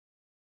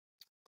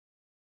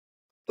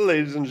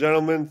Ladies and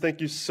gentlemen,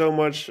 thank you so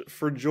much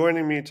for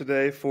joining me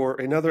today for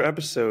another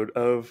episode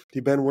of the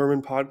Ben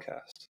Werman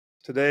podcast.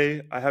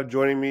 Today, I have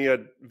joining me a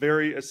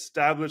very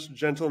established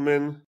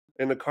gentleman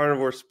in the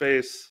carnivore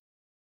space.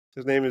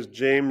 His name is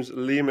James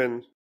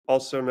Leman,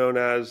 also known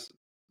as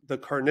the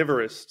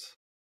Carnivorist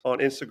on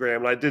Instagram.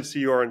 And I did see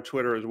you are on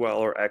Twitter as well,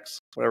 or X,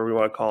 whatever we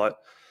want to call it.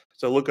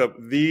 So look up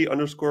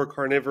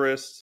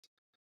 _Carnivorist.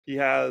 He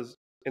has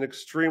an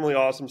extremely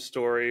awesome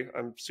story.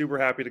 I'm super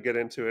happy to get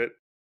into it.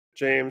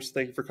 James,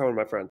 thank you for coming,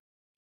 my friend.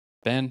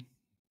 Ben,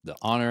 the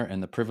honor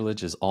and the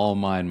privilege is all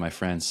mine, my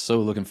friend. So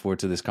looking forward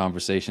to this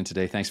conversation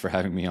today. Thanks for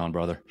having me on,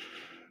 brother.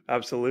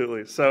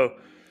 Absolutely. So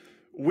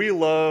we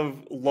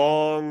love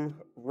long,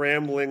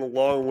 rambling,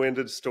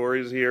 long-winded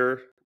stories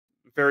here.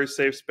 Very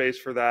safe space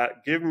for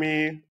that. Give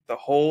me the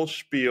whole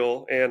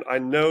spiel. And I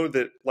know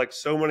that, like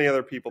so many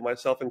other people,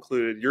 myself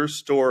included, your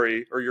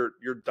story or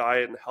your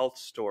diet and health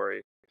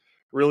story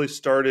really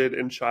started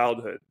in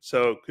childhood.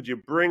 So could you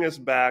bring us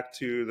back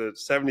to the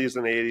 70s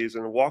and 80s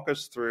and walk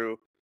us through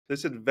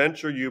this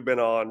adventure you've been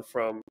on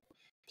from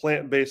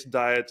plant-based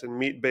diets and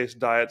meat-based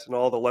diets and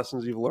all the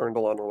lessons you've learned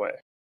along the way?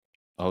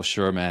 Oh,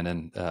 sure, man.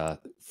 And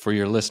for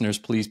your listeners,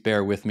 please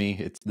bear with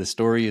me. The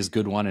story is a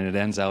good one, and it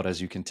ends out,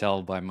 as you can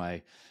tell by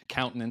my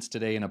countenance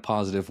today, in a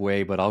positive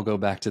way. But I'll go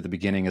back to the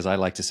beginning, as I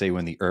like to say,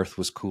 when the earth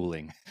was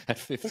cooling. At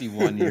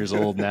 51 years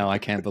old now, I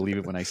can't believe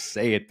it when I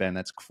say it, Ben.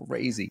 That's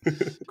crazy.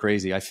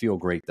 Crazy. I feel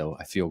great, though.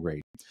 I feel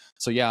great.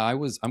 So yeah,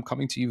 I'm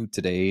coming to you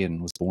today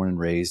and was born and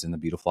raised in the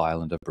beautiful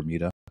island of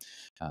Bermuda.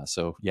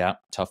 So yeah,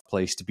 tough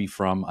place to be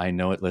from. I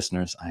know it,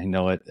 listeners. I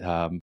know it.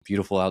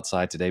 Beautiful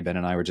outside today. Ben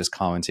and I were just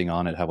commenting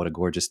on it, what a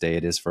gorgeous day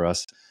it is for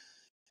us.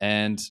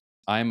 And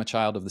I'm a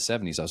child of the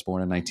 70s. I was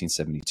born in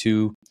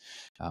 1972.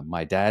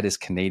 My dad is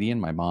Canadian.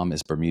 My mom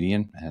is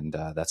Bermudian. And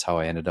that's how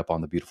I ended up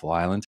on the beautiful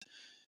island.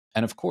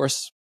 And of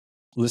course,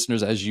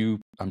 listeners, as you,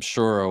 I'm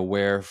sure, are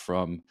aware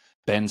from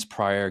Ben's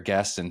prior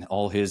guests and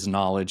all his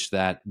knowledge,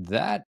 that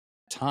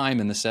time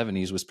in the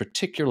 70s was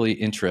particularly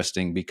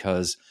interesting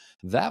because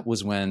that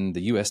was when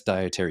the US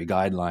dietary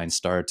guidelines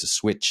started to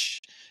switch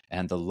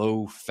and the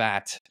low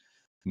fat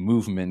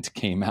movement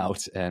came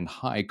out and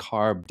high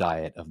carb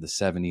diet of the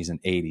 70s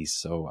and 80s.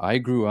 So I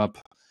grew up,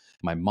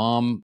 my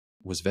mom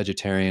was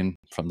vegetarian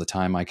from the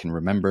time I can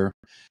remember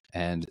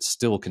and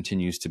still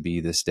continues to be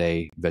this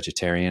day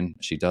vegetarian.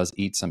 She does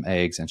eat some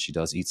eggs and she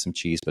does eat some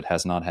cheese, but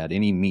has not had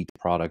any meat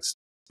products,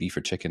 beef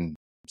or chicken,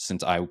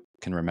 since I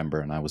can remember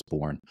and I was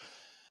born.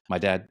 My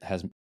dad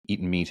has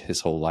eaten meat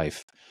his whole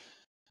life.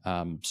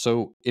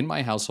 So in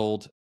my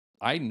household,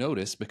 I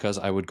noticed, because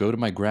I would go to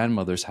my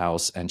grandmother's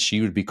house and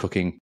she would be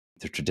cooking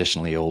the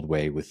traditionally old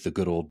way with the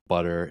good old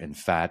butter and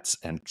fats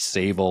and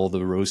save all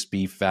the roast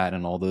beef fat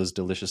and all those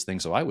delicious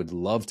things. So I would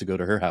love to go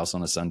to her house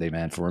on a Sunday,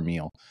 man, for a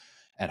meal.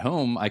 At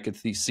home, I could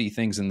see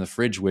things in the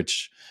fridge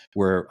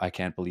where I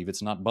can't believe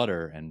it's not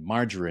butter and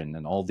margarine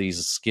and all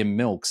these skim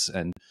milks.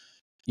 And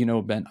you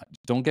know, Ben,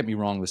 don't get me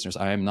wrong, listeners.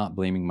 I am not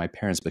blaming my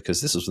parents,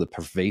 because this was the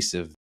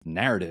pervasive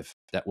narrative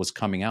that was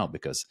coming out,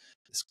 because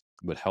this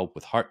would help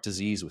with heart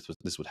disease.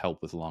 This would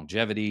help with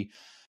longevity.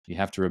 You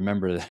have to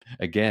remember that,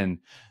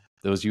 again,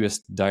 those U.S.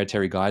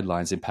 dietary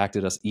guidelines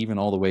impacted us even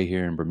all the way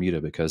here in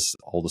Bermuda, because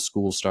all the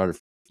schools started,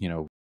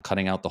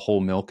 cutting out the whole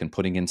milk and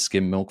putting in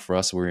skim milk for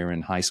us when we were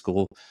in high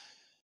school.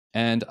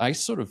 And I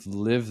sort of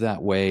lived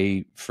that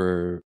way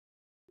for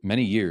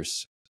many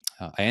years.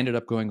 I ended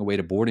up going away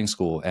to boarding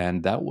school,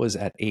 and that was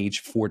at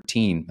age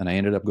 14. And I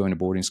ended up going to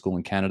boarding school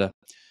in Canada.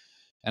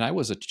 And I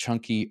was a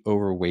chunky,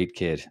 overweight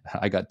kid.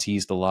 I got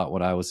teased a lot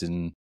when I was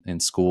in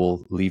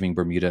school, leaving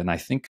Bermuda. And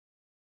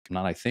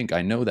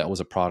I know that was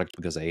a product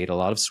because I ate a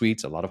lot of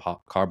sweets, a lot of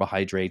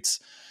carbohydrates,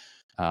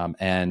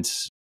 and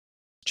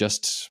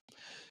just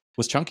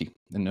was chunky.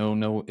 And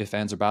no ifs,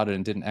 ands, or about it,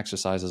 and didn't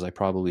exercise as I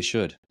probably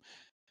should.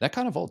 That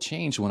kind of all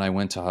changed when I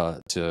went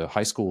to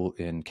high school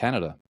in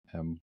Canada.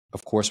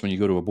 Of course, when you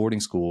go to a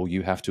boarding school,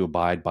 you have to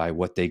abide by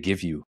what they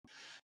give you.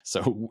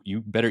 So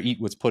you better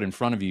eat what's put in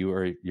front of you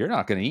or you're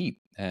not going to eat.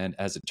 And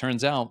as it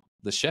turns out,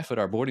 the chef at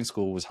our boarding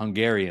school was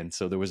Hungarian.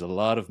 So there was a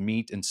lot of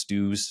meat and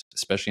stews,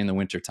 especially in the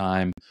winter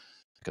time,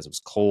 because it was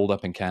cold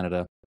up in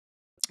Canada.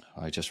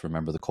 I just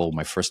remember the cold.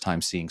 My first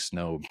time seeing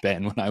snow,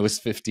 Ben, when I was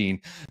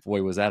 15.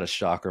 Boy, was that a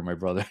shocker, my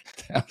brother.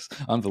 That was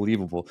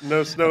unbelievable.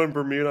 No snow in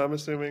Bermuda, I'm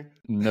assuming?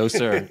 No,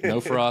 sir.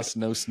 No frost,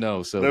 no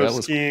snow. So no that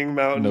was skiing,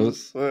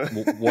 mountains. No,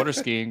 water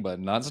skiing, but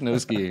not snow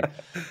skiing.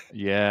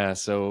 Yeah.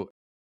 So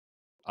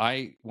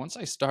once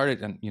I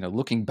started, and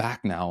looking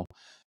back now,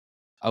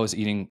 I was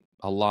eating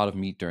a lot of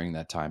meat during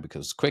that time because it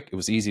was quick, it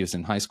was easy, it was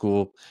in high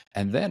school.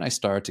 And then I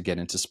started to get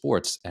into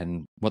sports.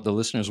 And what the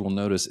listeners will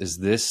notice is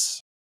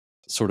this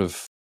sort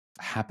of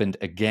happened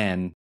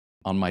again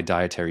on my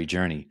dietary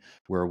journey,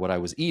 where what I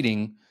was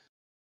eating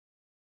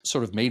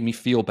sort of made me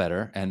feel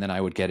better, and then I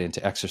would get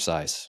into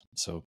exercise.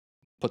 So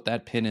put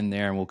that pin in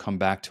there and we'll come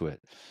back to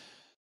it.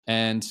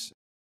 And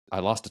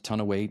I lost a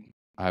ton of weight.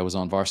 I was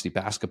on varsity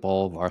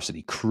basketball,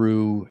 varsity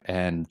crew,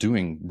 and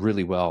doing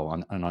really well.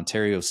 On an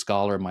Ontario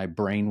Scholar, my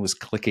brain was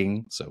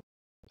clicking. So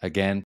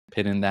again,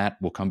 pin in that.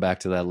 We'll come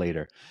back to that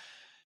later.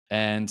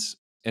 and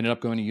ended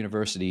up going to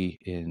university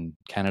in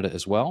Canada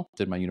as well.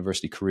 Did my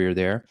university career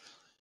there.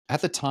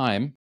 At the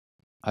time,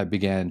 I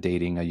began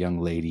dating a young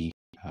lady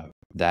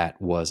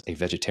that was a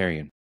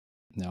vegetarian.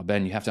 Now,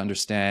 Ben, you have to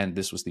understand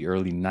this was the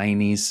early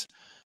 90s.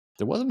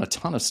 There wasn't a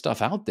ton of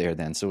stuff out there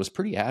then, so it was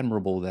pretty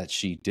admirable that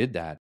she did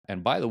that.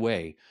 And by the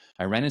way,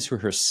 I ran into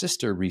her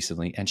sister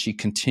recently, and she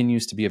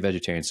continues to be a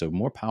vegetarian, so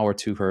more power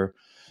to her.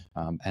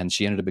 And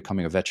she ended up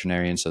becoming a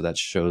veterinarian, so that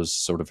shows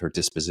sort of her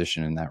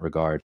disposition in that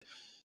regard.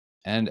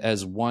 And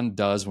as one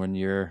does when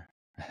you're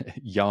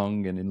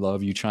young and in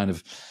love, you trying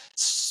to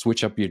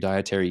switch up your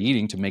dietary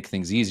eating to make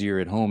things easier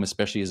at home,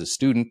 especially as a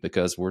student,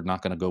 because we're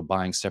not going to go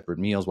buying separate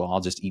meals. Well,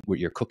 I'll just eat what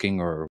you're cooking,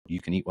 or you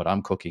can eat what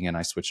I'm cooking. And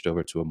I switched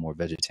over to a more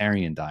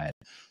vegetarian diet.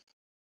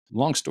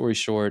 Long story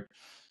short,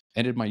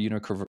 ended my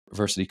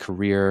university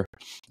career,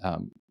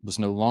 was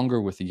no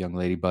longer with a young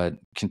lady, but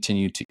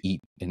continued to eat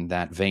in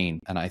that vein.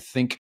 And I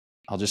think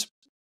I'll just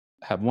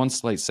have one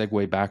slight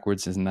segue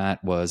backwards, and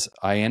that was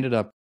I ended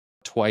up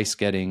twice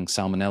getting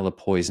salmonella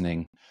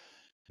poisoning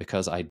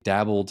because I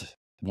dabbled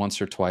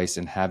once or twice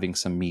in having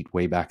some meat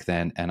way back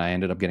then, and I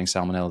ended up getting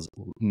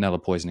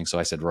salmonella poisoning. So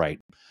I said, right,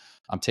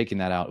 I'm taking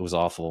that out. It was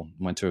awful.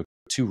 Went to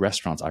 2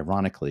 restaurants,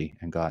 ironically,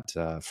 and got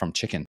from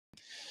chicken,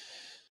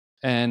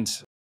 and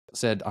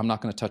said, I'm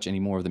not going to touch any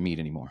more of the meat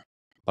anymore,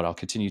 but I'll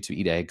continue to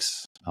eat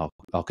eggs.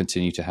 I'll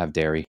continue to have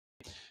dairy.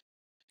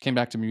 Came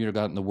back to Bermuda,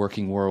 got in the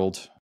working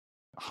world,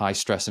 high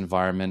stress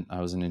environment.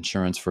 I was in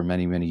insurance for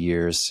many, many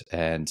years,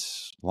 and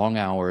long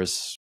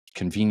hours,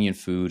 convenient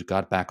food,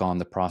 got back on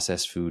the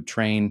processed food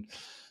train,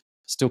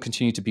 still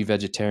continued to be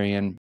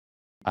vegetarian.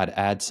 I'd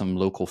add some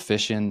local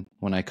fish in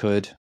when I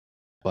could,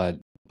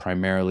 but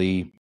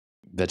primarily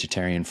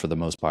vegetarian for the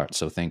most part.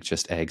 So think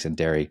just eggs and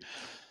dairy.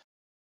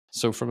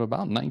 So from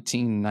about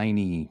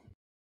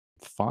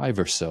 1995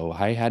 or so,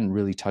 I hadn't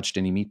really touched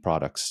any meat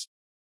products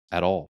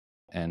at all.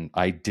 And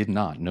I did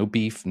not. No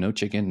beef, no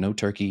chicken, no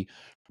turkey,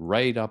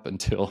 right up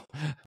until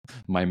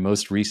my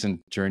most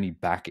recent journey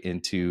back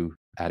into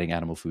adding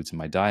animal foods in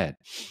my diet.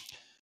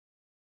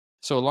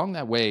 So along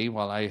that way,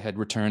 while I had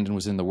returned and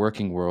was in the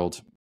working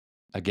world,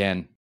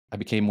 again, I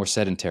became more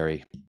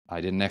sedentary.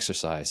 I didn't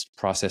exercise.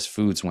 Processed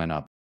foods went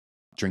up.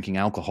 Drinking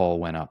alcohol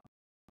went up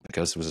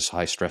because it was a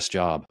high stress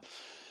job.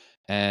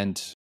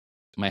 And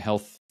my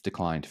health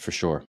declined for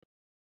sure.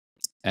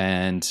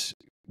 And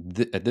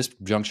at this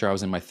juncture, I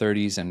was in my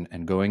 30s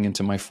and going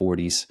into my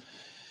 40s.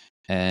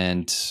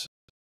 And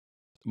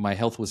my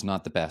health was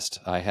not the best.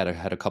 I had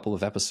a couple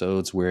of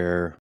episodes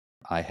where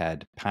I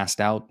had passed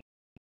out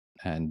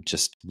and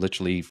just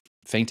literally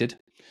fainted.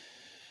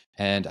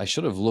 And I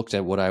should have looked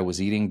at what I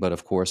was eating, but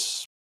of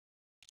course,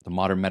 the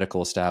modern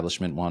medical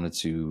establishment wanted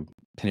to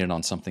pin it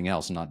on something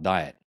else, not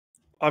diet.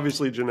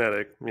 Obviously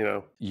genetic, you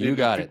know. You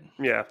got it.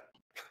 Yeah.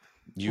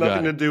 You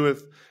Nothing got to do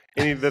with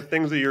any of the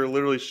things that you're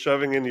literally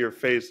shoving into your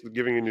face,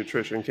 giving you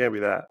nutrition. Can't be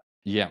that.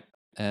 Yeah.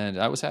 And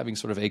I was having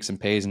sort of aches and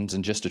pains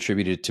and just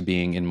attributed it to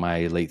being in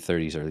my late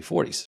 30s, early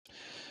 40s.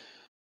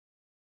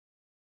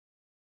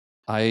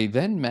 I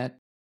then met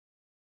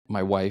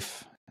my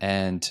wife,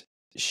 and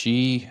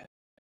she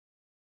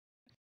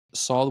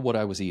saw what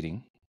I was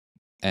eating.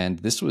 And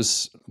this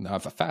was,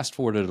 I've fast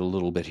forwarded a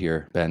little bit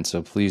here, Ben,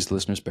 so please,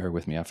 listeners, bear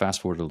with me. I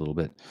fast forwarded a little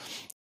bit.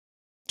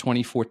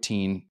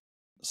 2014,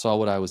 saw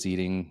what I was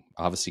eating,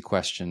 obviously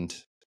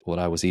questioned what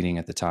I was eating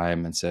at the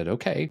time, and said,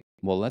 okay,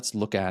 well, let's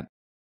look at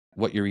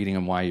what you're eating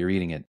and why you're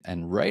eating it.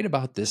 And right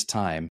about this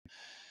time,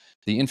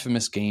 the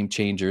infamous Game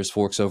Changers,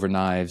 Forks Over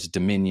Knives,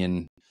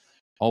 Dominion,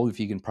 all the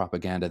vegan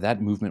propaganda,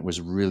 that movement was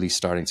really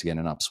starting to get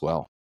an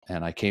upswell.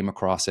 And I came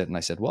across it and I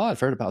said, well, I've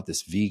heard about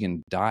this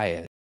vegan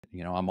diet.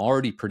 You know, I'm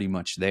already pretty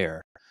much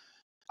there.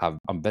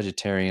 I'm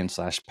vegetarian /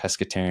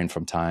 pescatarian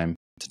from time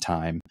to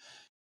time.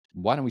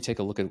 Why don't we take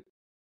a look at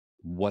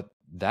what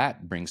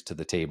that brings to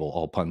the table,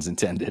 all puns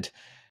intended?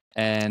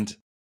 And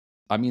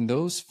I mean,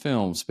 those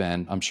films,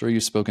 Ben, I'm sure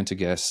you've spoken to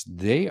guests,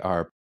 they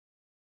are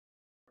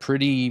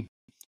pretty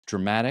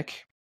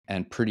dramatic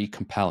and pretty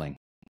compelling.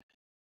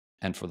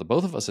 And for the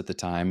both of us at the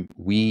time,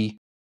 we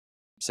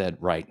said,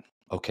 right,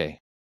 okay,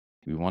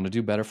 we want to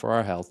do better for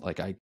our health. Like,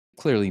 I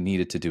clearly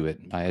needed to do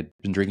it. I had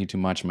been drinking too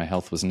much. My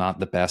health was not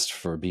the best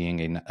for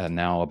being a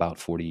now about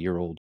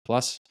 40-year-old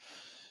plus.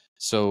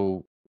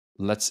 So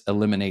let's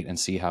eliminate and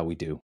see how we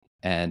do.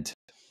 And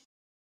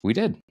we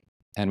did.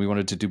 And we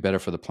wanted to do better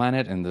for the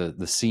planet. And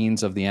the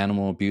scenes of the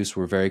animal abuse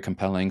were very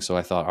compelling. So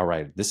I thought, all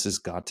right, this has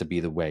got to be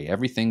the way.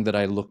 Everything that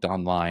I looked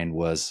online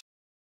was,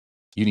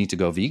 you need to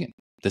go vegan.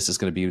 This is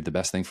going to be the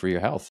best thing for your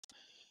health.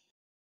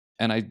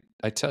 And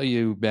I tell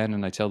you, Ben,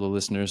 and I tell the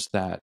listeners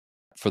that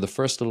for the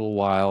first little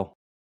while,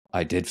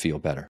 I did feel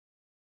better,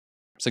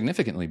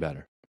 significantly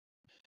better.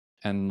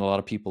 And a lot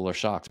of people are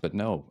shocked, but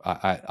no,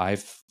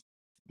 I've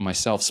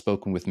myself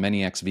spoken with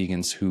many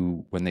ex-vegans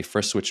who, when they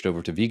first switched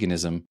over to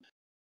veganism,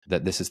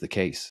 that this is the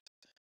case.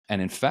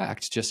 And in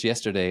fact, just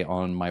yesterday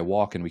on my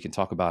walk, and we can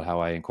talk about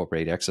how I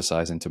incorporate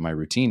exercise into my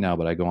routine now,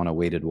 but I go on a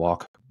weighted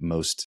walk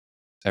most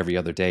every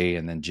other day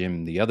and then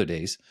gym the other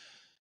days.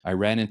 I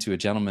ran into a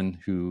gentleman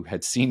who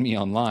had seen me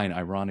online,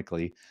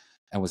 ironically,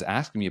 and was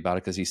asking me about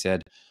it because he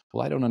said,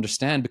 well, I don't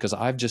understand because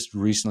I've just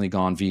recently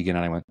gone vegan.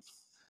 And I went,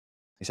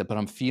 he said, but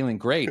I'm feeling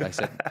great. I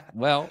said,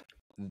 well,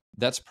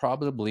 that's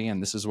probably,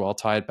 and this is where I'll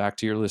tie it back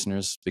to your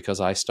listeners, because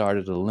I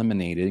started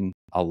eliminating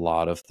a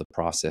lot of the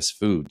processed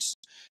foods.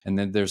 And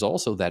then there's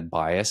also that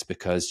bias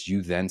because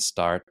you then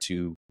start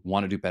to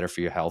want to do better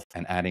for your health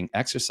and adding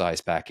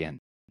exercise back in.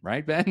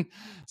 Right, Ben?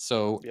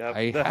 So Yeah,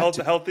 I the had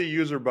to, healthy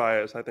user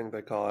bias, I think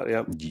they call it.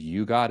 Yep.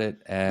 you got it.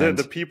 The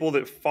And people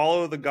that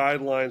follow the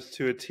guidelines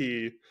to a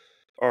T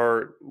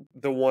are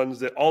the ones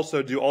that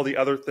also do all the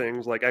other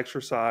things like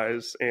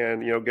exercise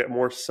and get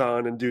more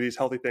sun and do these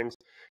healthy things.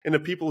 And the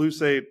people who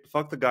say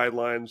fuck the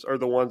guidelines are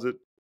the ones that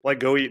like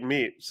go eat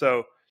meat.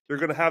 So you're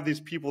going to have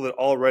these people that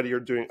already are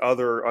doing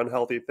other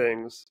unhealthy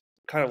things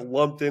kind of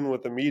lumped in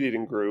with the meat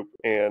eating group,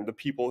 and the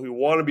people who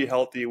want to be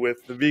healthy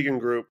with the vegan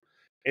group.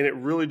 And it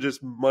really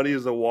just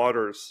muddies the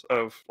waters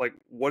of like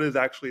what is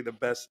actually the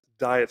best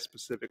diet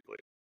specifically.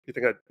 You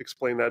think I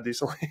explained that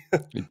decently?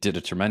 you did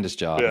a tremendous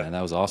job, Yeah. man.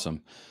 That was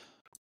awesome.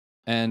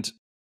 And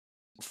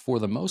for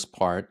the most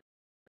part,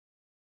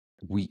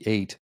 we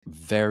ate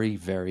very,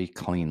 very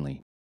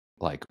cleanly,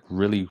 like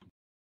really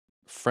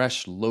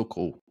fresh,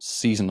 local,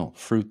 seasonal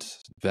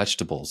fruits,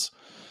 vegetables,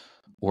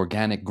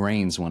 organic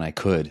grains when I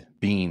could,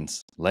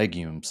 beans,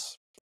 legumes,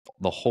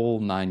 the whole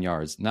 9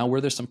 yards. Now,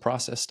 were there some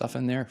processed stuff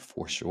in there?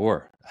 For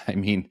sure. I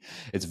mean,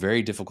 it's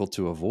very difficult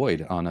to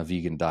avoid on a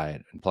vegan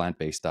diet and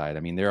plant-based diet. I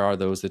mean, there are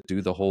those that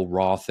do the whole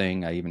raw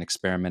thing. I even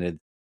experimented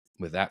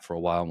with that for a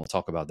while, and we'll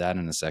talk about that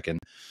in a second.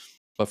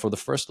 But for the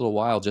first little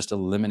while, just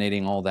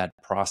eliminating all that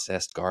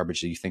processed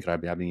garbage that you think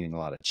I've been eating a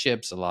lot of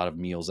chips, a lot of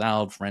meals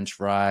out, French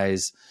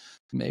fries,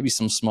 maybe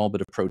some small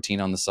bit of protein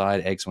on the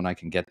side, eggs when I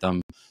can get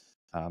them.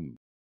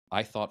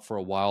 I thought for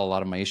a while a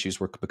lot of my issues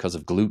were because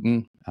of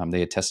gluten.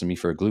 They had tested me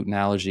for a gluten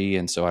allergy,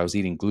 and so I was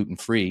eating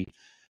gluten-free.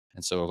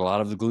 And so a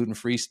lot of the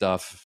gluten-free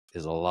stuff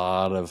is a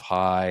lot of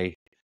high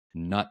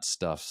nut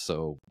stuff.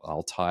 So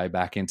I'll tie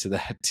back into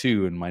that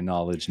too in my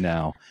knowledge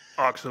now.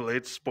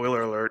 Oxalate,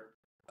 spoiler alert.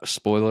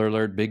 Spoiler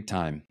alert, big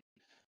time.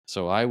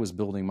 So I was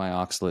building my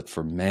oxalate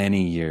for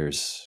many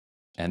years,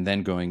 and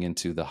then going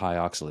into the high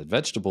oxalate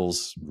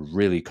vegetables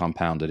really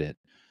compounded it.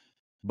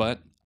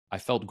 But I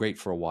felt great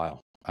for a while.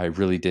 I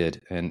really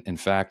did. And in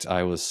fact,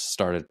 I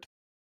started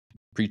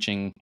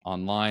preaching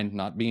online,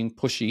 not being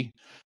pushy,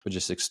 but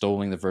just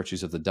extolling the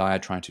virtues of the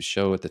diet, trying to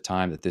show at the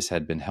time that this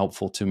had been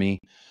helpful to me.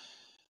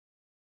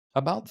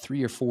 About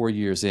 3 or 4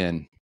 years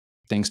in,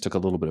 things took a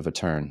little bit of a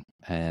turn.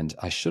 And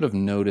I should have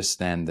noticed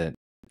then that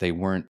they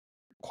weren't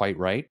quite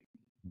right.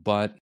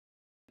 But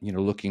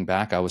looking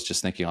back, I was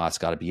just thinking, oh, it's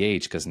got to be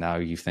age, because now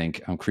you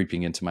think I'm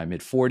creeping into my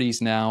mid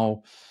 40s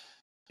now.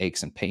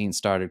 Aches and pains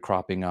started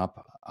cropping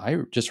up. I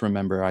just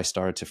remember I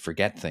started to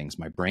forget things.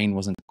 My brain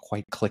wasn't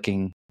quite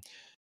clicking,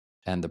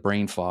 and the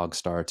brain fog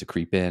started to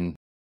creep in.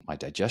 My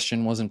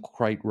digestion wasn't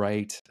quite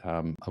right.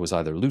 I was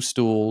either loose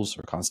stools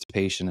or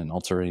constipation and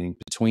alternating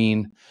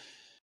between.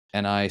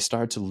 And I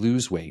started to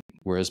lose weight,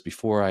 whereas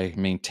before I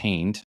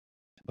maintained,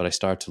 but I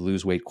started to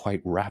lose weight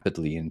quite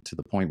rapidly, and to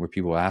the point where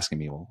people were asking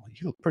me, well,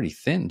 you look pretty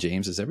thin,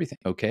 James. Is everything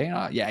okay?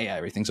 Yeah,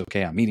 everything's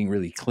okay. I'm eating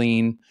really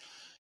clean.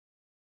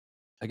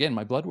 Again,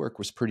 my blood work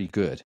was pretty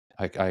good.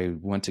 I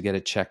went to get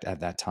it checked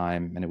at that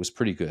time, and it was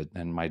pretty good.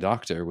 And my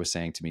doctor was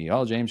saying to me,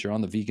 oh, James, you're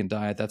on the vegan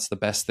diet. That's the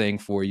best thing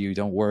for you.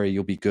 Don't worry,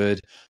 you'll be good.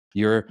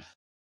 Your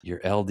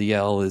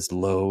LDL is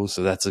low,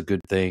 so that's a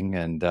good thing.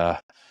 And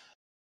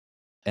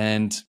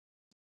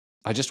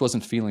I just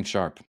wasn't feeling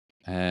sharp.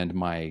 And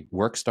my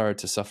work started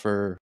to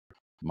suffer.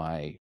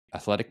 My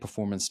athletic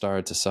performance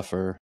started to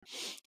suffer.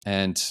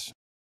 And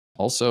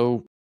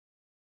also,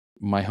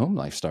 my home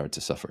life started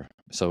to suffer.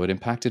 So it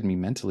impacted me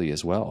mentally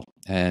as well.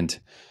 And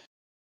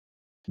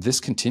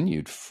this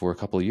continued for a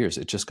couple of years.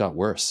 It just got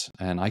worse,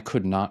 and I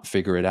could not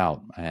figure it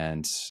out.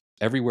 And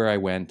everywhere I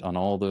went on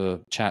all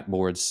the chat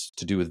boards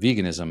to do with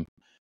veganism,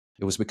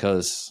 it was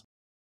because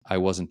I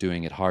wasn't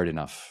doing it hard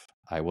enough.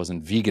 I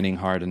wasn't veganing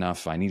hard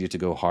enough. I needed to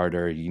go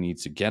harder. You need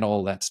to get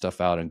all that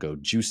stuff out and go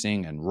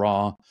juicing and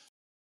raw.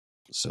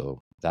 So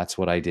that's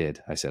what I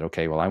did. I said,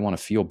 okay, well, I want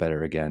to feel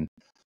better again.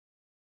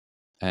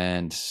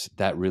 And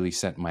that really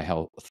sent my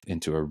health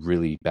into a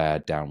really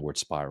bad downward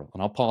spiral.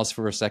 And I'll pause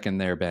for a second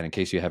there, Ben, in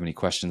case you have any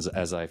questions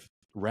as I've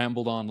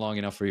rambled on long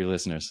enough for your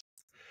listeners.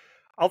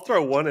 I'll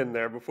throw one in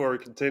there before we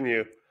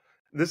continue.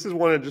 This is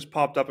one that just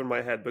popped up in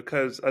my head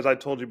because, as I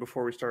told you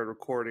before we started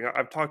recording,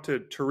 I've talked to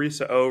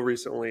Teresa O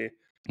recently,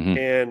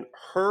 and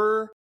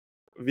her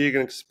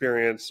vegan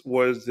experience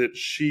was that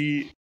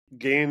she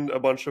gained a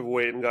bunch of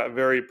weight and got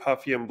very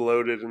puffy and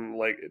bloated, and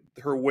like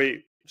her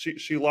weight,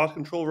 she lost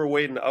control of her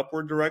weight in the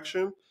upward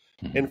direction,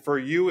 and for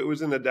you, it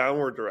was in the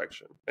downward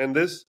direction. And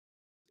this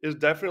is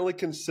definitely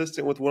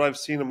consistent with what I've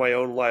seen in my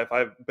own life.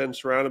 I've been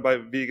surrounded by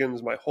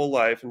vegans my whole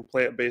life and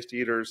plant-based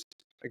eaters.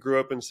 I grew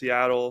up in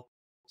Seattle,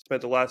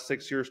 spent the last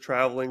 6 years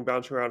traveling,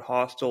 bouncing around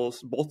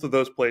hostels. Both of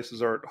those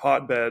places are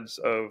hotbeds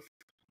of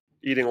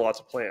eating lots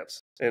of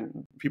plants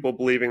and people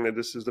believing that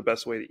this is the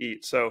best way to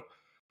eat. So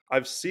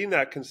I've seen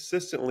that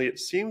consistently. It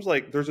seems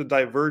like there's a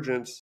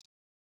divergence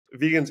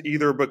vegans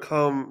either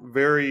become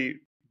very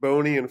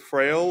bony and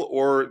frail,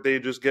 or they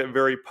just get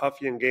very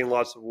puffy and gain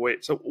lots of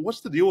weight. So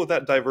what's the deal with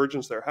that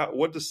divergence there?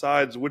 What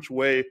decides which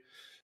way,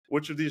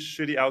 which of these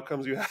shitty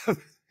outcomes you have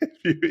if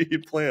you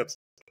eat plants?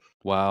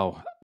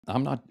 Wow.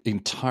 I'm not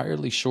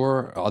entirely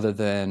sure, other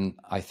than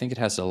I think it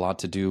has a lot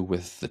to do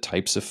with the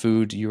types of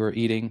food you are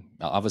eating.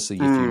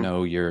 Obviously, if you Mm,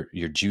 know you're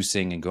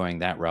juicing and going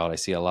that route, I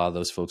see a lot of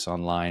those folks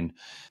online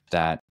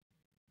that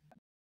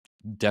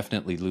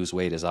definitely lose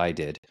weight as I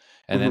did.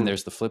 And then hmm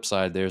there's the flip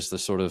side. There's the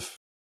sort of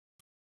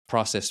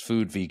processed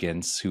food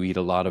vegans who eat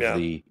a lot of Yeah.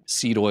 the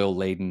seed oil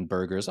laden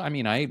burgers. I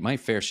mean, I ate my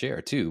fair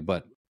share too,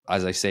 but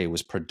as I say, it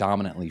was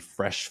predominantly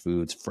fresh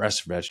foods,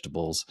 fresh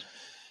vegetables.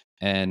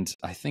 And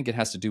I think it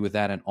has to do with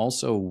that. And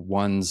also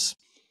one's,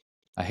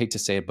 I hate to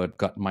say it, but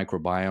gut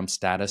microbiome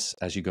status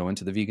as you go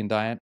into the vegan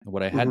diet.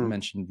 What I hadn't hmm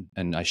mentioned,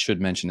 and I should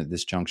mention at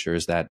this juncture,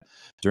 is that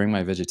during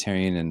my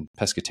vegetarian and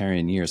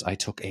pescatarian years, I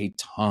took a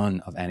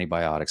ton of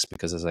antibiotics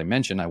because, as I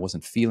mentioned, I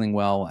wasn't feeling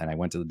well. And I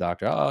went to the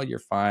doctor, oh, you're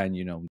fine,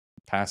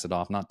 pass it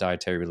off, not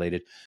dietary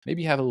related.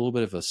 Maybe you have a little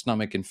bit of a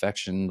stomach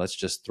infection. Let's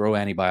just throw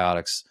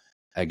antibiotics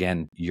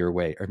again your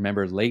way. I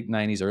remember late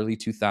 90s, early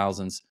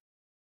 2000s,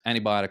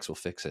 antibiotics will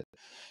fix it.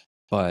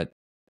 But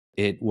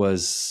it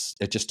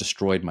just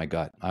destroyed my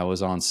gut. I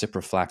was on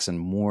ciprofloxacin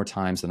more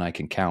times than I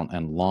can count,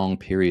 and long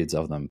periods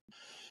of them.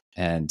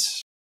 And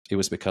it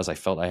was because I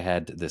felt I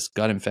had this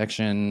gut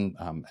infection.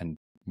 And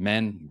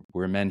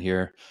we're men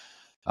here.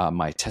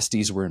 My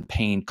testes were in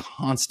pain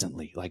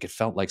constantly. Like it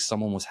felt like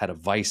someone had a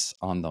vice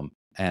on them,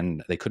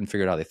 and they couldn't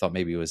figure it out. They thought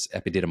maybe it was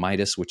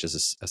epididymitis, which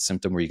is a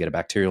symptom where you get a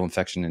bacterial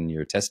infection in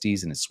your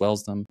testes and it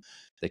swells them.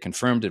 They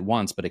confirmed it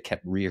once, but it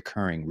kept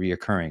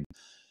reoccurring.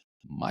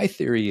 My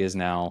theory is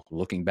now,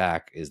 looking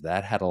back, is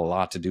that had a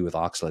lot to do with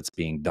oxalates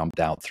being dumped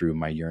out through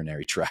my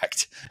urinary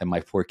tract and my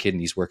poor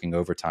kidneys working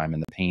overtime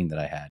and the pain that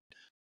I had.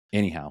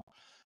 Anyhow,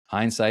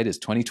 hindsight is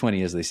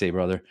 2020, as they say,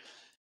 brother.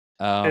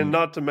 And Um,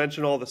 not to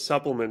mention all the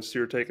supplements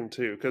you're taking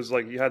too, because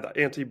like you had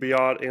the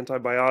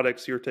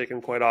antibiotics you're taking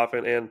quite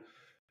often, and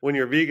when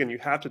you're vegan, you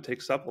have to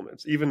take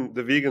supplements. Even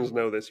the vegans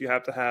know this. You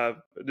have to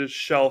have this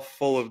shelf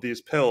full of these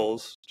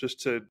pills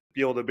just to be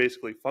able to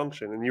basically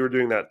function. And you were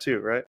doing that too,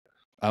 right?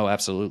 oh,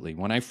 absolutely.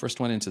 When I first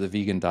went into the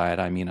vegan diet,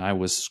 I mean, I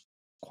was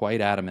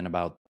quite adamant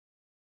about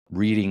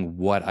reading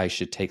what I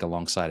should take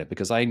alongside it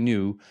because I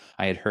knew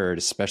I had heard,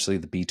 especially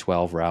the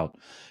B12 route.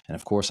 And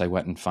of course, I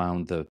went and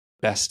found the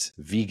best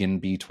vegan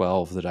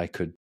B12 that I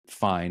could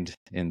find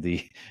and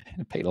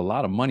paid a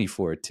lot of money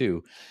for it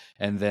too.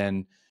 And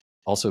then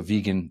also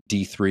vegan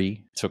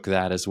D3, took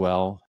that as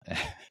well,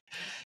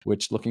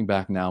 which looking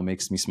back now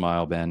makes me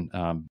smile, Ben.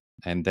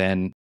 And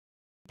then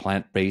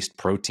plant-based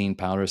protein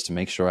powders to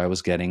make sure I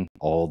was getting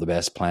all the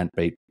best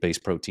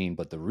plant-based protein.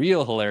 But the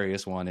real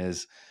hilarious one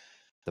is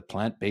the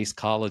plant-based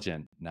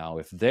collagen. Now,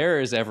 if there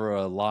is ever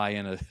a lie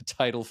in a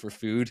title for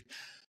food,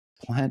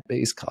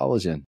 plant-based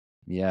collagen.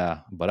 Yeah,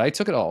 but I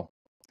took it all,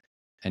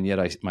 and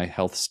yet my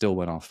health still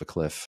went off the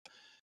cliff.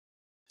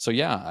 So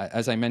yeah,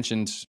 as I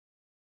mentioned,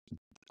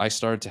 I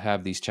started to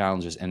have these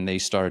challenges, and they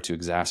started to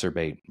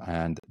exacerbate.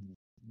 And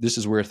this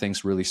is where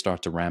things really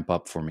start to ramp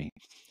up for me.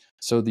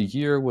 So the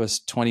year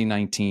was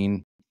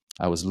 2019.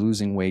 I was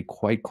losing weight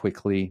quite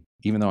quickly,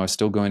 even though I was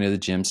still going to the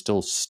gym,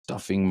 still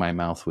stuffing my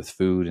mouth with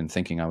food and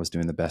thinking I was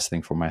doing the best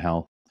thing for my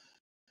health.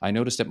 I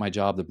noticed at my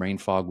job, the brain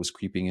fog was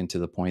creeping into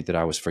the point that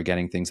I was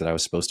forgetting things that I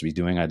was supposed to be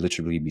doing. I'd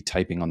literally be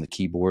typing on the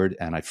keyboard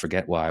and I'd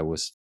forget why I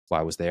was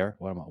there.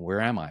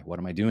 Where am I? What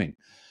am I doing?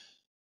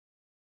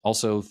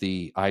 Also,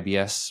 the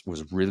IBS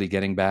was really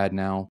getting bad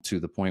now, to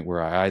the point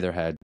where I either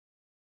had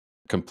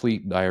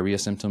complete diarrhea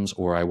symptoms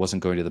or I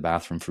wasn't going to the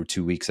bathroom for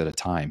 2 weeks at a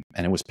time.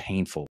 And it was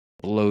painful,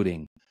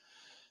 bloating.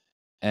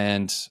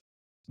 And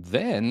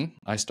then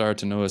I started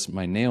to notice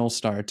my nails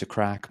started to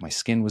crack, my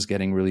skin was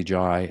getting really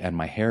dry, and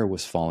my hair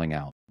was falling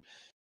out.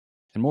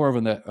 And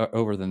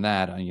over than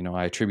that,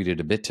 I attributed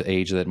a bit to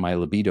age, that my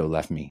libido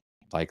left me,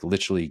 like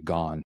literally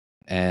gone.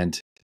 And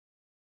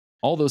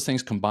all those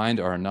things combined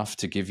are enough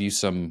to give you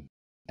some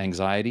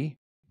anxiety.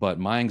 But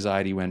my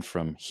anxiety went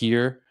from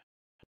here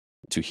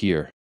to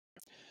here.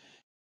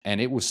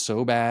 And it was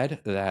so bad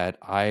that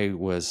I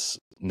was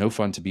no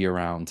fun to be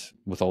around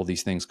with all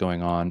these things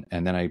going on.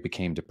 And then I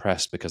became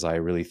depressed because I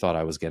really thought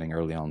I was getting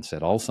early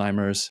onset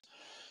Alzheimer's.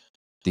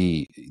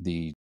 The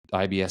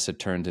IBS had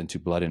turned into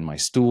blood in my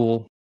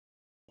stool.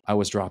 I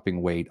was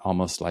dropping weight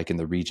almost like in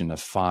the region of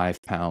 5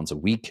 pounds a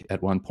week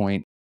at one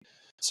point.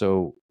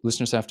 So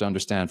listeners have to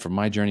understand, from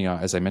my journey,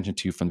 as I mentioned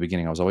to you from the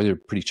beginning, I was always a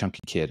pretty chunky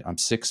kid. I'm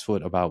 6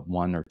 foot, about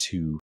 1 or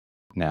 2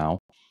 now.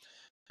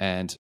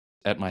 And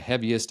at my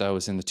heaviest, I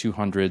was in the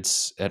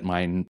 200s. At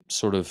my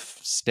sort of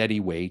steady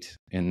weight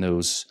in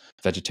those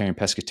vegetarian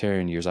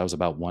pescatarian years, I was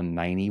about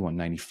 190,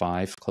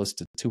 195, close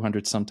to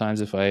 200 sometimes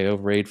if I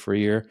overate for a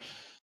year.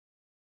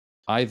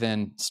 I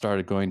then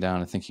started going down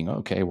and thinking,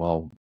 okay,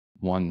 well,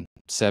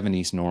 170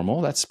 is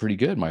normal. That's pretty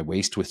good. My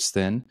waist was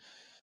thin.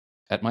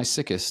 At my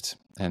sickest,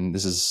 and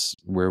this is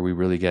where we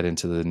really get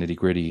into the nitty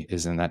gritty,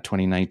 is in that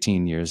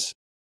 2019 year,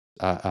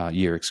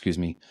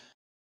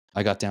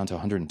 I got down to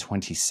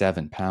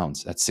 127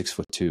 pounds at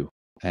 6'2"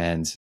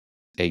 and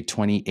a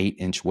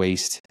 28-inch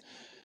waist,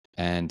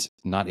 and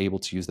not able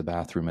to use the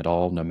bathroom at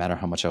all, no matter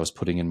how much I was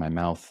putting in my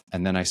mouth.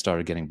 And then I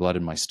started getting blood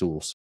in my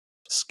stools.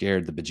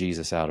 Scared the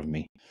bejesus out of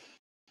me.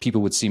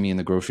 People would see me in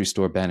the grocery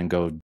store, Ben, and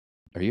go,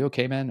 "Are you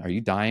okay, man? Are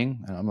you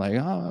dying?" And I'm like,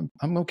 "Oh,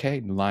 I'm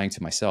okay." Lying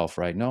to myself,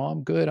 right? "No,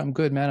 I'm good,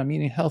 man. I'm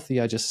eating healthy.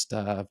 I just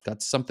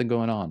got something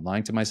going on."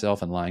 Lying to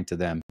myself and lying to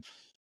them.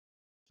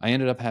 I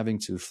ended up having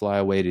to fly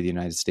away to the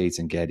United States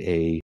and get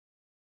a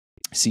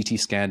CT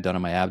scan done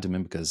on my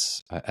abdomen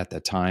because at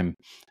that time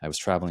I was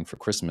traveling for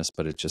Christmas,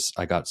 but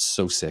I got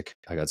so sick.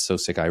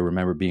 I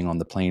remember being on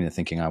the plane and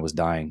thinking I was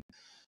dying.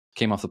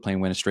 Came off the plane,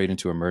 went straight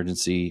into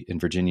emergency in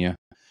Virginia,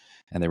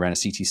 and they ran a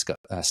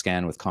CT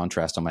scan with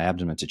contrast on my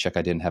abdomen to check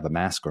I didn't have a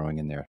mass growing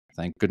in there.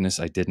 Thank goodness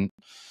I didn't.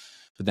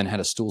 But then had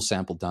a stool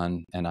sample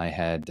done, and I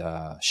had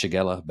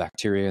Shigella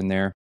bacteria in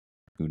there.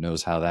 Who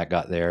knows how that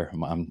got there?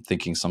 I'm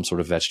thinking some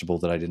sort of vegetable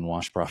that I didn't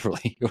wash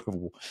properly.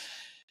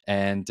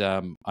 And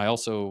I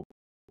also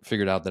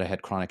figured out that I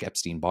had chronic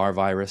Epstein-Barr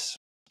virus.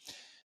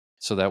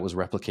 So that was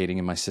replicating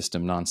in my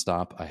system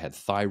nonstop. I had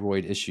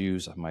thyroid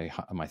issues. My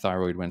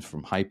thyroid went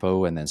from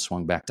hypo and then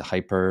swung back to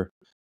hyper.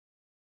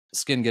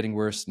 Skin getting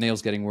worse,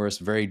 nails getting worse,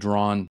 very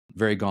drawn,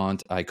 very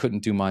gaunt. I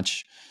couldn't do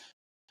much.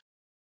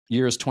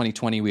 Years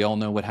 2020, we all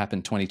know what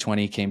happened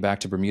 2020. Came back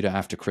to Bermuda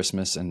after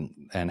Christmas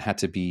and had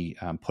to be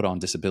put on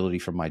disability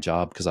from my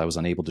job because I was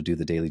unable to do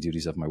the daily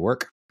duties of my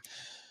work.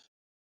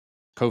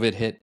 COVID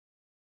hit.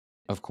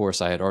 Of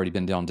course, I had already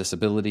been on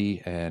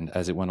disability, and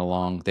as it went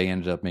along, they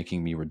ended up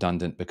making me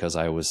redundant because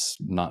I was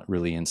not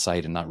really in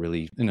sight and not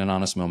really in an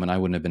honest moment. I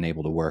wouldn't have been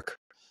able to work.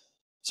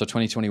 So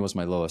 2020 was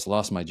my lowest.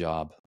 Lost my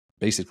job,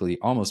 basically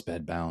almost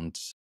bedbound,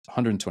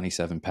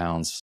 127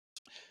 pounds,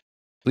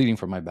 bleeding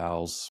from my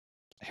bowels,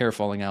 hair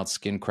falling out,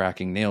 skin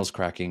cracking, nails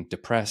cracking,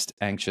 depressed,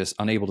 anxious,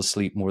 unable to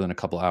sleep more than a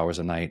couple hours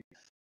a night.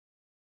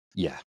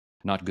 Yeah,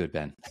 not good,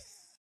 Ben.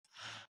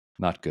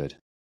 Not good.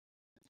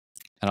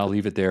 And I'll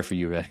leave it there for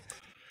you, Ben.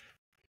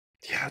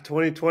 Yeah,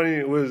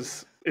 2020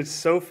 it's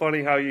so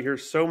funny how you hear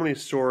so many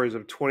stories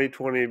of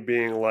 2020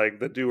 being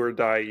like the do or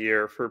die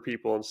year for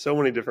people in so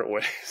many different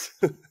ways.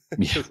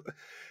 Yeah.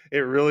 It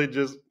really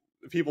just,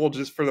 people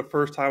just for the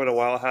first time in a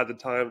while had the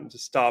time to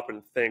stop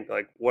and think,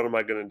 like, what am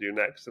I going to do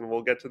next? And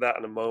we'll get to that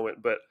in a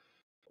moment. But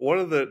one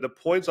of the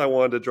points I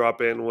wanted to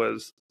drop in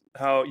was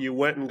how you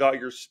went and got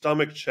your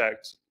stomach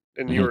checked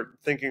and you were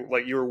thinking,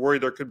 like, you were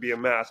worried there could be a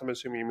mass. I'm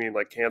assuming you mean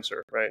like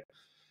cancer, right?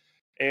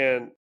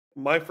 And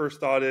my first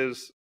thought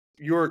is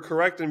you're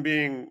correct in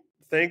being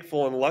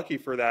thankful and lucky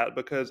for that,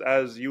 because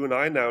as you and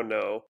I now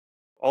know,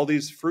 all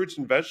these fruits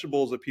and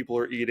vegetables that people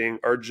are eating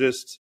are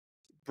just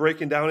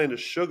breaking down into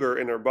sugar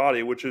in our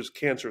body, which is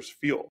cancer's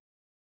fuel.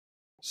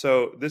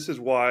 So this is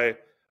why,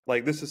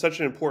 like, this is such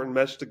an important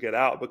message to get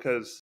out,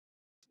 because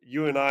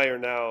you and I are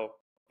now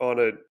on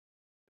a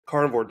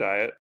carnivore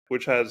diet,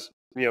 which has,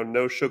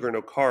 no sugar,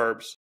 no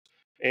carbs,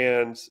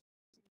 and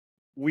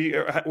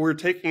we're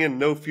taking in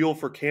no fuel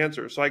for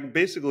cancer. So I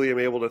basically am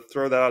able to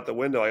throw that out the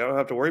window. I don't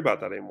have to worry about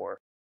that anymore.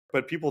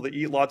 But people that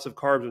eat lots of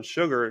carbs and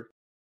sugar,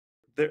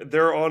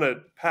 they're on a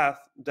path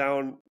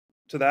down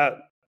to that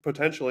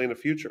potentially in the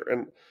future.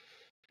 And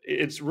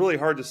it's really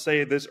hard to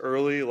say this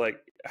early, like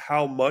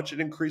how much it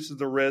increases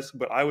the risk,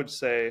 but I would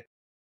say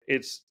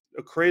it's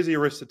a crazy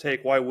risk to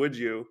take. Why would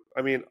you?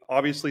 I mean,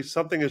 obviously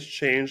something has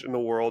changed in the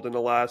world in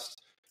the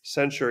last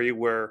century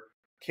where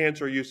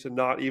cancer used to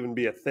not even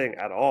be a thing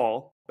at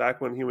all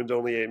back when humans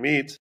only ate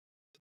meat.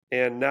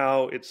 And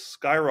now it's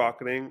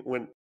skyrocketing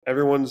when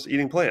everyone's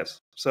eating plants.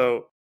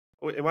 So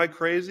am I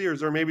crazy, or is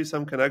there maybe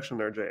some connection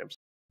there, James?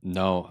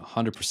 No,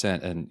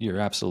 100%. And you're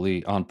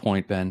absolutely on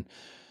point, Ben.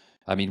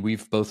 I mean,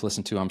 we've both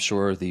listened to, I'm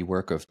sure, the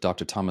work of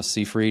Dr. Thomas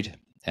Seyfried,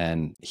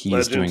 and he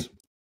is doing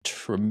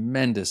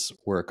tremendous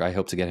work. I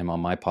hope to get him on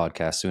my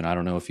podcast soon. I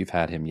don't know if you've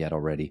had him yet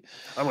already.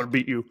 I'm going to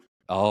beat you.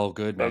 Oh,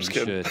 good, man. You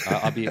should.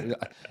 I'll be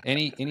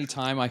any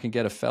time I can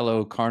get a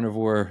fellow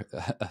carnivore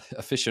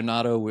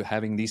aficionado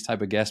having these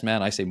type of guests,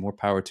 man, I say more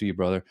power to you,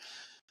 brother.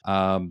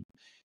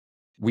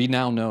 We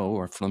now know,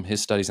 or from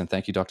his studies, and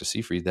thank you, Dr.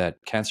 Seyfried, that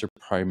cancer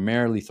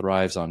primarily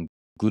thrives on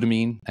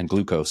glutamine and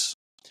glucose.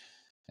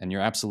 And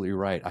you're absolutely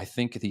right. I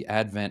think the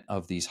advent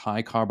of these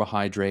high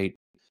carbohydrate,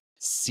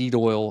 seed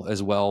oil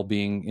as well,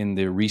 being in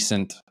the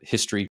recent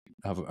history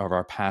of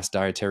our past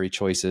dietary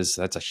choices,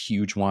 that's a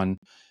huge one.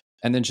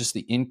 And then just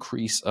the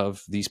increase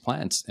of these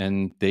plants,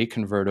 and they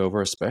convert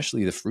over,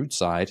 especially the fruit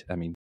side. I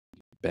mean,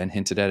 Ben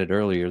hinted at it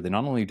earlier. They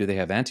not only do they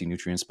have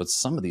anti-nutrients, but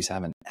some of these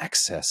have an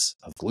excess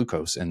of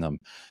glucose in them.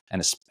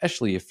 And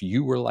especially if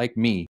you were like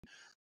me,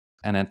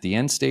 and at the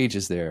end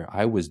stages there,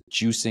 I was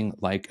juicing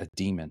like a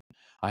demon.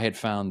 I had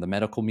found the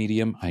medical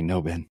medium. I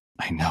know, Ben.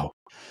 I know.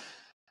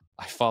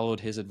 I followed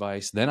his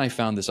advice. Then I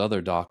found this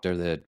other doctor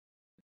that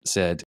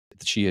said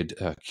that she had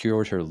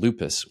cured her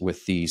lupus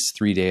with these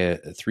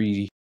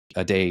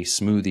 3-a-day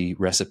smoothie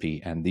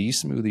recipe. And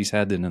these smoothies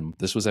had in them.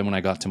 This was when I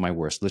got to my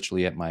worst.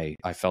 Literally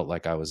I felt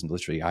like I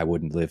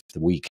wouldn't live the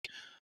week.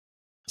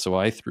 So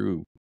I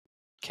threw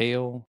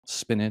kale,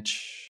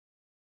 spinach,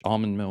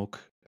 almond milk,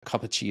 a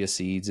cup of chia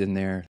seeds in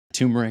there,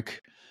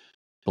 turmeric,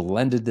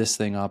 blended this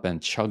thing up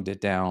and chugged it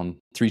down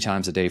 3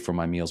 times a day for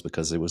my meals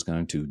because it was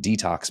going to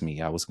detox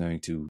me. I was going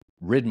to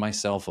rid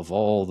myself of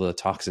all the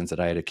toxins that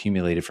I had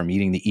accumulated from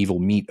eating the evil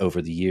meat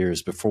over the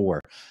years before.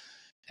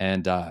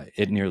 And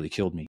it nearly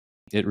killed me.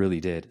 It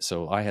really did.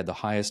 So I had the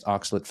highest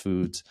oxalate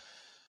foods,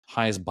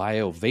 highest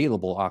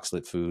bioavailable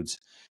oxalate foods,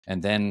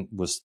 and then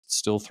was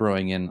still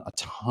throwing in a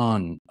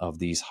ton of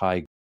these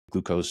high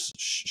glucose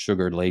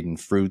sugar laden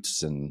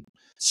fruits and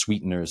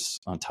sweeteners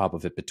on top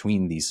of it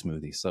between these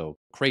smoothies. So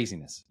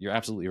craziness. You're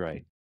absolutely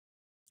right.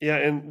 Yeah,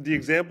 and the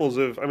examples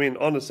of, I mean,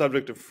 on the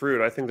subject of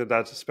fruit, I think that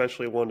that's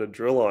especially one to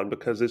drill on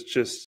because it's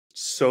just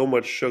so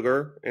much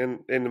sugar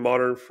in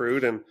modern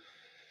fruit, and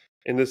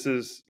this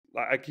is,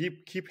 I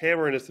keep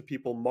hammering this to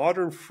people.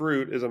 Modern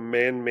fruit is a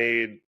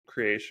man-made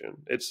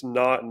creation. It's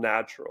not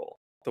natural.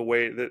 The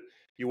way that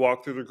you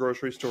walk through the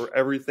grocery store,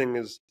 everything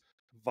is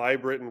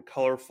vibrant and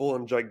colorful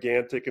and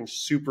gigantic and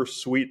super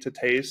sweet to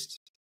taste.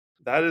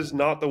 That is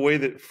not the way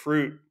that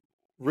fruit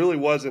really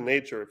was in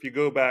nature. If you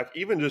go back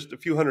even just a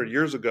few hundred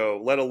years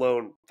ago, let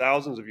alone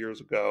thousands of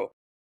years ago,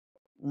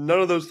 none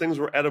of those things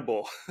were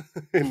edible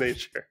in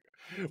nature.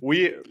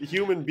 We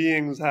human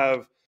beings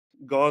have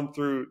gone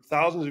through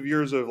thousands of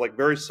years of like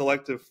very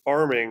selective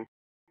farming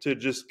to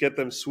just get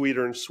them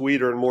sweeter and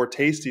sweeter and more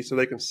tasty so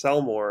they can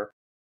sell more.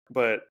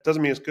 But it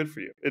doesn't mean it's good for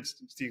you. It's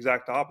the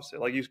exact opposite.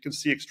 Like you can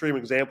see extreme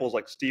examples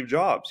like Steve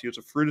Jobs. He was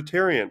a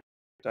fruitarian,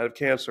 died of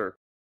cancer.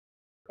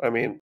 I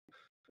mean,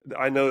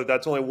 I know that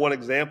that's only one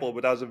example,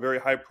 but that was a very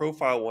high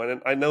profile one.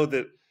 And I know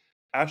that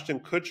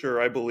Ashton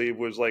Kutcher, I believe,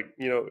 was like,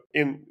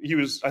 he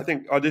was, I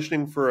think,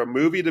 auditioning for a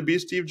movie to be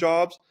Steve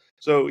Jobs.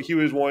 So he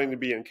was wanting to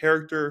be in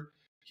character.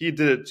 He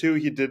did it too.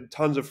 He did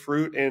tons of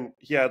fruit and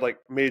he had like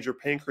major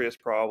pancreas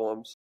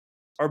problems.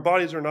 Our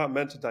bodies are not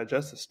meant to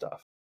digest this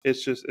stuff.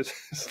 It's just,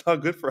 it's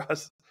not good for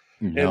us.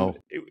 And No.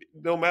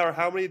 no matter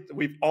how many,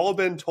 we've all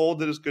been told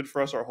that it's good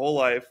for us our whole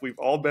life. We've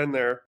all been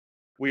there.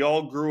 We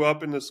all grew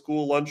up in the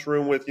school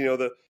lunchroom with,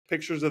 the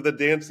pictures of the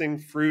dancing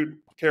fruit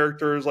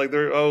characters. Like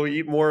they're, oh,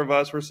 eat more of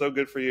us. We're so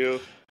good for you.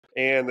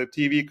 And the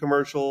TV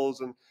commercials.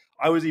 And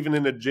I was even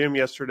in the gym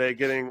yesterday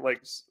getting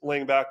like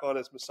laying back on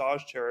his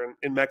massage chair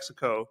in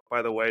Mexico,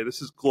 by the way.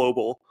 This is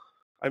global.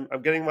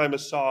 I'm getting my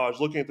massage,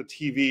 looking at the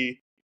TV,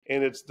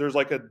 and there's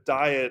like a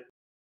diet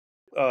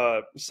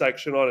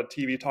section on a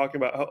TV talking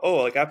about how, oh,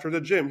 like after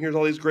the gym, here's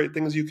all these great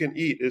things you can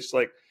eat. It's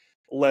like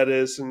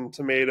lettuce and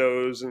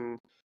tomatoes and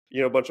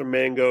a bunch of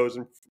mangoes,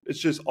 and it's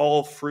just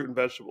all fruit and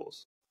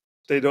vegetables.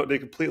 They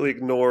completely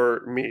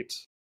ignore meat,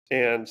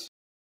 and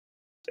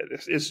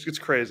it's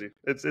crazy.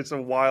 It's a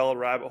wild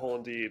rabbit hole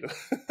indeed.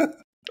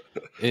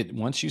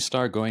 Once you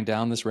start going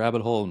down this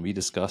rabbit hole, and we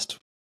discussed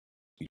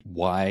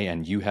why,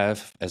 and you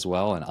have as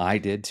well, and I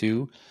did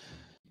too,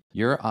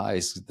 your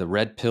eyes, the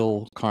red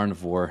pill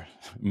carnivore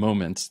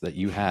moments that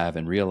you have,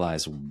 and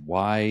realize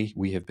why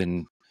we have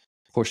been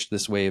pushed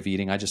this way of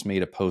eating. I just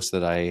made a post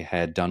that I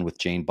had done with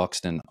Jane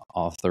Buxton,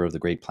 author of The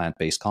Great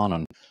Plant-Based Con,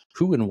 on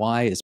who and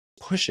why is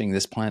pushing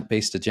this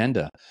plant-based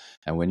agenda.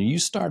 And when you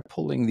start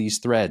pulling these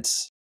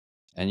threads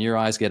and your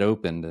eyes get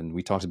opened, and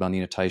we talked about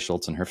Nina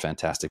Teicholz and her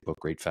fantastic book,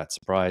 Great Fat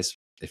Surprise.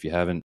 If you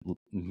haven't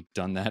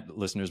done that,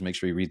 listeners, make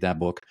sure you read that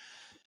book.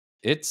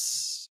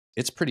 It's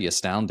pretty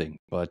astounding,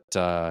 but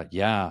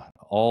yeah,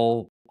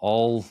 all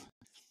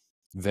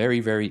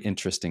very, very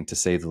interesting to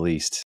say the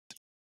least.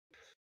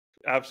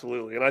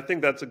 Absolutely. And I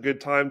think that's a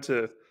good time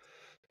to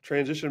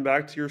transition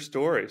back to your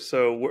story.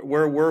 So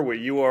where were we?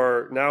 You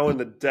are now in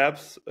the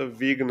depths of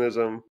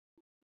veganism,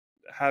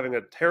 having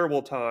a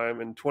terrible time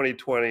in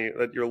 2020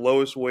 at your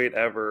lowest weight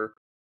ever,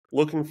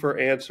 looking for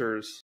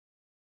answers.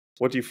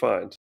 What do you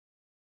find?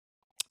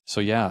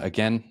 So yeah,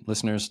 again,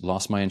 listeners,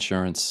 lost my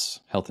insurance,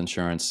 health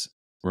insurance.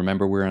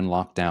 Remember, we're in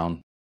lockdown.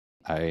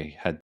 I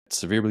had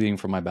severe bleeding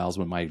from my bowels,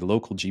 but my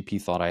local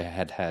GP thought I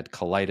had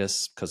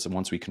colitis, because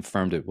once we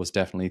confirmed it was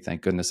definitely,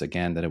 thank goodness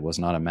again, that it was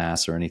not a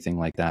mass or anything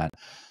like that.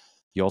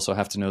 You also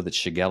have to know that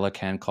Shigella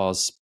can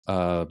cause,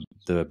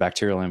 the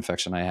bacterial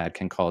infection I had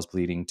can cause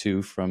bleeding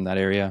too from that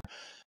area.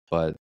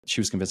 But she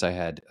was convinced I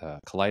had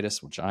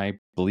colitis, which I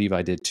believe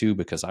I did too,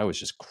 because I was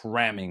just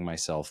cramming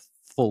myself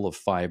full of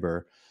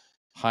fiber,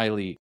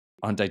 highly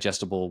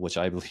undigestible, which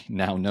I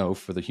now know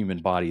for the human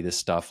body, this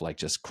stuff, like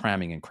just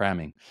cramming and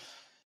cramming.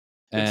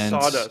 It's And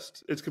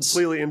sawdust. It's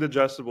completely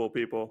indigestible,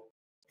 people.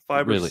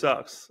 Fiber really,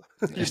 sucks.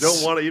 You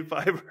don't want to eat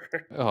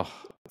fiber. Oh,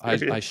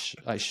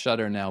 I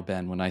shudder now,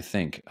 Ben, when I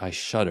think. I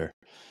shudder.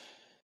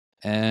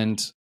 And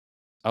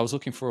I was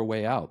looking for a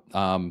way out.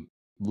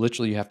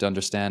 Literally, you have to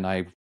understand,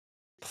 I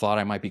thought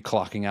I might be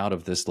clocking out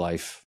of this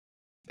life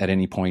at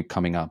any point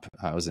coming up.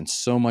 I was in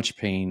so much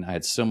pain. I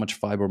had so much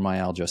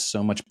fibromyalgia,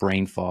 so much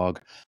brain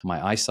fog.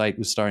 My eyesight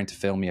was starting to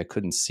fail me. I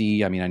couldn't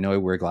see. I mean, I know I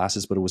wear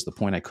glasses, but it was the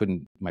point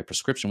my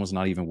prescription was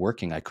not even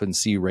working. I couldn't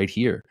see right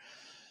here.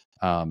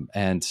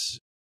 And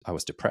I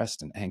was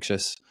depressed and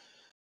anxious.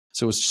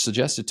 So it was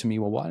suggested to me,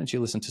 well, why don't you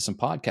listen to some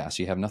podcasts?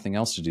 You have nothing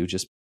else to do.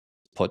 Just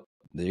put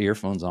the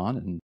earphones on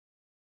and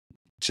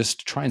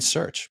just try and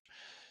search.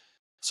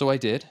 So I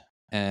did.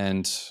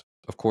 And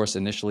of course,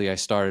 initially I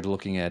started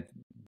looking at,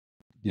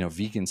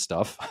 vegan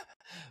stuff,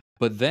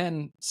 but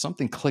then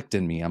something clicked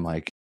in me. I'm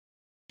like,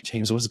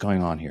 James, what's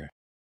going on here?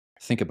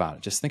 Think about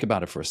it. Just think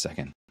about it for a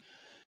second.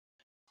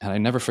 And I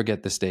never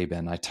forget this day,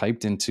 Ben. I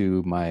typed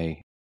into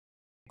my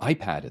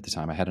iPad at the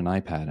time. I had an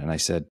iPad, and I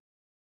said,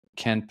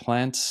 can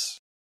plants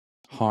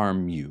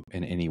harm you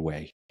in any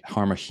way,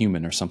 harm a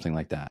human or something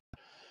like that?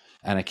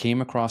 And I came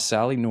across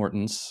Sally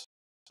Norton's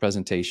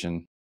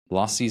presentation,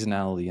 Lost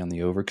Seasonality on the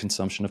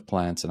Overconsumption of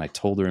Plants. And I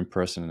told her in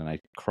person, and I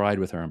cried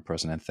with her in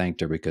person and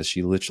thanked her, because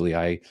she literally,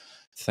 I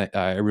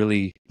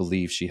really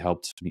believe she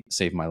helped me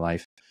save my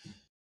life.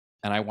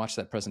 And I watched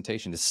that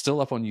presentation. It's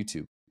still up on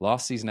YouTube.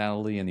 Lost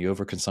Seasonality and the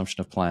Overconsumption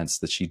of Plants,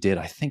 that she did,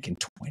 I think in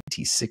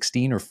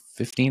 2016 or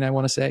 15, I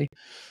want to say.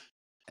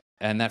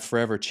 And that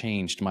forever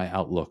changed my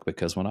outlook,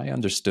 because when I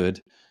understood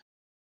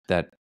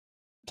that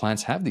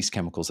plants have these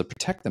chemicals that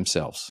protect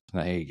themselves,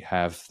 they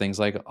have things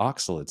like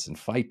oxalates and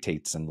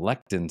phytates and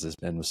lectins, as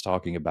Ben was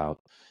talking about.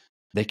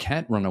 They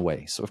can't run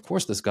away. So of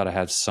course, there's got to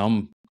have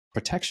some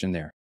protection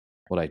there.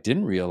 What I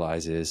didn't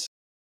realize is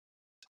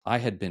I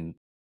had been,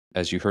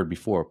 as you heard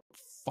before,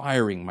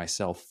 firing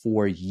myself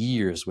for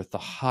years with the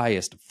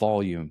highest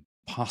volume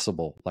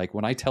possible. Like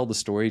when I tell the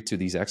story to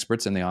these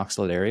experts in the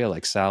oxalate area,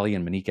 like Sally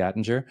and Monique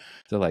Attinger,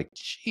 they're like,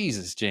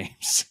 Jesus,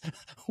 James,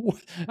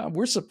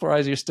 we're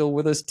surprised you're still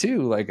with us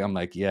too. Like, I'm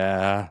like,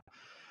 yeah,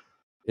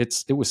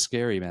 it was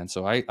scary, man.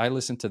 So I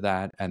listened to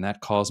that, and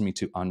that caused me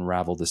to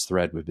unravel this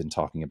thread we've been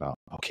talking about.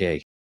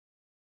 Okay,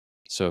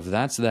 so if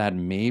that's that,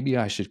 maybe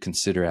I should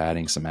consider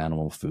adding some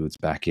animal foods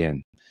back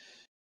in.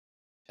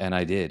 And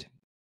I did.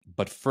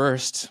 But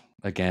first,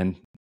 again,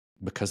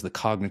 because the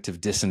cognitive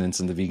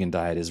dissonance in the vegan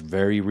diet is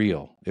very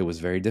real, it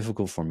was very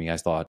difficult for me. I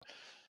thought,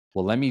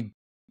 well,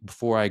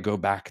 before I go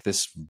back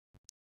this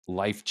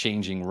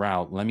life-changing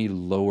route, let me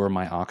lower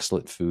my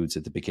oxalate foods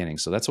at the beginning.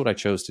 So that's what I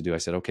chose to do. I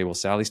said, okay, well,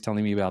 Sally's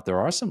telling me there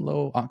are some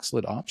low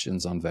oxalate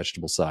options on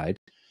vegetable side.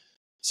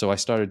 So I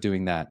started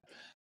doing that.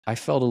 I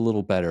felt a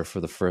little better for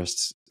the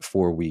first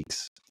 4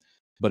 weeks,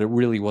 but it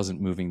really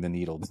wasn't moving the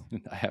needle.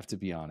 I have to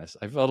be honest.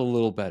 I felt a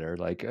little better.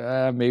 Like,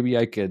 maybe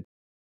I could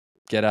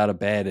get out of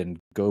bed and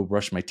go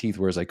brush my teeth,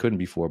 whereas I couldn't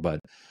before. But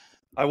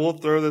I will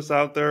throw this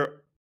out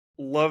there.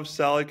 Love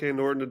Sally K.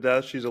 Norton to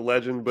death. She's a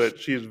legend, but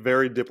she's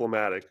very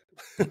diplomatic.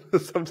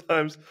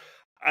 Sometimes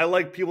I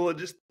like people that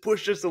just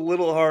push just a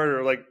little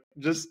harder. Like,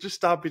 just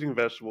stop eating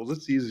vegetables.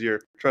 It's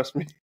easier. Trust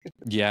me.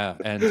 Yeah.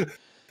 And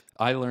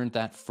I learned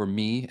that for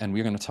me, and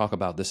we're going to talk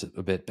about this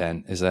a bit,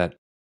 Ben, is that,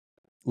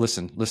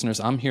 listen, listeners,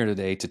 I'm here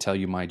today to tell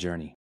you my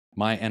journey,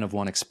 my N of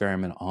 1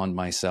 experiment on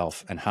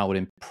myself, and how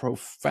it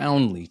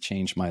profoundly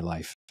changed my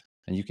life.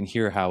 And you can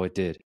hear how it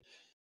did.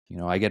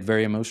 I get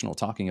very emotional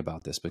talking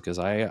about this, because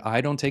I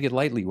don't take it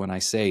lightly when I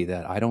say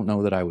that I don't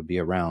know that I would be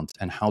around,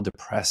 and how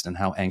depressed and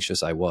how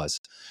anxious I was.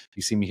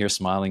 You see me here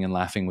smiling and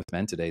laughing with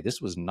Ben today.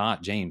 This was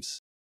not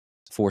James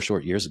 4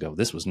 short years ago.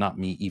 This was not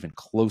me even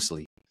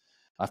closely.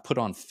 I've put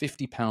on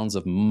 50 pounds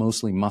of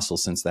mostly muscle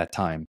since that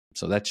time.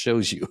 So that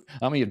shows you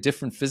how many are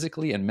different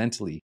physically and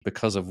mentally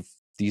because of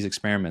these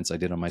experiments I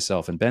did on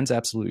myself. And Ben's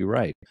absolutely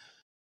right.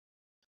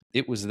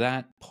 It was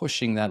that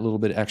pushing that little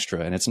bit extra,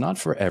 and it's not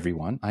for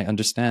everyone. I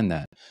understand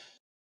that.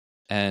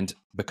 And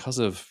because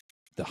of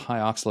the high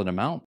oxalate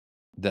amount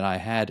that I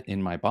had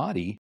in my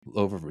body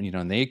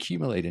and they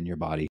accumulate in your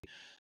body,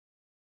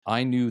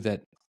 I knew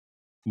that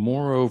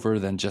moreover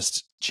than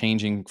just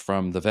changing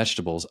from the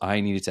vegetables,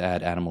 I needed to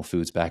add animal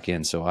foods back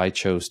in. So I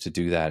chose to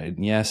do that.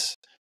 And yes,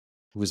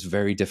 it was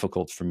very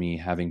difficult for me,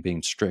 having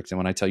been strict. And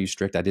when I tell you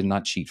strict, I did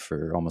not cheat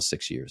for almost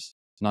 6 years.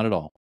 Not at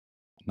all.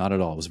 Not at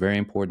all. It was very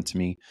important to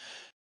me.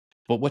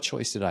 But what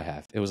choice did I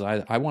have? It was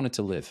I wanted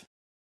to live.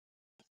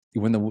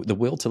 When the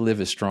will to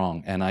live is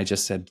strong, and I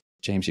just said,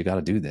 James, you got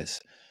to do this.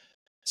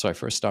 So I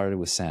first started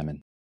with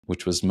salmon,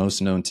 which was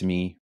most known to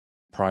me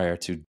prior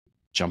to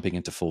jumping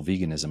into full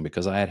veganism,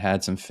 because I had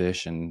had some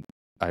fish and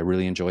I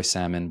really enjoy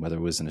salmon, whether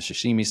it was in a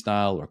sashimi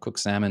style or cooked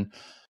salmon.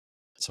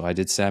 So I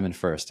did salmon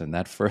first, and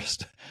that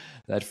first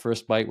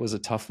bite was a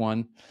tough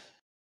one.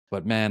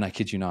 But man, I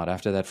kid you not,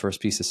 after that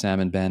first piece of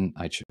salmon, Ben,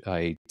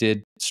 I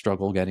did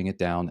struggle getting it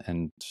down.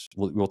 And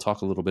we'll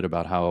talk a little bit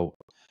about how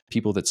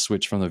people that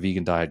switch from the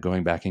vegan diet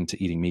going back into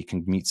eating meat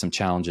can meet some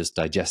challenges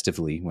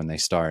digestively when they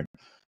start.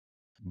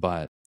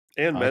 But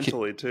And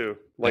mentally too.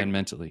 And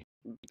mentally.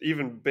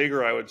 Even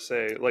bigger, I would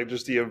say, like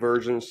just the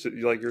aversions to,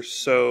 like, you're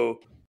so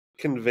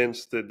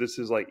convinced that this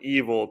is like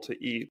evil to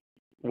eat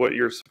what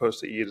you're supposed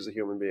to eat as a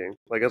human being,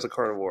 like as a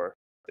carnivore.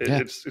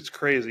 It's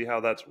crazy how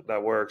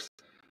that works.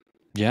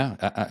 Yeah,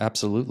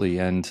 absolutely.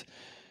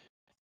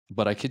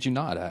 But I kid you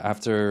not,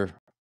 after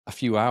a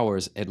few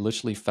hours, it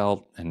literally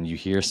felt, and you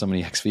hear so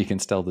many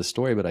ex-vegans tell this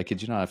story, but I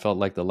kid you not, I felt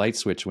like the light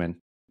switch went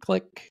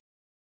click,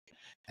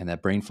 and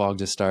that brain fog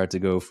just started to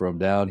go from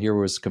down here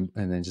and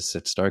then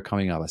just started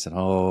coming up. I said,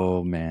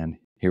 oh man,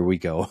 here we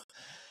go.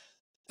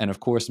 And of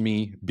course,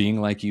 me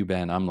being like you,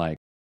 Ben, I'm like,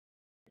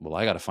 well,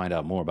 I got to find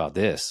out more about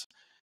this.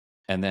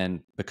 And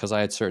then because I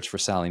had searched for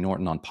Sally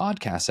Norton on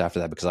podcasts after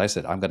that, because I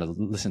said, I'm going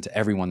to listen to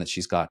everyone that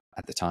she's got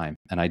at the time.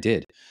 And I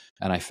did.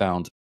 And I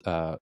found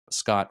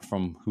Scott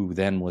from who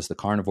then was the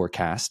Carnivore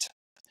cast,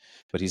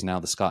 but he's now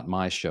the Scott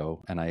Mize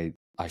show. And I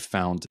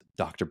found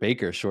Dr.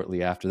 Baker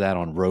shortly after that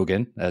on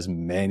Rogan, as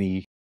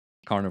many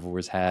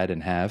carnivores had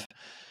and have.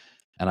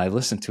 And I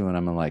listened to it and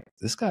I'm like,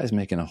 this guy's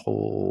making a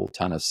whole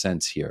ton of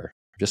sense here.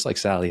 Just like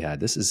Sally had.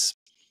 This is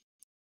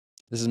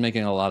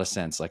making a lot of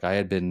sense. Like I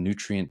had been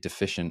nutrient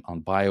deficient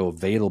on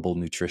bioavailable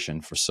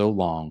nutrition for so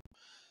long.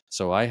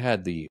 So I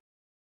had the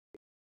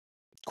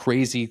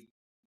crazy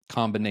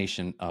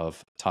combination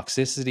of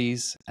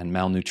toxicities and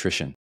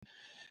malnutrition.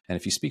 And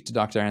if you speak to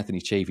Dr.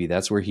 Anthony Chavey,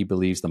 that's where he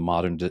believes the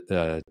modern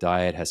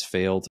diet has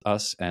failed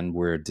us and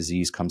where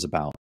disease comes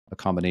about. A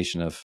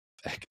combination of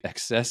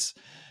excess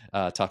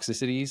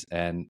toxicities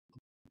and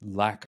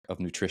lack of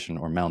nutrition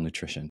or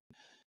malnutrition.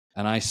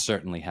 And I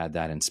certainly had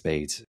that in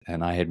spades.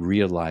 And I had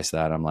realized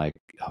that. I'm like,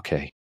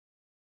 okay,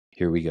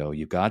 here we go.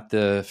 You got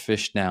the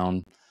fish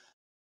down.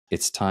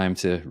 It's time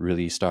to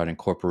really start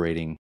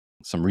incorporating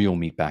some real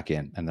meat back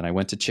in. And then I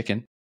went to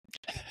chicken,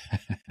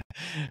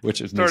 which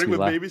is starting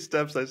with baby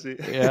steps. I see.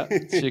 Yeah,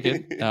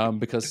 chicken.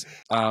 Because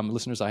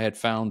listeners,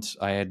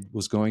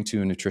 was going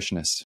to a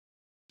nutritionist.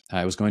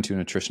 I was going to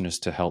a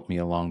nutritionist to help me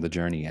along the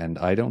journey. And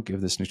I don't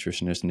give this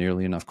nutritionist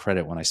nearly enough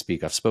credit when I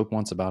speak. I've spoke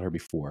once about her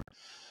before.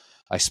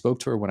 I spoke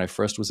to her when I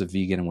first was a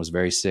vegan and was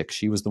very sick.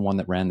 She was the one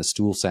that ran the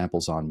stool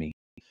samples on me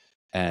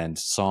and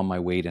saw my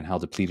weight and how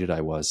depleted I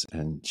was.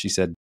 And she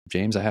said,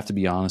 James, I have to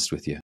be honest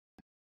with you.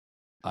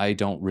 I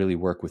don't really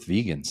work with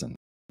vegans. And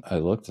I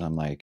looked and I'm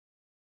like,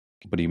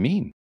 what do you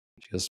mean?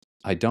 She goes,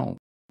 I don't,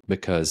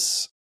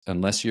 because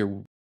unless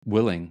you're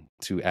willing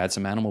to add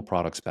some animal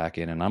products back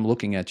in, and I'm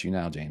looking at you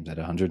now, James, at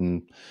 100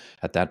 and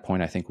at that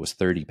point, I think was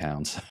 30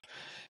 pounds.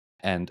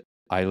 And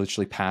I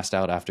literally passed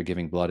out after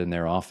giving blood in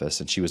their office,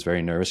 and she was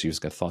very nervous. She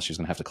thought she was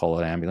going to have to call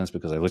an ambulance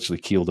because I literally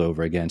keeled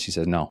over again. She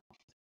said, no,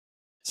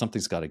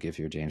 something's got to give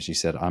here, James. She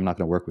said, I'm not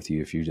going to work with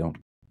you if you don't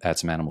add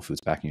some animal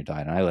foods back in your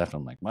diet. And I left.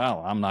 I'm like,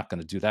 well, I'm not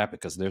going to do that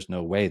because there's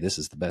no way this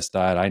is the best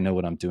diet. I know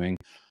what I'm doing.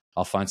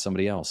 I'll find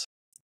somebody else.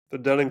 The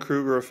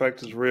Dunning-Kruger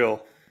effect is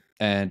real.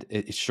 And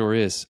it sure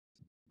is.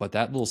 But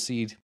that little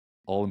seed,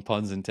 all in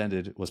puns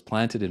intended, was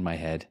planted in my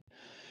head.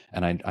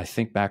 And I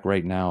think back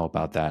right now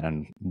about that.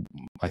 And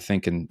I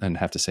think and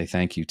have to say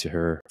thank you to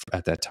her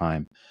at that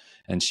time.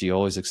 And she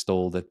always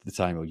extolled at the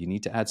time, oh, you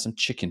need to add some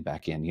chicken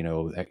back in. You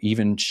know,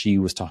 even she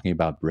was talking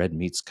about red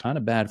meat's kind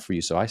of bad for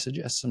you. So I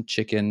suggest some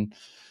chicken,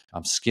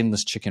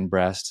 skinless chicken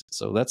breast.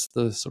 So that's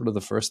the sort of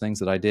the first things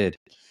that I did.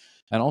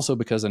 And also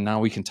because, and now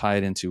we can tie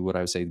it into what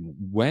I would say,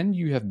 when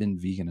you have been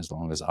vegan as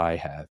long as I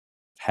have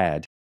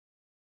had,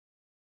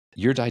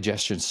 your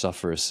digestion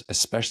suffers,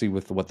 especially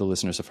with what the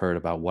listeners have heard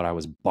about what I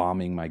was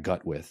bombing my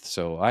gut with.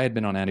 So I had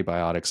been on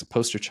antibiotics, a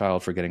poster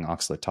child for getting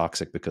oxalate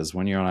toxic, because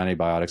when you're on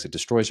antibiotics, it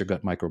destroys your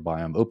gut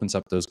microbiome, opens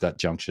up those gut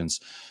junctions.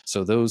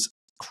 So those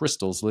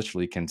crystals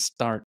literally can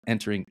start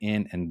entering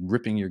in and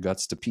ripping your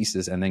guts to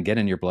pieces and then get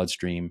in your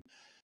bloodstream,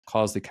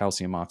 cause the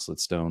calcium oxalate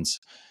stones.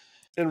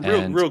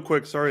 And real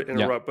quick, sorry to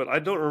interrupt, but I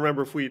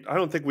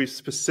don't think we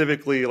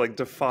specifically like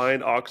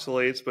defined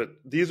oxalates, but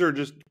these are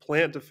just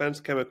plant defense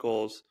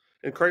chemicals.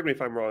 And correct me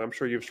if I'm wrong, I'm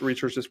sure you've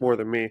researched this more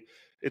than me.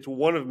 It's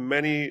one of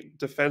many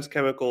defense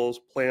chemicals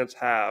plants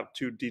have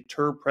to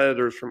deter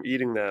predators from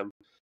eating them.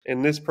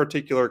 In this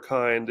particular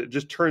kind, it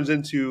just turns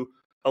into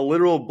a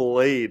literal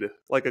blade,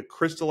 like a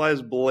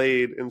crystallized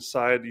blade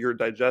inside your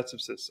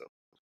digestive system.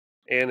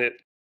 And it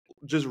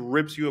just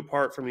rips you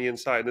apart from the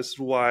inside. This is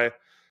why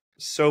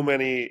so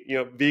many,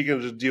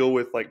 vegans just deal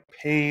with like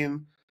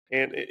pain,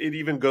 and it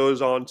even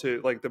goes on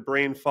to like the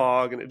brain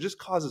fog, and it just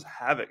causes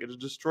havoc. It just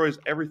destroys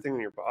everything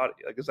in your body.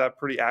 Like, is that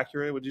pretty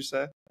accurate, would you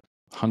say?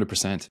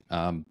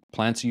 100%.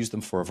 Plants use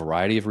them for a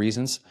variety of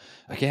reasons.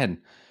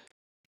 Again,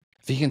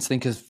 vegans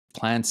think of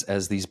plants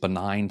as these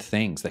benign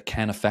things that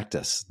can affect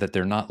us, that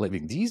they're not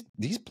living.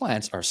 These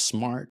plants are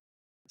smart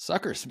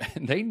suckers,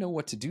 man. They know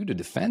what to do to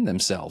defend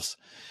themselves.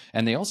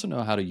 And they also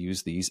know how to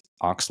use these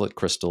oxalate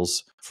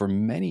crystals for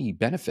many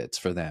benefits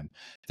for them.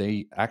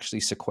 They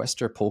actually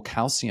pull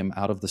calcium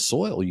out of the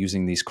soil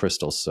using these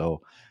crystals.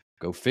 So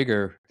go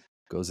figure,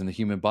 goes in the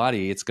human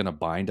body, it's going to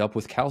bind up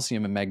with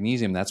calcium and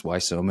magnesium. That's why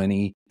so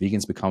many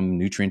vegans become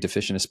nutrient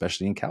deficient,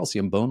 especially in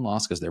calcium, bone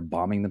loss, because they're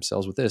bombing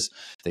themselves with this.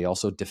 They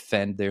also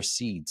defend their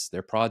seeds,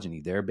 their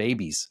progeny, their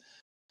babies.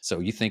 So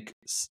you think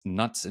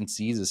nuts and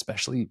seeds,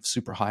 especially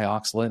super high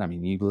oxalate. I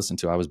mean, you listen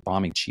to, I was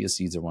bombing chia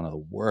seeds are one of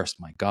the worst,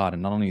 my God.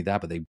 And not only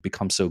that, but they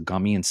become so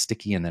gummy and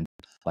sticky and then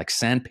like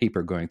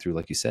sandpaper going through,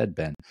 like you said,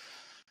 Ben.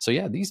 So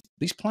yeah, these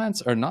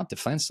plants are not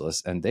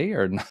defenseless, and they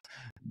are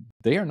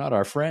not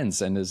our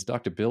friends. And as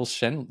Dr. Bill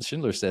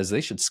Schindler says,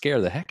 they should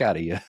scare the heck out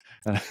of you.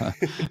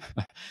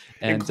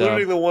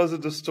 Including the ones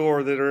at the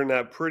store that are in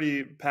that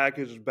pretty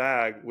packaged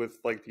bag with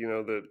like,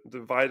 the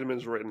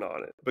vitamins written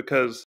on it.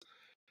 Because,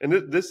 and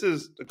this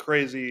is a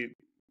crazy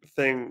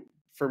thing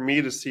for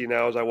me to see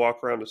now as I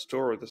walk around the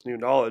store with this new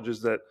knowledge,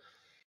 is that,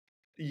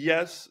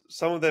 yes,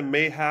 some of them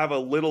may have a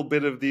little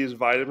bit of these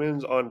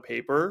vitamins on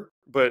paper,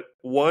 but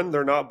one,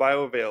 they're not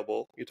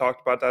bioavailable. You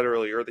talked about that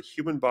earlier. The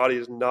human body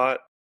is not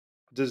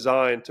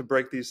designed to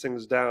break these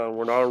things down.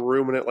 We're not a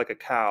ruminant like a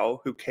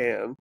cow who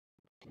can.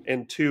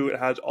 And two, it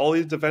has all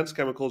these defense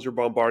chemicals you're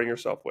bombarding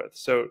yourself with.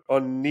 So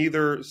on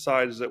neither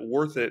side is it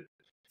worth it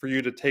for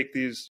you to take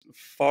these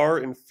far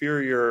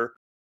inferior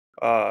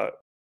uh,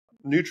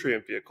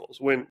 nutrient vehicles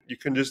when you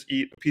can just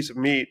eat a piece of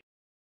meat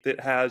that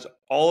has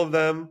all of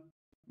them,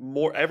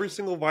 more every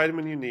single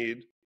vitamin you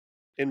need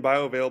in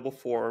bioavailable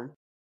form,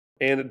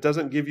 and it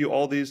doesn't give you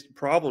all these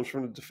problems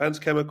from the defense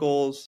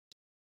chemicals.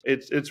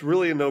 It's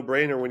really a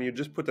no-brainer when you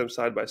just put them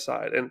side by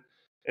side. And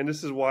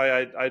this is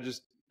why I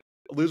just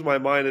lose my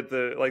mind at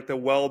the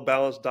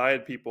well-balanced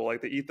diet people,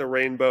 like they eat the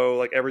rainbow,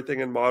 like everything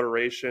in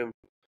moderation.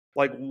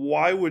 Like,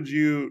 why would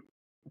you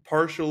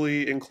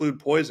partially include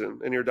poison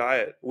in your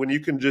diet when you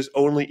can just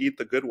only eat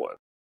the good one?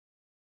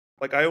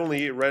 Like, I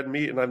only eat red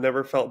meat and I've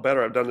never felt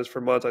better. I've done this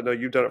for months. I know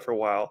you've done it for a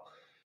while.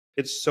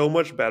 It's so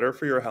much better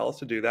for your health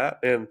to do that.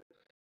 And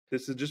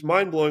this is just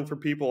mind-blowing for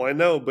people, I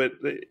know, but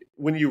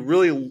when you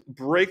really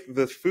break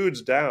the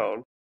foods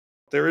down,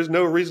 there is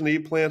no reason to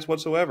eat plants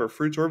whatsoever,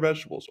 fruits or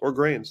vegetables or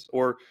grains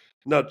or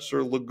nuts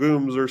or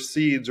legumes or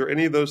seeds or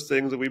any of those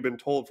things that we've been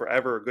told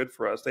forever are good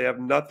for us. They have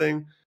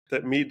nothing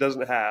that meat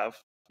doesn't have.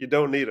 You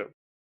don't need them.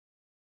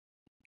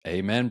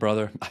 Amen,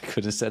 brother. I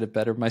couldn't have said it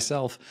better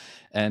myself.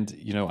 And,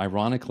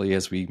 ironically,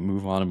 as we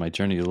move on in my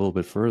journey a little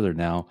bit further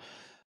now,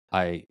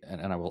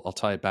 I'll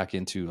tie it back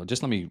into,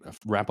 just let me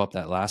wrap up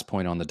that last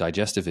point on the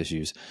digestive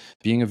issues.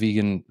 Being a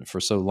vegan for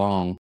so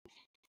long,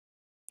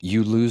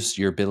 you lose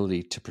your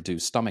ability to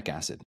produce stomach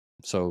acid.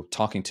 So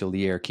talking to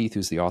Leah Keith,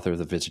 who's the author of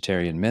The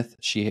Vegetarian Myth,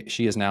 she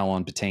is now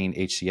on betaine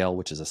HCl,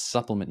 which is a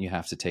supplement you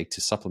have to take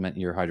to supplement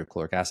your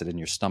hydrochloric acid in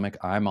your stomach.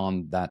 I'm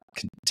on that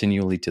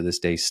continually to this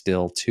day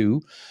still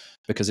too,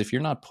 because if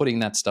you're not putting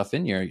that stuff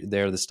in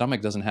there, the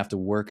stomach doesn't have to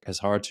work as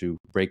hard to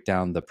break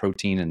down the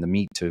protein and the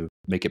meat to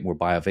make it more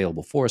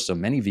bioavailable for us. So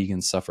many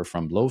vegans suffer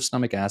from low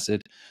stomach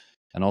acid,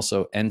 and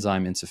also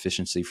enzyme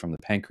insufficiency from the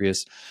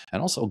pancreas,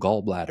 and also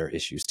gallbladder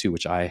issues too,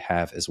 which I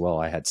have as well.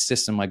 I had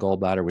cysts in my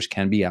gallbladder, which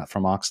can be out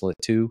from oxalate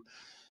too.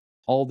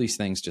 All these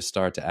things just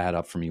start to add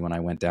up for me when I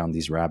went down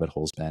these rabbit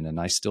holes, Ben, and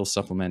I still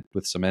supplement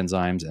with some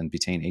enzymes and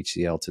betaine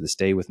HCl to this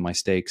day with my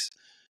steaks.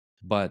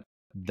 But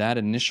that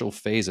initial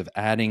phase of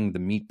adding the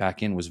meat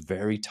back in was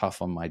very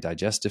tough on my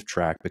digestive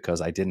tract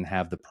because I didn't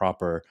have the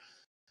proper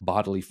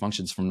bodily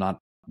functions from not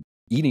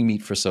eating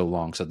meat for so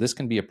long. So this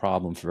can be a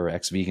problem for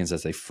ex-vegans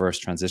as they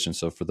first transition.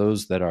 So for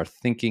those that are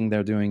thinking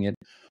they're doing it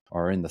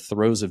or in the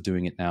throes of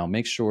doing it now,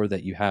 make sure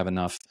that you have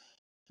enough,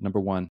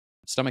 number one,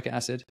 stomach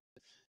acid.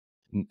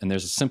 And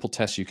there's a simple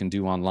test you can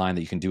do online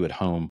that you can do at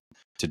home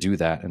to do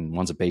that. And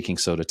one's a baking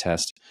soda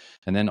test.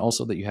 And then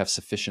also that you have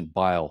sufficient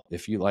bile.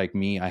 If you, like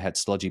me, I had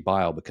sludgy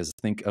bile because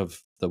think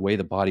of the way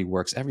the body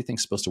works.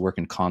 Everything's supposed to work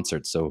in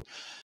concert. So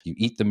you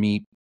eat the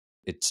meat,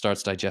 it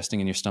starts digesting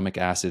in your stomach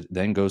acid,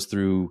 then goes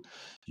through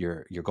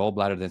your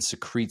gallbladder, then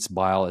secretes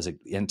bile as it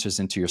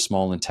enters into your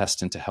small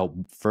intestine to help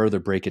further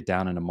break it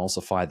down and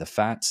emulsify the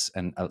fats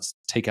and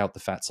take out the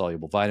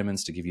fat-soluble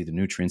vitamins to give you the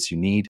nutrients you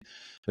need.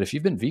 But if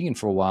you've been vegan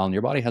for a while and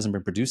your body hasn't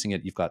been producing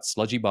it, you've got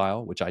sludgy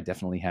bile, which I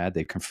definitely had.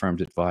 They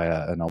confirmed it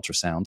via an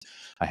ultrasound.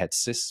 I have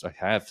cysts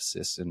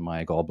in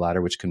my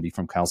gallbladder, which can be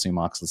from calcium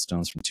oxalate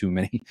stones from too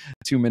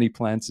many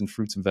plants and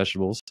fruits and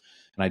vegetables.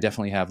 And I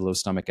definitely have low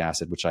stomach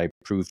acid, which I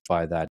proved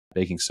by that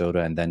baking soda.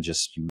 And then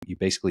just you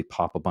basically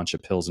pop a bunch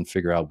of pills and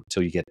figure out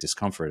until you get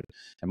discomfort.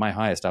 At my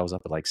highest, I was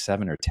up at like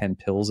 7 or 10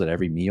 pills at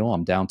every meal.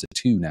 I'm down to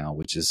 2 now,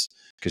 which is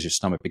because your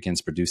stomach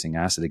begins producing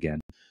acid again.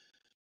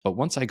 But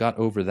once I got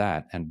over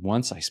that, and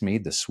once I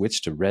made the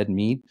switch to red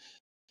meat,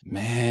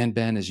 man,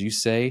 Ben, as you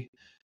say,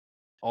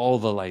 all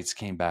the lights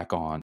came back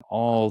on.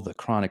 All the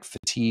chronic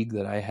fatigue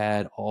that I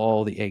had,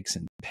 all the aches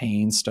and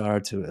pains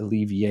started to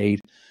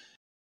alleviate.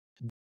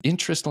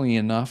 Interestingly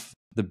enough,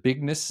 the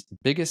biggest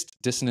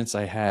dissonance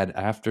I had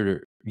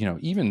after,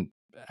 even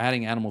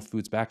adding animal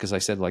foods back, as I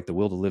said, like the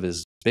will to live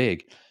is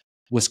big,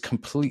 was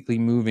completely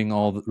removing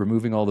all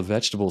the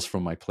vegetables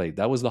from my plate.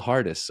 That was the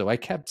hardest. So I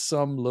kept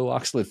some low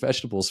oxalate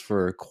vegetables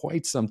for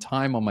quite some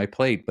time on my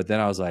plate, but then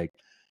I was like,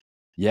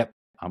 yep,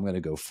 I'm going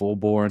to go full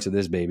bore into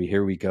this, baby.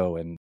 Here we go.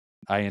 And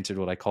I entered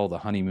what I call the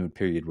honeymoon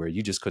period, where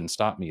you just couldn't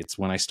stop me. It's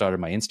when I started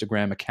my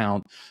Instagram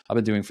account. I've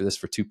been doing this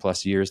for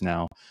 2+ years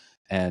now.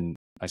 And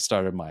I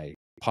started my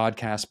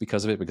podcast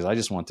because of it, because I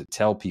just want to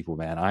tell people,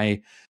 man,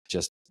 I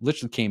just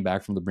literally came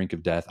back from the brink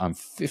of death. I'm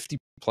 50+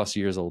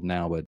 years old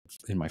now, but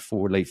in my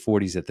late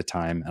 40s at the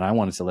time. And I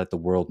wanted to let the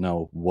world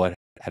know what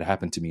had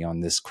happened to me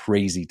on this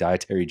crazy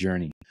dietary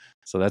journey.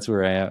 So that's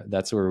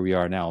where we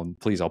are now. And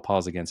please, I'll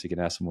pause again so you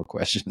can ask some more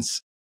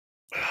questions.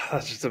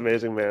 That's just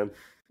amazing, man.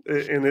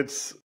 And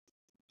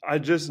I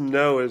just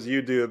know, as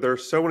you do,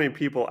 there's so many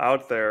people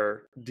out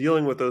there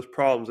dealing with those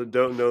problems that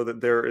don't know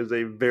that there is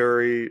a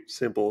very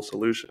simple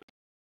solution.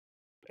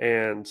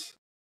 And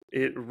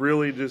it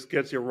really just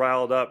gets you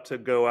riled up to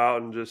go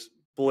out and just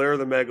blare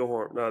the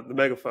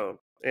megaphone.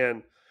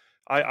 And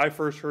I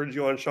first heard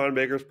you on Sean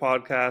Baker's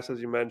podcast,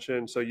 as you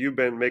mentioned. So you've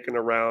been making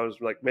the rounds,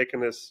 like making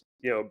this,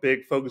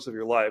 big focus of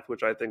your life,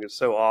 which I think is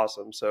so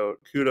awesome. So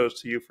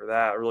kudos to you for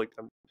that. Really,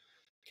 I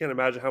can't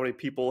imagine how many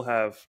people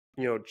have,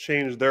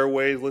 changed their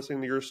ways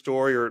listening to your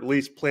story, or at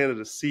least planted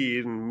a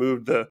seed and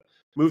moved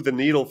the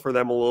needle for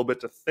them a little bit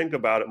to think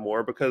about it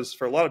more. Because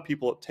for a lot of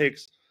people, it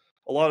takes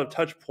a lot of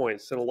touch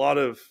points and a lot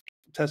of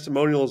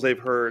testimonials they've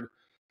heard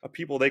of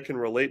people they can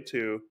relate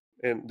to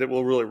and that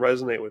will really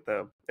resonate with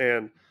them.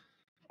 And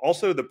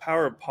also the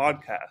power of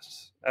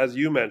podcasts, as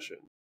you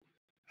mentioned,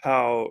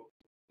 how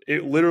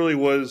it literally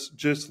was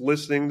just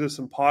listening to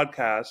some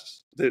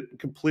podcasts that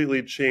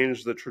completely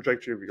changed the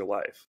trajectory of your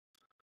life.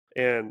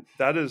 And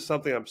that is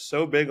something I'm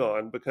so big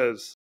on,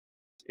 because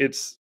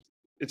it's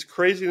it's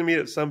crazy to me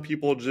that some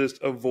people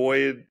just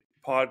avoid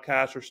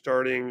podcasts or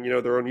starting,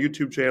 their own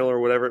YouTube channel or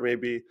whatever it may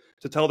be,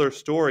 to tell their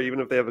story, even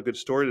if they have a good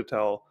story to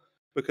tell,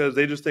 because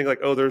they just think like,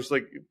 oh, there's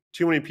like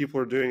too many people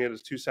are doing it,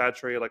 it's too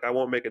saturated, like I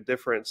won't make a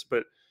difference.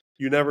 But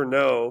you never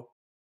know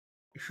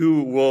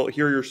who will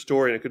hear your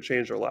story and it could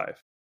change their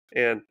life.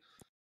 And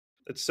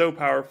it's so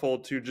powerful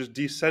to just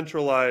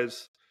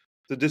decentralize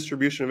the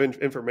distribution of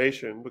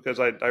information, because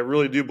I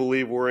really do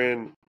believe we're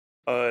in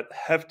a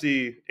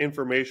hefty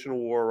information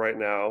war right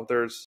now.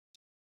 There's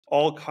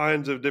all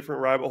kinds of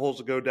different rabbit holes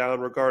to go down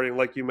regarding,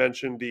 like you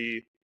mentioned,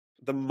 the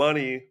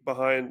money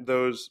behind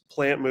those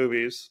plant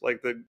movies,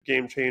 like the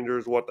Game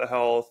Changers, What the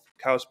Health,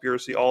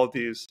 Cowspiracy, all of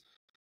these.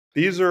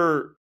 These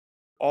are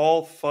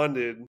all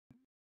funded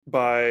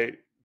by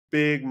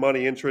big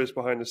money interests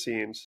behind the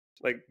scenes.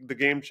 Like the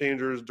Game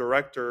Changers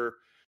director,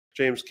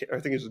 I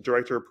think he's a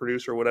director or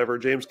producer or whatever,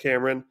 James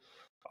Cameron,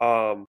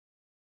 um,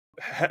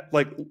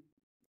 like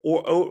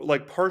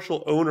like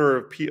partial owner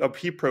of a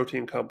pea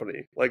protein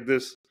company, like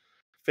this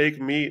fake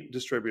meat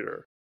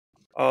distributor.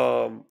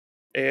 And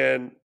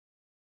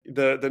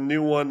the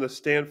new one, the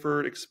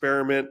Stanford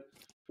experiment,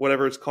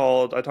 whatever it's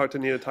called. I talked to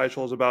Nina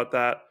Teicholz about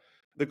that.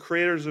 The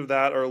creators of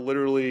that are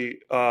literally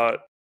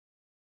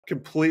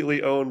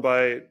completely owned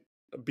by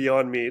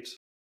Beyond Meat.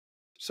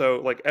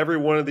 So like every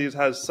one of these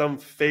has some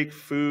fake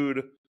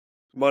food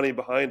money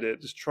behind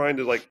it, just trying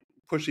to like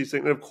push these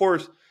things. And of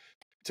course,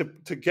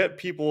 to get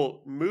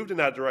people moved in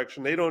that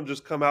direction, they don't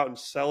just come out and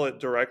sell it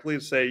directly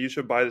and say you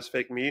should buy this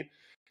fake meat.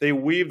 They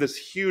weave this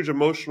huge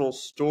emotional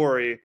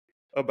story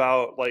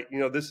about, like,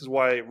 this is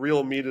why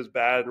real meat is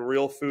bad and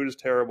real food is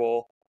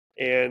terrible.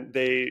 And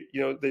they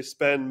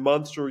spend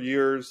months or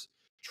years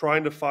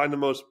trying to find the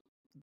most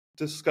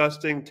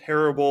disgusting,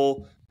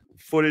 terrible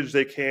footage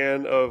they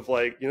can of,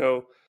 like,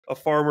 a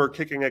farmer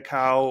kicking a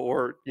cow,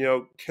 or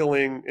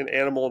killing an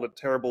animal in a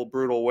terrible,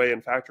 brutal way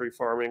in factory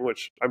farming,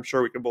 which I'm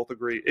sure we can both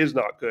agree is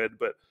not good.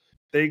 But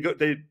they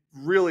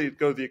really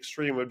go to the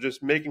extreme of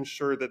just making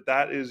sure that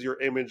that is your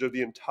image of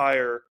the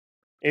entire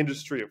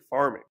industry of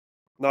farming,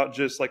 not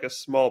just like a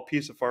small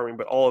piece of farming,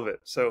 but all of it.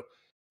 So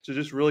to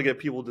just really get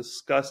people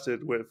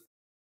disgusted with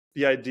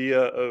the idea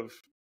of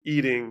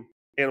eating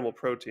animal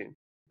protein,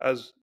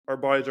 as our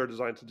bodies are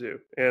designed to do.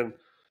 And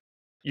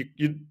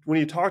you when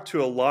you talk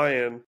to a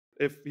lion,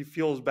 if he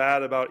feels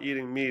bad about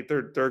eating meat,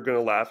 they're going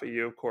to laugh at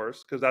you, of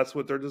course, because that's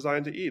what they're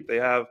designed to eat. They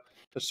have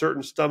a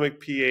certain stomach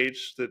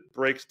pH that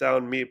breaks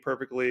down meat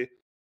perfectly.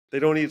 They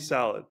don't eat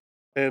salad,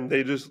 and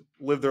they just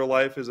live their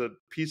life as a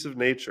piece of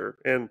nature.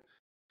 And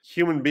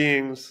human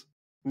beings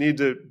need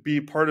to be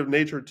part of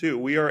nature too.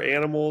 We are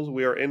animals.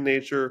 We are in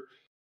nature.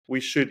 We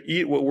should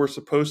eat what we're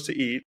supposed to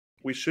eat.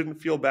 We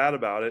shouldn't feel bad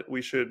about it.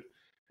 We should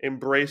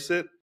embrace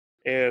it.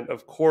 And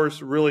of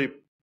course, really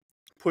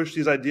push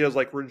these ideas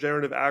like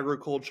regenerative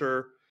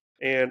agriculture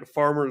and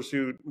farmers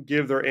who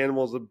give their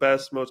animals the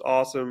best, most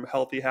awesome,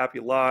 healthy, happy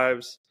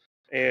lives.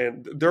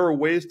 And there are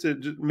ways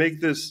to make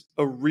this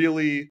a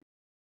really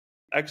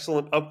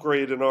excellent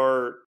upgrade in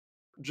our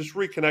just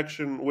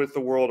reconnection with the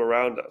world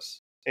around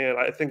us. And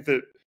I think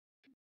that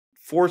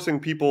forcing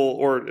people,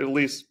 or at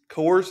least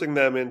coercing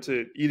them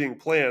into eating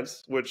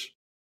plants, which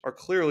are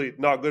clearly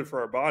not good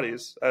for our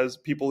bodies, as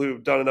people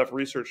who've done enough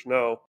research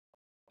know,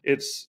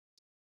 it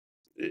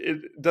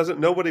doesn't,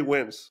 nobody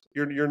wins.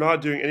 You're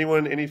not doing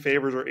anyone any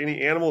favors, or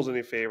any animals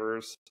any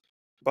favors,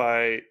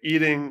 by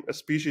eating a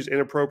species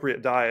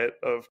inappropriate diet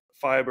of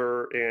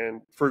fiber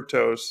and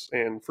fructose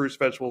and fruits,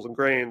 vegetables, and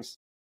grains.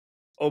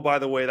 Oh, by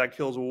the way, that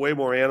kills way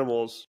more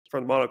animals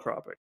from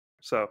monocropping.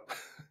 So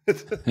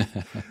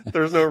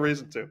there's no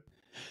reason to.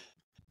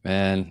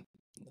 Man,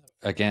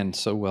 again,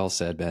 so well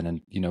said, Ben.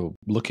 And,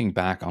 looking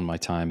back on my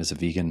time as a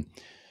vegan,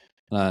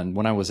 and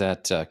when I was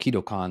at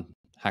KetoCon,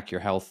 Hack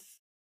Your Health,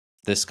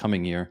 this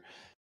coming year,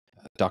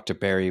 Dr.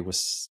 Barry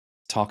was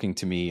talking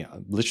to me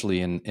literally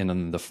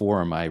in the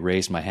forum. I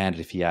raised my hand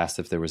if he asked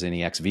if there was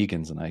any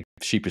ex-vegans, and I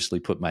sheepishly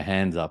put my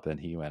hands up, and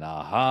he went,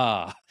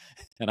 aha,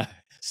 and I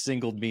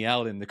singled me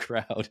out in the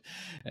crowd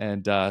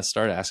and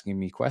started asking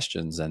me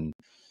questions. And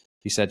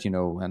he said,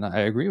 and I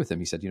agree with him.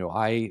 He said,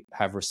 I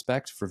have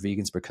respect for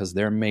vegans because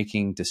they're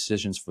making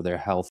decisions for their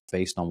health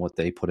based on what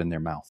they put in their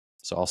mouth.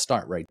 So I'll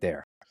start right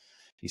there.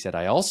 He said,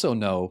 I also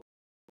know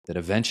that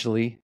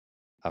eventually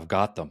I've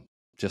got them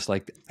just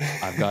like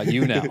I've got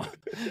you now.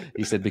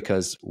 He said,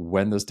 because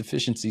when those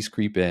deficiencies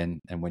creep in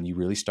and when you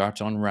really start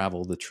to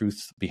unravel the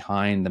truth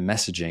behind the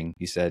messaging,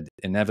 he said,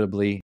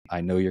 inevitably, I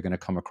know you're going to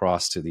come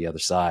across to the other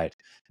side.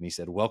 And he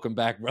said, welcome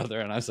back, brother.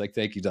 And I was like,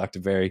 thank you,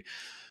 Dr. Berry.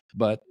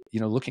 But,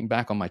 looking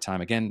back on my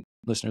time, again,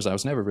 listeners, I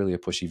was never really a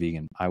pushy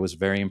vegan. I was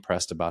very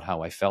impressed about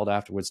how I felt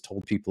afterwards,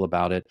 told people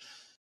about it.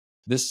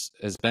 This,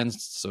 as Ben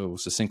so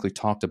succinctly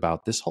talked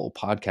about, this whole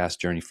podcast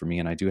journey for me,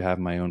 and I do have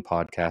my own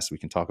podcast we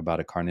can talk about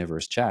at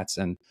Carnivorist Chats,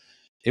 and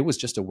it was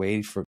just a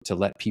way to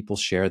let people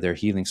share their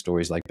healing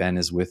stories like Ben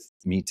is with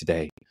me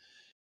today.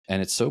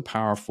 And it's so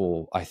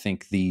powerful, I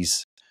think,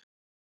 these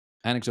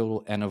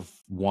anecdotal N of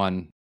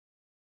one,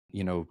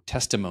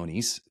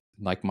 testimonies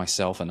like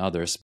myself and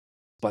others,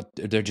 but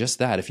they're just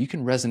that. If you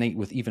can resonate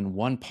with even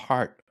one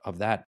part of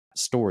that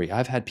story,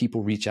 I've had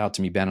people reach out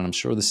to me, Ben, and I'm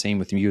sure the same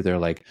with you. They're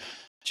like,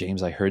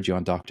 James, I heard you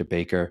on Dr.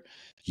 Baker.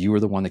 You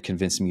were the one that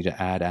convinced me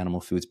to add animal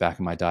foods back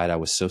in my diet. I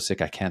was so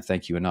sick. I can't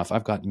thank you enough.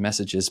 I've got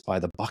messages by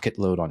the bucket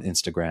load on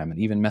Instagram and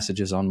even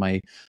messages on my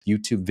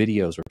YouTube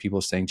videos where people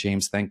are saying,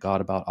 James, thank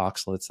God about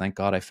oxalates. Thank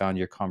God I found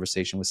your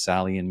conversation with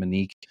Sally and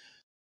Monique.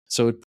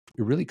 So it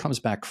really comes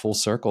back full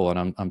circle.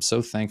 And I'm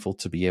so thankful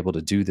to be able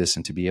to do this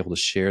and to be able to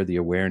share the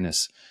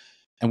awareness.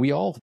 And we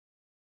all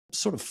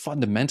sort of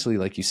fundamentally,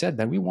 like you said,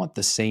 Ben, we want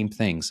the same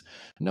things.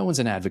 No one's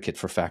an advocate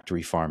for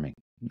factory farming.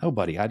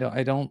 Nobody. I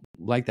don't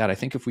like that. I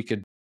think if we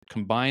could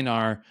combine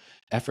our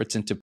efforts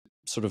into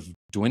sort of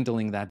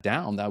dwindling that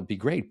down, that would be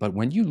great. But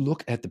when you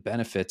look at the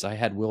benefits, I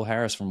had Will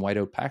Harris from White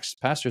Oak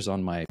Pastures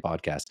on my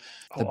podcast.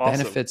 The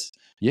benefits,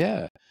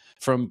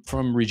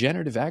 from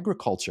regenerative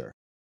agriculture,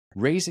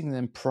 raising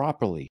them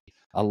properly,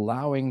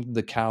 allowing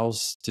the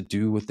cows to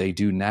do what they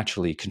do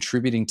naturally,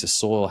 contributing to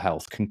soil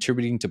health,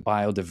 contributing to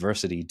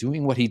biodiversity,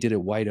 doing what he did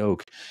at White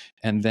Oak,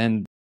 and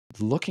then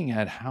looking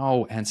at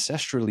how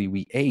ancestrally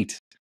we ate.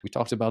 We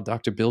talked about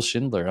Dr. Bill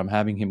Schindler. I'm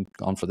having him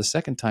on for the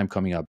second time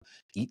coming up.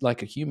 Eat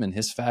Like a Human,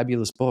 his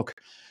fabulous book.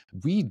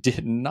 We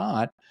did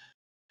not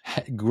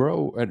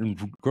grow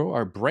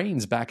our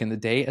brains back in the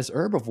day as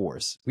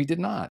herbivores. We did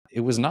not.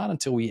 It was not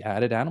until we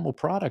added animal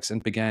products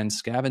and began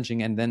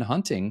scavenging and then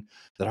hunting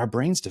that our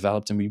brains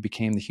developed and we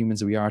became the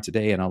humans we are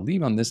today. And I'll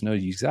leave on this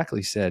note, you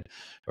exactly said,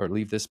 or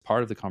leave this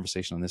part of the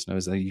conversation on this note,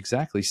 is that you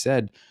exactly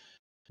said,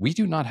 we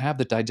do not have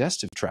the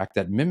digestive tract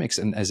that mimics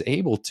and is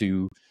able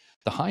to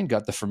the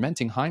hindgut, the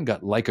fermenting hindgut,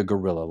 like a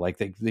gorilla. Like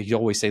they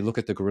always say, look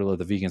at the gorilla,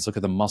 the vegans, look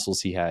at the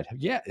muscles he had.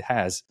 Yeah, it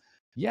has.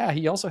 Yeah,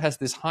 he also has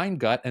this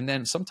hindgut and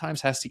then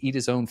sometimes has to eat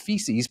his own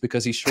feces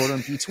because he's short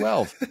on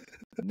B12.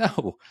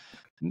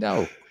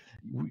 No.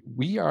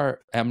 We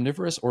are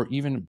omnivorous, or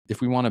even if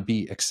we want to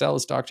be excel,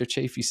 as Dr.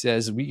 Chafee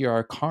says, we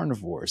are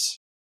carnivores.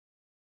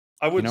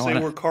 I would say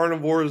we're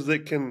carnivores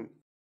that can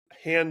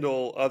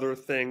handle other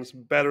things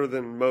better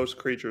than most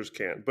creatures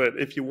can. But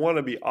if you want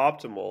to be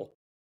optimal,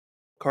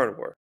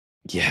 carnivore.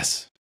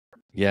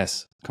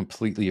 Yes,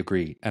 completely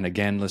agree. And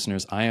again,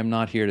 listeners, I am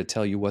not here to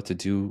tell you what to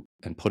do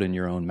and put in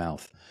your own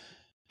mouth.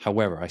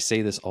 However, I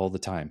say this all the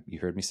time. You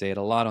heard me say it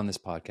a lot on this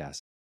podcast.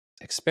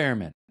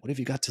 Experiment. What have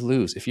you got to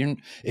lose?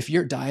 If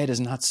your diet is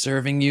not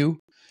serving you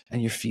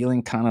and you're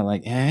feeling kind of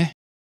like,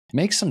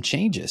 make some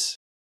changes.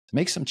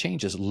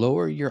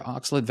 Lower your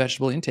oxalate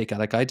vegetable intake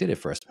like I did at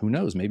first. Who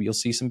knows? Maybe you'll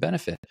see some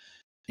benefit.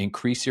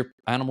 Increase your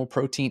animal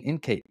protein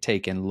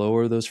intake and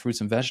lower those fruits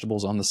and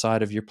vegetables on the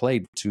side of your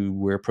plate to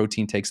where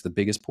protein takes the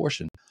biggest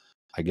portion.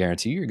 I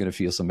guarantee you're going to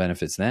feel some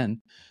benefits then.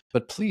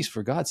 But please,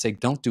 for God's sake,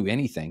 don't do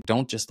anything.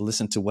 Don't just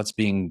listen to what's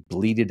being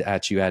bleated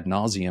at you ad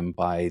nauseum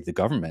by the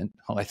government.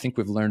 Well, I think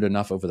we've learned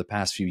enough over the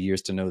past few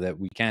years to know that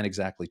we can't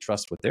exactly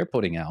trust what they're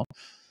putting out.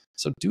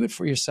 So do it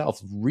for yourself.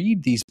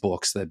 Read these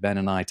books that Ben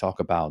and I talk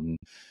about. And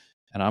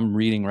I'm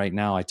reading right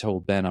now, I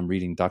told Ben I'm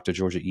reading Dr.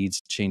 Georgia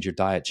Eads' Change Your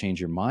Diet,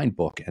 Change Your Mind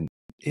book. And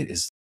it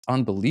is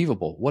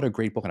unbelievable. What a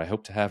great book. And I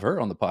hope to have her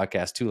on the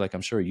podcast too, like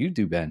I'm sure you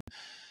do, Ben.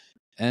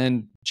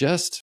 And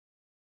just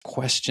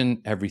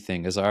question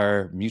everything. As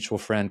our mutual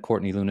friend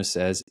Courtney Luna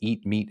says,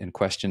 eat meat and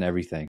question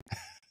everything.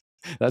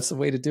 That's the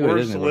way to do it,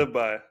 isn't it? Words to live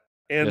by.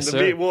 And yes, the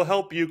sir. meat will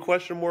help you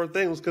question more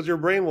things because your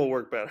brain will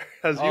work better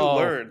as you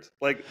learned.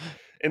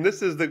 And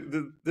this is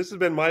this has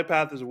been my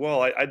path as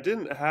well. I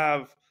didn't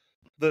have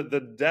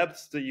the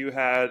depths that you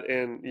had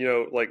in,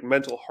 like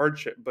mental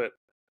hardship, but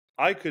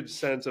I could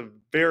sense a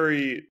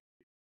very,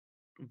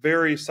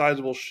 very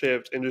sizable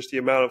shift in just the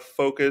amount of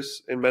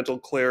focus and mental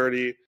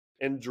clarity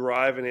and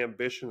drive and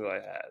ambition that I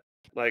had.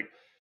 Like,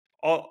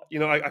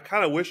 I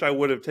kind of wish I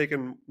would have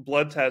taken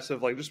blood tests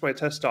of like just my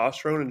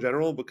testosterone in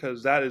general,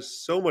 because that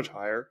is so much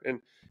higher. And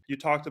you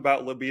talked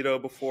about libido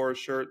before.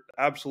 Sure,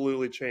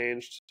 absolutely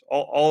changed.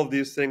 All of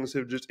these things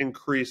have just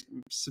increased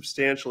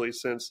substantially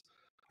since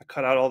I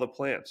cut out all the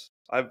plants.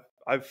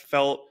 I've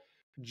felt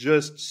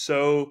just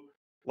so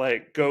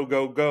like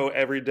go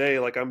every day.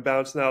 Like I'm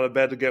bouncing out of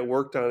bed to get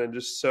work done and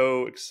just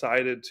so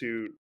excited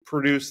to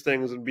produce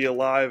things and be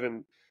alive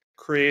and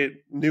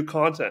create new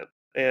content.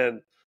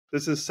 And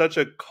this is such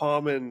a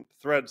common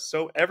thread.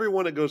 So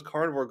everyone that goes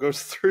carnivore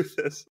goes through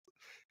this,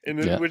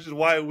 and which is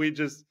why we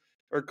just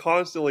are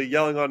constantly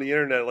yelling on the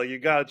internet, like, you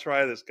got to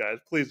try this, guys.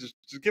 Please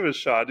just give it a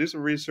shot. Do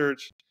some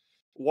research.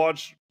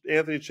 Watch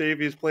Anthony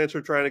Chafee's Plants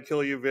Are Trying to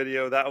Kill You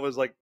video. That was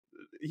like,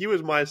 he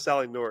was my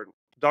Sally Norton.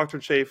 Dr.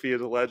 Chafee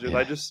is a legend.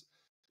 I Yeah. just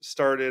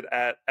started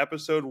at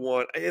episode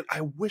 1.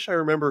 I wish I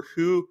remember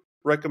who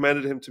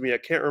recommended him to me. I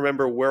can't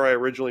remember where I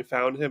originally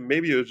found him.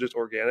 Maybe it was just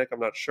organic. I'm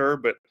not sure.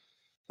 But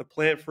the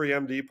Plant Free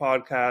MD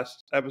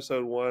podcast,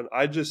 episode 1,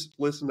 I just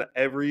listened to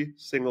every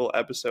single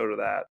episode of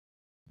that.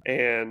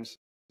 And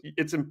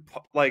it's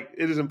like,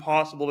 it is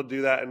impossible to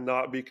do that and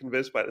not be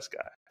convinced by this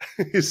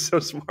guy. He's so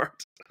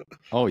smart.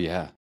 Oh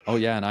yeah. Oh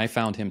yeah. And I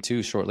found him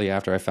too shortly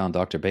after I found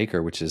Dr.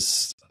 Baker, which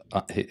is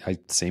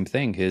same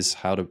thing. His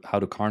How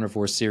to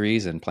Carnivore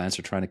series and Plants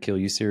Are Trying to Kill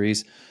You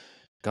series.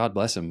 God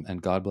bless him,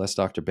 and God bless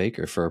Dr.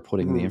 Baker for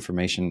putting the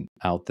information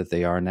out that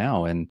they are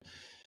now. And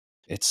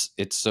it's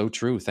so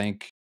true.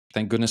 Thank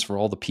goodness for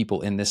all the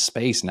people in this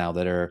space now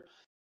that are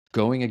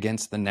going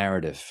against the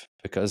narrative,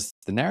 because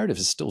the narrative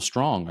is still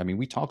strong. I mean,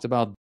 we talked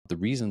about the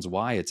reasons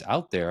why it's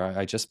out there.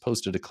 I just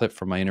posted a clip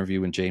from my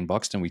interview with Jane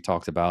Buxton. We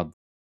talked about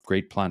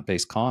great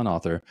plant-based con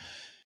author,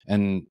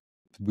 and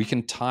we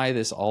can tie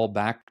this all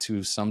back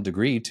to some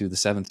degree to the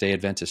Seventh-day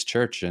Adventist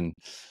Church and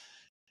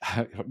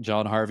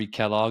John Harvey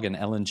Kellogg and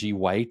Ellen G.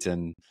 White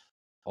and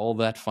all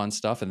that fun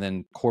stuff. And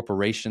then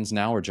corporations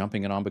now are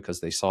jumping it on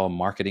because they saw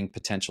marketing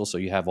potential. So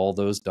you have all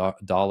those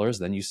dollars.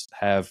 Then you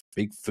have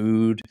big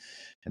food,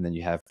 and then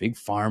you have big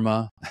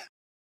pharma.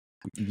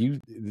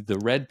 The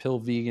red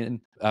pill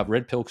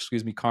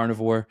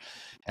carnivore.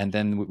 And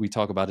then what we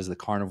talk about is the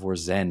carnivore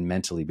zen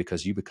mentally,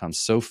 because you become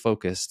so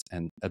focused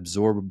and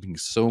absorbing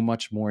so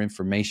much more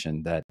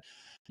information that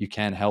you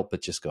can't help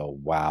but just go,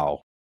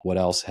 wow, what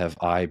else have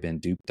I been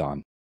duped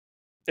on?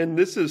 And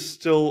this is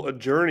still a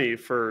journey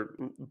for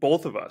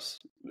both of us,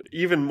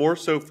 even more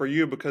so for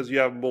you because you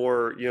have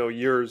more,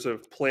 years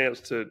of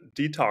plants to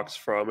detox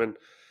from. And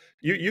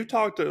you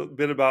talked a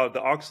bit about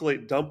the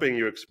oxalate dumping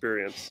you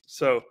experienced.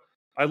 So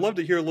I'd love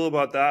to hear a little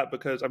about that,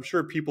 because I'm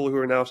sure people who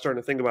are now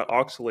starting to think about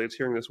oxalates,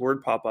 hearing this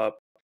word pop up,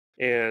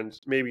 and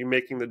maybe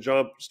making the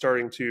jump,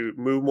 starting to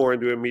move more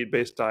into a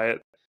meat-based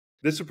diet,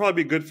 this would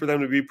probably be good for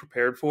them to be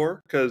prepared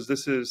for, because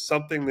this is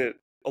something that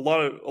a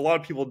lot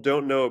of people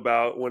don't know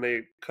about. When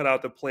they cut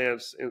out the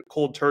plants in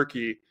cold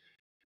turkey,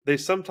 they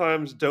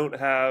sometimes don't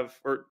have,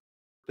 or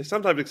they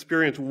sometimes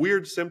experience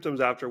weird symptoms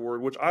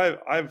afterward, which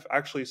I've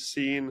actually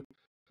seen.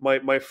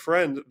 My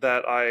friend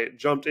that I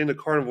jumped into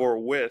carnivore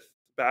with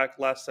back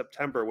last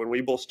September when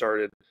we both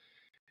started,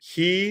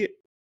 he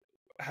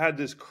had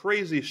this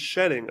crazy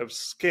shedding of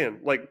skin,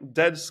 like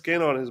dead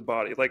skin on his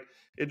body. Like,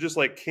 it just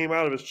like came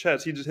out of his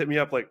chest. He just hit me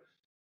up like,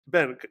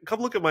 Ben,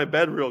 come look at my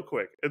bed real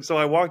quick. And so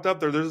I walked up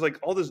there. There's like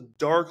all this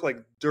dark, like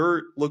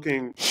dirt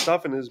looking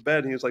stuff in his bed.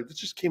 And he was like, this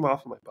just came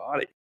off of my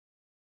body.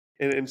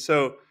 And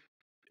so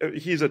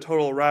he's a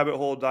total rabbit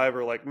hole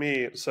diver like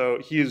me. So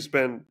he's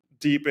been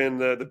deep in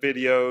the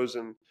videos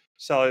and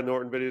Sally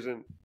Norton videos.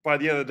 And by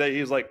the end of the day,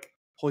 he's like,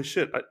 holy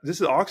shit,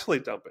 this is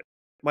oxalate dumping.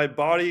 My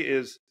body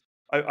is,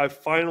 I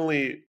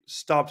finally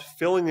stopped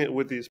filling it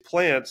with these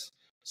plants.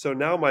 So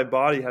now my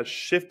body has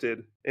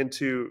shifted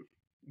into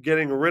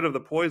getting rid of the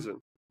poison.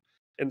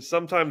 And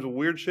sometimes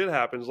weird shit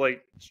happens,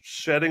 like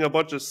shedding a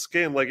bunch of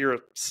skin, like you're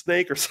a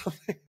snake or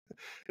something.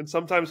 And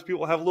sometimes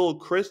people have little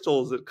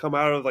crystals that come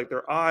out of like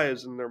their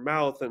eyes and their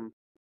mouth. And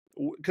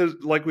because,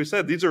 like we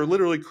said, these are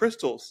literally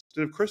crystals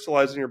that have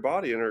crystallized in your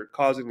body and are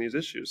causing these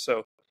issues.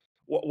 So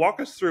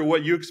walk us through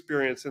what you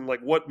experience and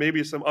like what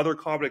maybe some other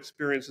common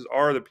experiences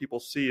are that people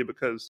see,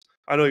 because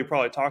I know you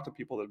probably talk to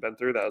people that have been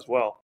through that as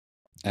well.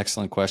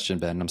 Excellent question,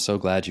 Ben. I'm so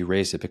glad you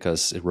raised it,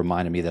 because it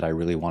reminded me that I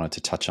really wanted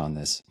to touch on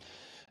this,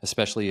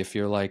 especially if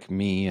you're like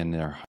me and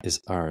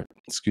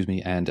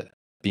and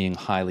being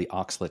highly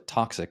oxalate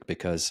toxic,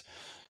 because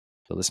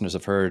the listeners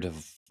have heard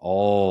of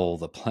all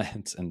the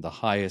plants and the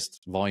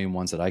highest volume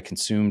ones that I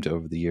consumed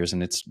over the years.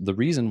 And it's the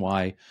reason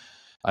why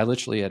I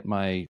literally at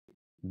my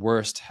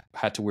worst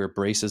had to wear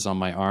braces on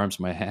my arms.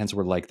 My hands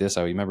were like this.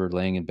 I remember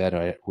laying in bed,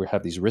 I would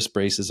have these wrist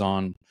braces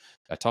on.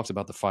 I talked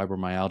about the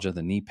fibromyalgia,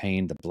 the knee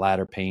pain, the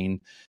bladder pain,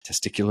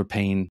 testicular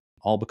pain,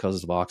 all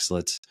because of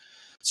oxalates.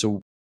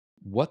 So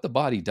what the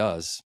body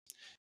does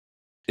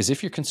is,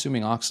 if you're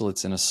consuming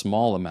oxalates in a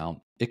small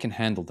amount, it can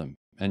handle them.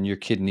 And your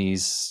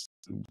kidneys,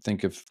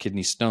 think of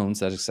kidney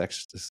stones, that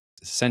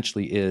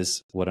essentially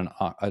is what an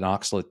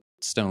oxalate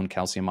stone,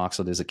 calcium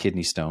oxalate, is a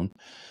kidney stone.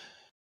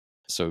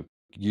 So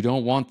you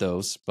don't want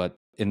those, but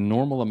in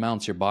normal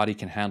amounts, your body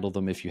can handle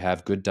them if you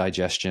have good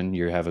digestion,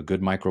 you have a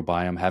good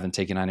microbiome, haven't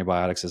taken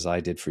antibiotics as I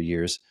did for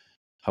years.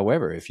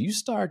 However, if you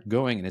start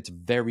going, and it's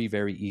very,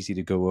 very easy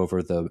to go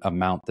over the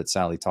amount that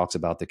Sally talks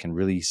about that can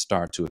really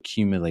start to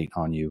accumulate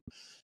on you,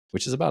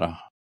 which is about a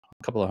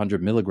couple of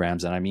 100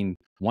 milligrams. And I mean,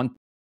 one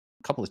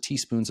couple of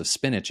teaspoons of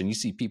spinach, and you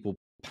see people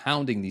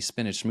pounding these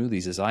spinach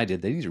smoothies as I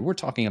did. We're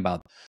talking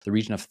about the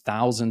region of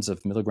thousands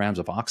of milligrams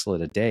of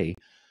oxalate a day.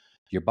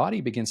 Your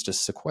body begins to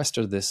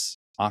sequester this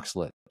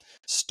oxalate,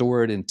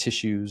 store it in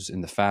tissues,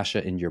 in the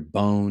fascia, in your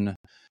bone,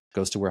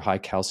 goes to where high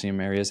calcium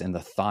areas, and the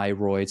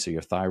thyroid, so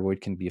your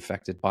thyroid can be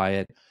affected by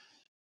it.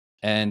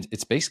 And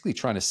it's basically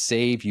trying to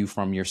save you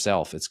from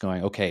yourself. It's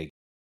going, okay,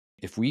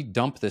 if we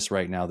dump this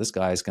right now, this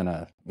guy's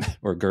gonna,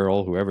 or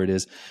girl, whoever it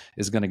is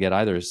gonna get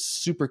either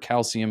super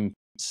calcium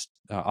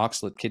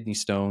oxalate kidney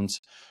stones,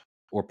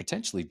 or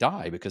potentially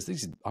die, because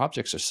these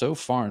objects are so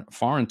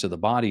foreign to the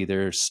body.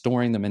 They're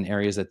storing them in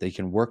areas that they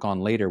can work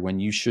on later when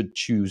you should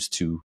choose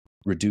to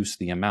reduce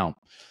the amount,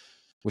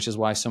 which is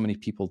why so many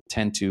people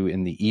tend to,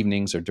 in the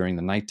evenings or during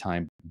the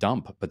nighttime,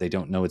 dump, but they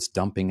don't know it's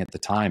dumping at the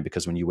time,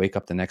 because when you wake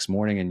up the next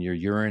morning and your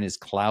urine is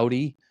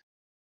cloudy,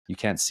 you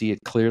can't see it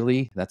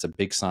clearly, that's a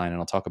big sign. And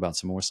I'll talk about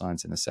some more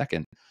signs in a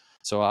second.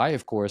 So I,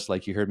 of course,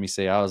 like you heard me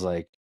say, I was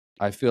like,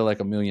 I feel like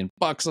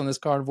 $1,000,000 on this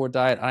carnivore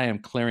diet. I am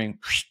clearing,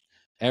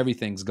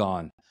 everything's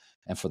gone.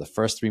 And for the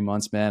first 3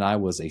 months, man, I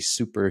was a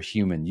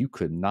superhuman. You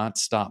could not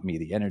stop me.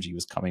 The energy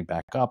was coming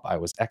back up. I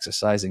was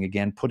exercising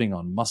again, putting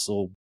on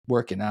muscle,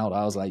 working out.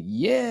 I was like,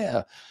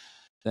 yeah.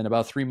 Then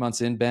about 3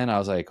 months in, Ben, I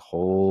was like,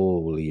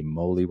 holy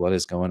moly, what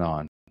is going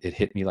on? It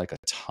hit me like a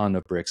ton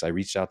of bricks. I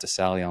reached out to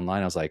Sally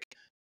online. I was like,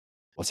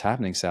 what's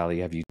happening, Sally?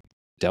 Have you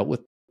dealt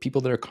with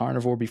people that are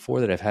carnivore before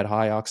that have had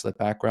high oxalate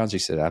backgrounds? She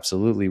said,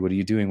 absolutely. What are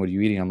you doing? What are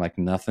you eating? I'm like,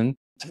 nothing.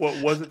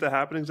 What was it that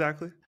happened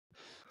exactly?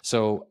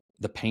 So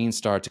the pain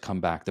started to come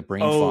back. The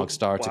brain fog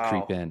started to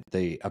creep in.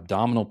 The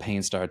abdominal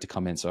pain started to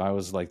come in. So I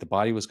was like, the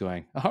body was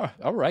going,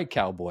 all right,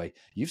 cowboy,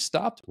 you've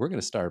stopped. We're going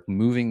to start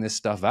moving this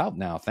stuff out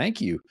now. Thank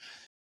you.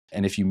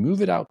 And if you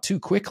move it out too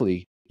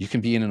quickly, you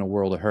can be in a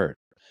world of hurt.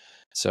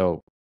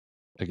 So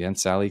again,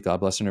 Sally, God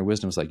bless her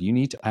wisdom, was like, you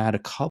need to add a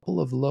couple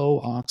of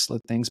low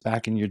oxalate things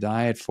back in your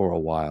diet for a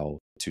while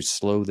to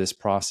slow this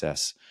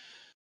process.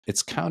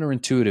 It's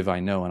counterintuitive,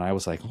 I know. And I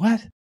was like,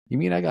 what? You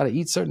mean I got to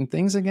eat certain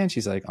things again?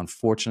 She's like,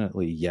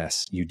 unfortunately,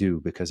 yes, you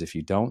do. Because if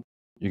you don't,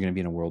 you're going to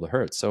be in a world of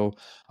hurt. So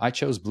I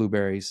chose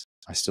blueberries.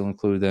 I still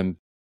include them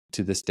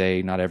to this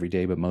day, not every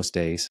day, but most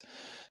days.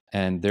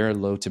 And they're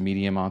low to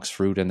medium ox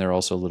fruit, and they're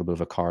also a little bit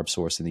of a carb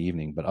source in the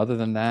evening. But other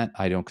than that,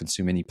 I don't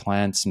consume any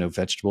plants, no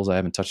vegetables. I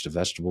haven't touched a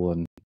vegetable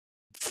in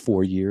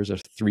 4 years or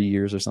 3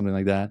 years or something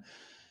like that.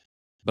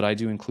 But I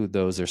do include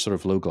those. They're sort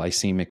of low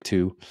glycemic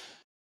too,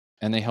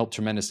 and they help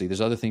tremendously.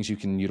 There's other things you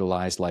can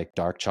utilize, like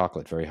dark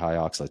chocolate, very high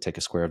oxalate. Take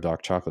a square of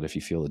dark chocolate if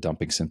you feel the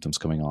dumping symptoms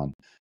coming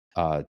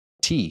on.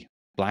 Tea,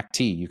 black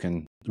tea. You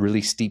can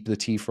really steep the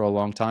tea for a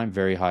long time.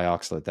 Very high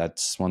oxalate.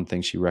 That's one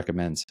thing she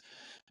recommends.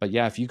 But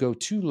yeah, if you go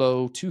too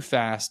low, too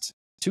fast,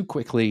 too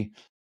quickly,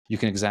 you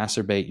can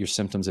exacerbate your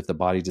symptoms if the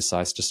body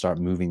decides to start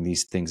moving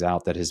these things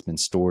out that has been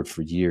stored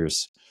for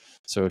years.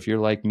 So if you're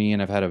like me and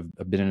have had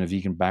a bit in a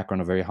vegan background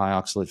of very high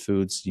oxalate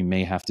foods, you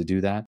may have to do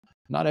that.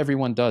 Not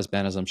everyone does,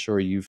 Ben, as I'm sure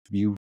you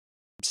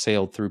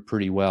sailed through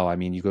pretty well. I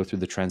mean, you go through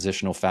the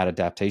transitional fat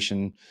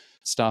adaptation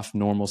stuff,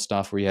 normal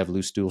stuff where you have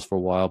loose stools for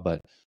a while.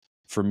 But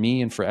for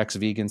me and for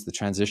ex-vegans, the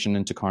transition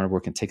into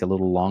carnivore can take a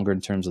little longer in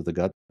terms of the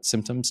gut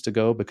symptoms to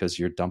go, because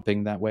you're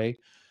dumping that way.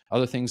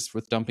 Other things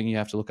with dumping you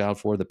have to look out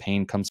for, the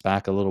pain comes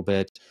back a little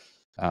bit.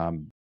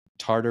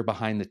 Tartar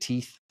behind the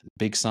teeth,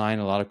 big sign.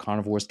 A lot of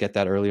carnivores get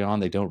that early on.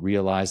 They don't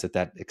realize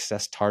that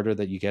excess tartar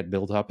that you get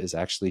built up is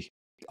actually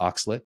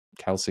oxalate,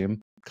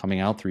 calcium coming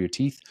out through your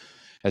teeth.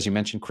 As you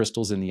mentioned,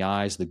 crystals in the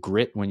eyes, the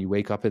grit when you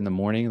wake up in the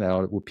morning,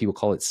 what people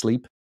call it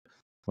sleep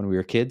when we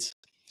were kids.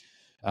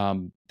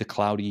 The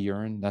cloudy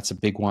urine, that's a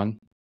big one.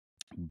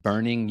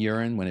 Burning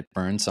urine, when it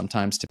burns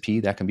sometimes to pee,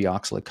 that can be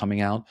oxalate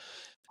coming out.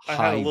 I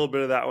had a little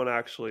bit of that one,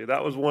 actually.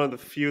 That was one of the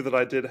few that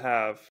I did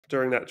have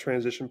during that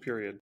transition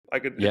period. I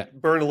could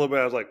burn a little bit.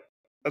 I was like,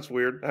 that's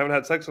weird. I haven't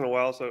had sex in a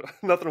while, so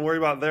nothing to worry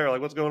about there.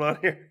 Like, what's going on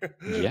here?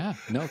 Yeah,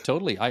 no,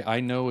 totally. I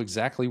know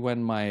exactly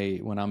when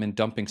I'm in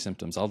dumping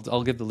symptoms.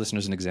 I'll give the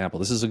listeners an example.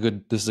 This is a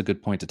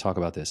good point to talk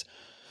about this.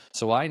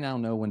 So I now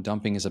know when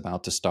dumping is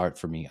about to start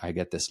for me. I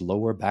get this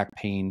lower back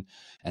pain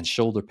and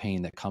shoulder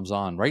pain that comes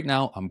on. Right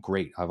now, I'm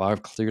great.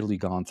 I've clearly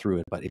gone through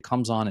it, but it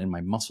comes on and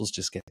my muscles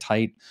just get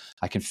tight.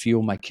 I can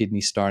feel my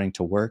kidneys starting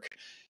to work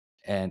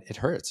and it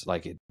hurts.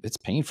 Like it's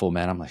painful,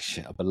 man. I'm like,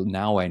 shit, but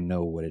now I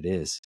know what it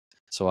is.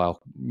 So I'll,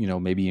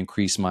 maybe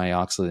increase my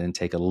oxalate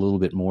intake a little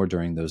bit more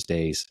during those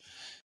days.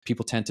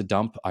 People tend to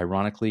dump,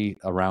 ironically,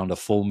 around a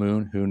full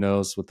moon. Who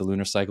knows what the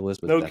lunar cycle is?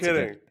 But no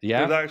kidding.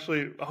 Yeah. There's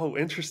actually,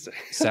 interesting.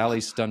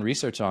 Sally's done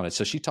research on it.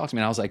 So she talked to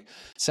me and I was like,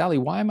 Sally,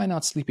 why am I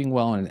not sleeping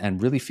well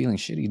and really feeling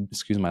shitty,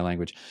 excuse my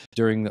language,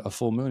 during a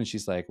full moon? And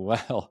she's like,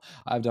 well,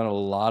 I've done a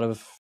lot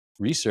of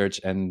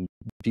research and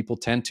people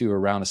tend to,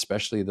 around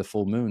especially the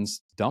full moons,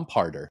 dump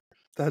harder.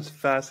 That's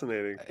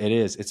fascinating. It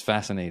is. It's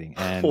fascinating.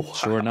 And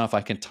sure enough,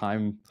 I can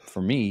time,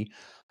 for me,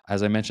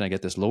 as I mentioned, I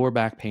get this lower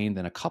back pain.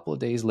 Then a couple of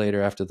days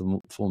later, after the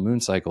full moon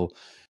cycle,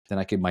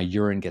 then my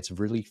urine gets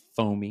really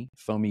foamy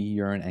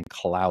urine and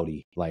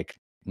cloudy, like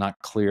not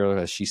clear,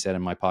 as she said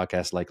in my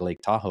podcast, like Lake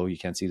Tahoe. You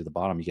can't see to the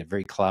bottom. You get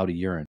very cloudy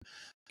urine.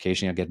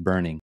 Occasionally I get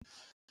burning.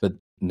 But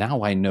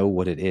now I know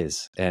what it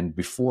is. And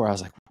before I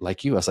was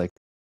like you, I was like,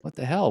 what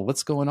the hell?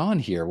 What's going on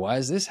here? Why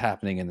is this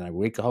happening? And then I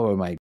wake up and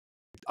my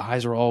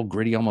eyes are all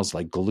gritty, almost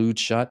like glued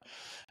shut.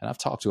 And I've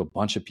talked to a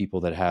bunch of people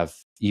that have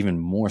even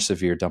more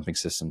severe dumping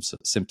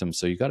symptoms.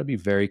 So you got to be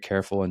very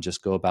careful and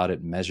just go about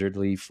it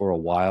measuredly for a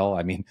while.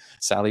 I mean,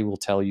 Sally will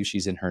tell you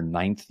she's in her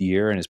 9th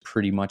year and is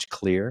pretty much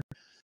clear.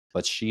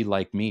 But she,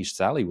 like me,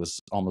 Sally was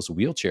almost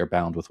wheelchair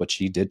bound with what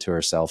she did to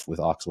herself with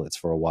oxalates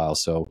for a while.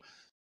 So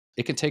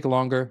it can take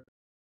longer.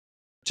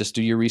 Just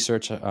do your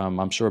research.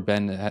 I'm sure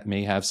Ben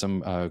may have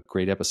some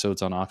great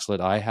episodes on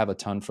oxalate. I have a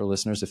ton for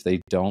listeners. If they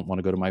don't want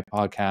to go to my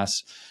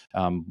podcast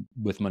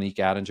with Monique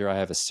Addinger, I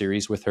have a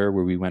series with her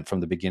where we went from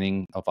the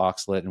beginning of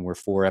oxalate, and we're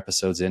 4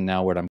 episodes in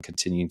now where I'm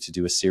continuing to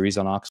do a series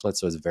on oxalate.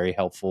 So it's very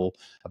helpful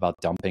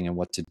about dumping and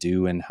what to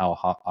do and how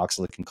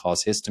oxalate can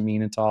cause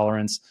histamine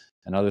intolerance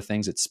and other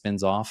things it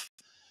spins off.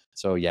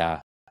 So yeah,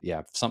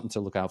 something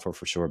to look out for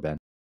sure, Ben.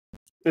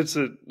 It's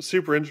a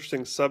super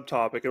interesting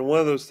subtopic, and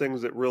one of those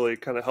things that really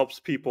kind of helps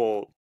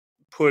people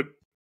put,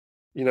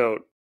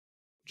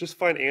 just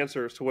find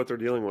answers to what they're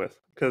dealing with,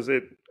 because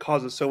it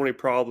causes so many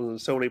problems in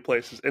so many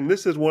places. And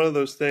this is one of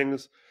those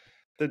things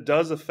that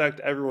does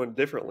affect everyone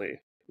differently,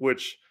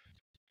 which,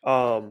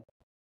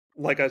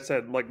 like I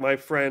said, like my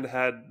friend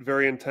had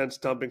very intense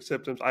dumping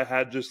symptoms. I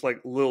had just like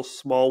little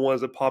small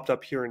ones that popped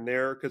up here and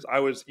there because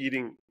I was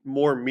eating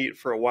more meat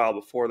for a while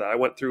before that. I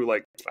went through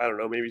like, I don't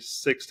know, maybe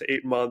 6 to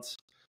 8 months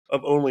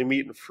of only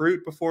meat and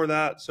fruit before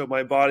that. So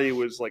my body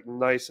was like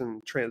nice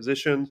and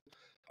transitioned.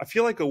 I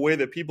feel like a way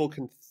that people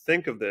can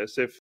think of this,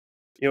 if,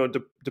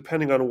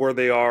 depending on where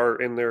they are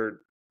in their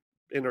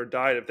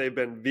diet, if they've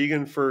been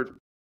vegan for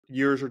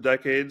years or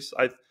decades,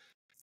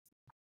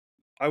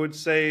 I would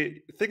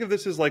say think of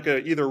this as like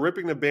either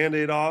ripping the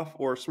Band-Aid off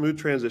or a smooth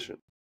transition.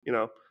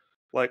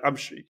 Like I'm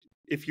sure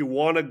if you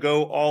want to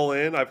go all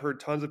in, I've heard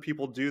tons of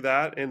people do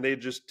that and they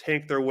just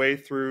tank their way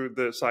through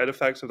the side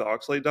effects of the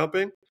oxalate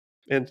dumping.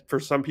 And for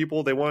some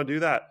people, they want to do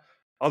that.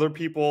 Other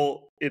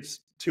people,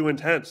 it's too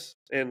intense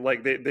and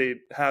like they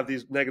have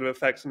these negative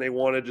effects and they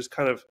want to just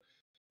kind of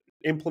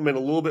implement a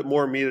little bit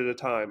more meat at a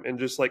time and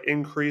just like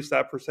increase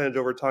that percentage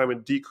over time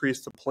and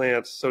decrease the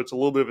plants. So it's a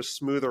little bit of a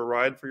smoother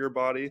ride for your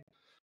body.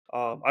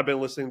 I've been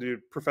listening to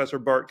Professor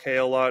Bart Kay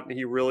a lot, and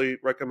he really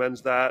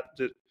recommends that.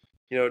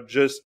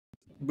 Just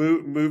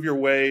move your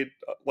way.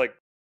 Like,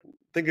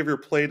 think of your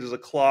plate as a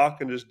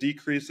clock, and just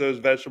decrease those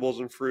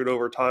vegetables and fruit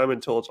over time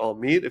until it's all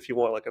meat. If you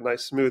want like a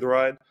nice smooth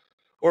ride,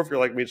 or if you're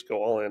like me, just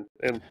go all in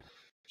and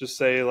just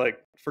say like,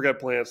 forget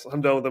plants.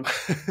 I'm done with them.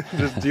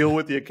 Just deal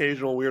with the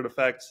occasional weird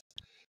effects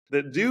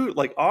that do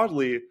like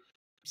oddly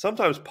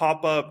sometimes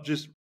pop up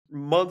just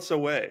months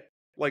away,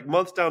 like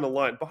months down the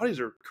line. Bodies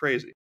are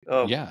crazy.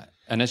 Yeah.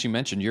 And as you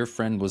mentioned, your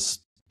friend was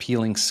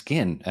peeling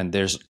skin, and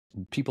there's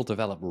people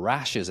develop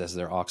rashes as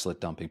they're oxalate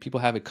dumping.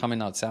 People have it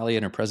coming out. Sally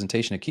in her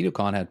presentation at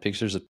KetoCon had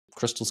pictures of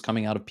crystals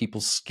coming out of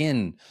people's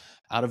skin,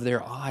 out of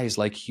their eyes,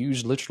 like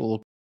huge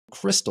literal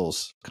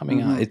crystals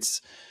coming out.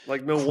 It's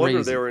like no crazy.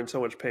 wonder they were in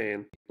so much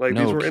pain. Like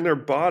these were in their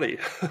body.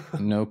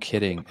 No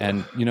kidding.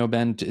 And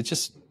Ben, it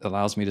just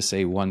allows me to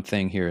say one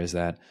thing here is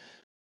that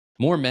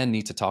more men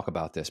need to talk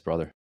about this,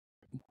 brother.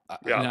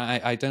 Yeah.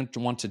 I don't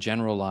want to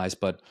generalize,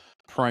 but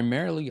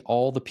primarily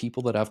all the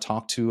people that I've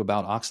talked to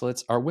about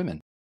oxalates are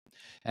women.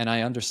 And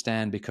I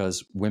understand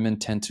because women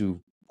tend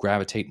to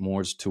gravitate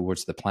more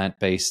towards the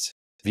plant-based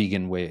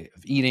vegan way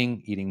of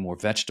eating more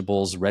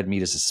vegetables. Red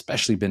meat has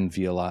especially been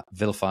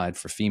vilified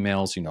for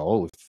females.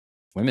 If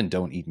women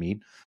don't eat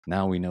meat,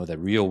 now we know that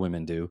real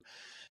women do.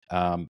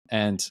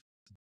 And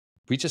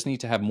we just need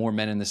to have more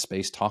men in this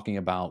space talking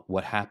about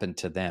what happened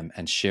to them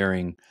and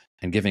sharing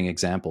and giving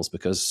examples,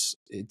 because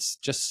it's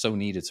just so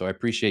needed. So I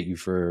appreciate you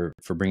for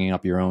bringing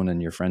up your own and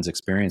your friend's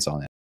experience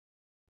on it.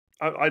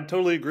 I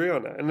totally agree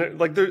on that. And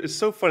like, it's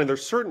so funny.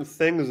 There's certain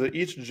things that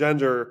each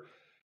gender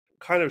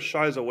kind of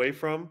shies away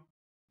from.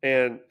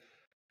 And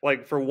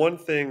like, for one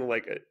thing,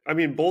 like, I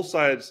mean, both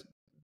sides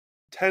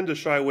tend to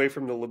shy away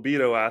from the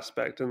libido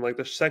aspect and like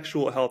the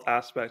sexual health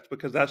aspect,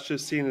 because that's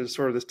just seen as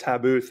sort of this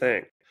taboo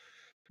thing.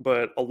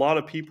 But a lot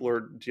of people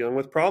are dealing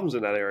with problems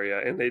in that area,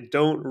 and they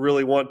don't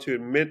really want to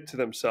admit to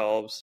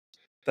themselves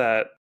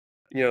that,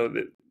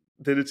 that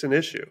it's an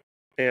issue.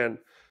 And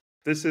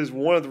this is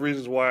one of the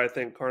reasons why I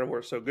think carnivore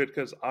is so good,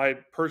 because I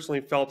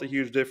personally felt a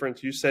huge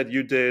difference. You said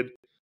you did.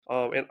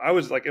 And I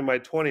was like in my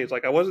 20s,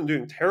 like I wasn't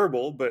doing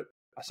terrible, but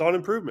I saw an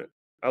improvement.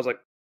 I was like,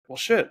 well,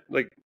 shit,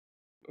 like,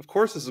 of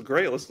course this is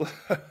great. Let's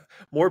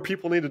more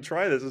people need to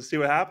try this and see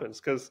what happens,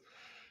 because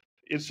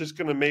it's just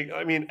going to make,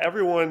 I mean,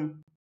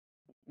 everyone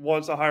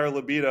wants a higher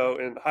libido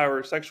and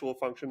higher sexual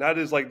function. That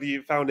is like the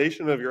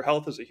foundation of your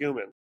health as a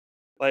human.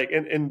 Like,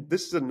 and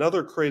this is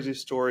another crazy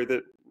story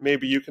that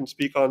maybe you can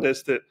speak on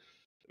this, that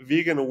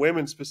vegan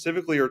women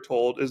specifically are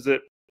told, is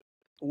that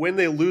when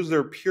they lose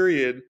their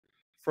period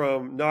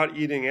from not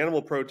eating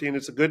animal protein,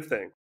 it's a good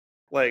thing.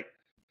 Like,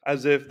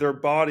 as if their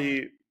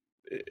body,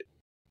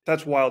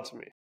 that's wild to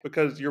me,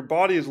 because your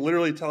body is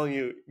literally telling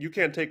you, you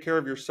can't take care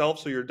of yourself,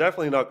 so you're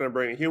definitely not going to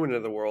bring a human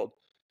into the world.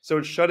 So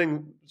it's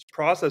shutting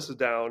processes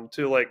down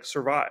to like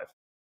survive.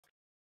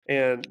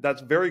 And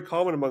that's very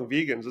common among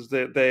vegans, is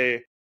that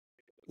they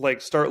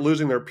like start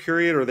losing their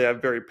period, or they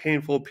have very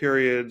painful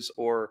periods,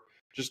 or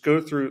just go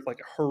through like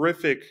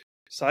horrific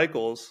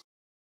cycles,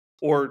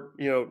 or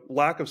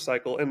lack of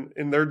cycle,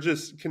 and they're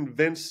just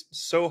convinced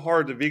so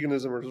hard that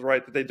veganism is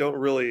right that they don't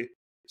really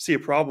see a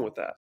problem with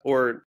that.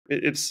 Or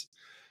it's,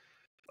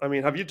 I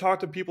mean, have you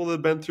talked to people that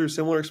have been through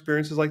similar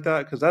experiences like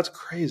that? Because that's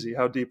crazy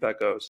how deep that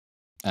goes.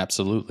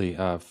 Absolutely.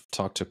 I've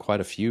talked to quite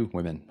a few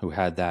women who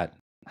had that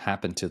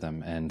happen to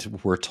them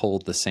and were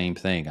told the same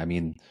thing. I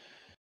mean,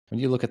 when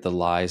you look at the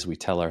lies we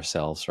tell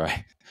ourselves,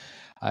 right?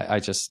 I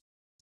just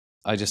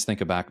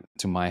think back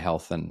to my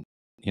health, and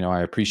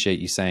I appreciate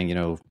you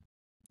saying,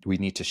 we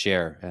need to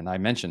share. And I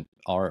mentioned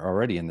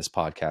already in this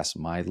podcast,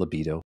 my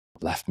libido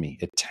left me.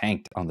 It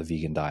tanked on the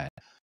vegan diet.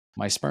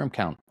 My sperm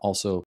count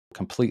also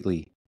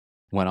completely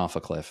went off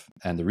a cliff.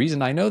 And the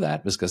reason I know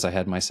that was because I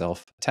had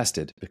myself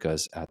tested,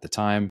 because at the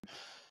time,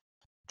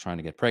 trying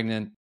to get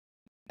pregnant,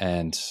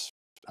 and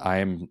I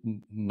am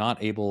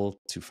not able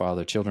to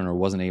father children, or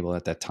wasn't able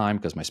at that time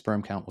because my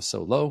sperm count was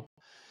so low.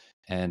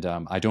 And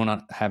I do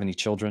not have any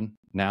children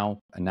now.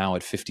 And now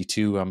at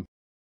 52, I'm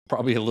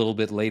probably a little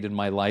bit late in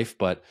my life,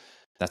 but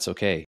that's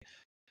okay.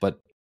 But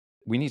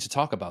we need to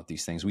talk about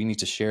these things. We need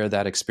to share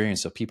that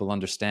experience so people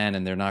understand,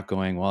 and they're not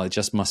going, well, it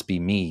just must be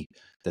me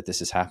that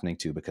this is happening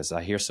to, because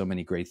I hear so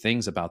many great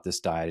things about this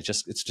diet.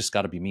 It's just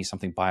got to be me,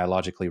 something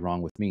biologically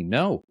wrong with me.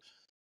 No,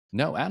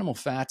 animal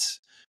fats,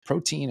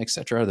 protein,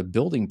 etc., are the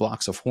building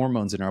blocks of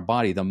hormones in our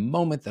body. The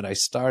moment that I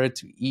started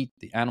to eat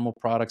the animal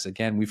products,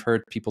 again, we've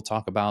heard people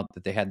talk about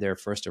that they had their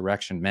first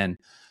erection, men,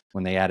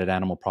 when they added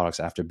animal products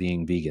after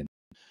being vegan.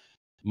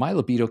 My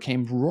libido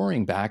came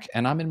roaring back,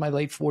 and I'm in my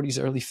late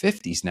 40s, early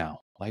 50s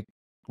now, like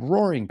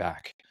roaring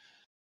back.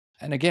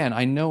 And again,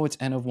 I know it's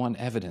N of one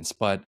evidence,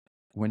 but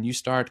when you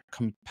start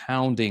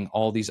compounding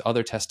all these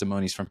other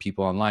testimonies from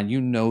people online,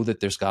 you know that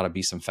there's got to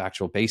be some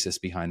factual basis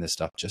behind this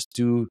stuff. Just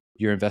do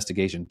your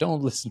investigation.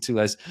 Don't listen to,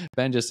 as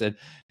Ben just said,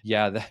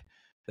 yeah,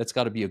 that's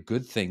got to be a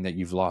good thing that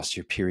you've lost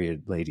your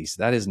period, ladies.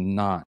 That is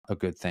not a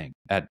good thing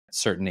at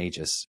certain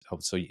ages.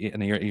 So,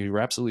 and you're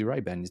absolutely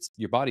right, Ben. It's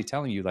your body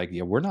telling you, like,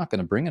 yeah, we're not going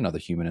to bring another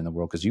human in the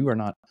world because you are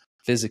not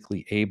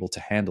physically able to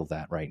handle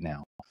that right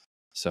now.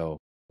 So,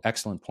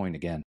 excellent point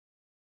again.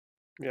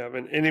 Yeah, I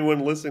mean, anyone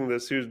listening to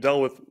this who's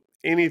dealt with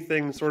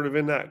anything sort of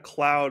in that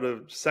cloud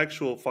of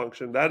sexual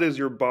function, that is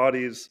your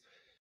body's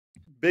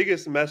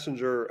biggest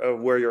messenger of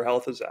where your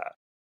health is at,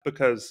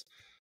 because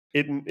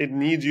it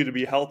needs you to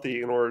be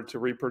healthy in order to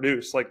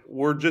reproduce. Like,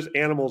 we're just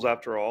animals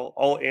after all.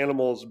 All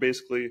animals,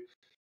 basically,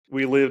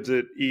 we live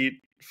to eat,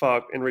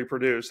 fuck, and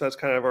reproduce. That's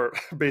kind of our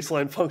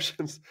baseline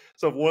functions.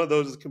 So if one of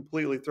those is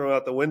completely thrown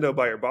out the window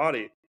by your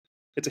body,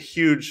 it's a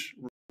huge,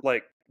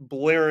 like,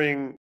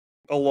 blaring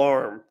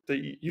alarm that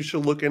you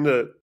should look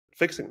into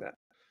fixing that.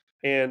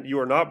 And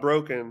you are not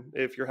broken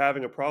if you're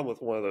having a problem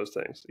with one of those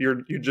things.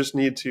 You just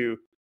need to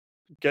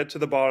get to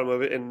the bottom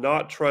of it and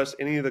not trust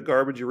any of the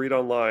garbage you read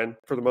online,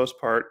 for the most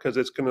part, because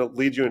it's going to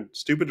lead you in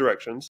stupid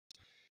directions.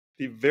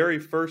 The very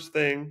first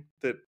thing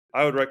that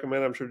I would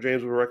recommend, I'm sure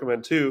James would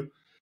recommend too,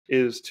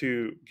 is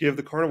to give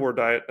the carnivore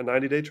diet a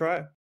 90-day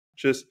try.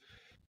 Just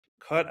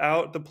cut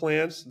out the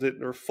plants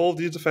that are full of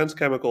these defense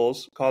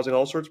chemicals causing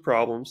all sorts of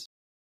problems.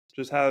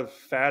 Just have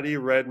fatty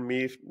red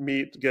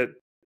meat. Get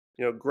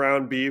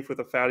ground beef with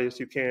the fattiest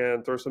you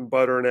can. Throw some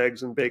butter and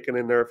eggs and bacon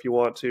in there if you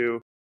want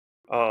to.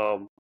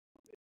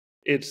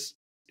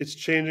 It's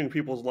changing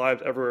people's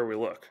lives everywhere we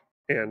look,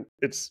 and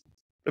it's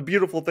a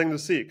beautiful thing to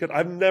see. Because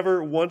I've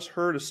never once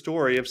heard a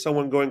story of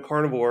someone going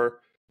carnivore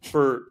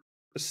for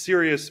a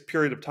serious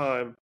period of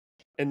time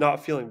and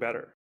not feeling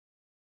better,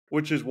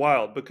 which is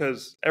wild,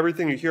 because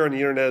everything you hear on the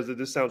internet is that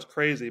this sounds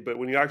crazy, but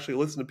when you actually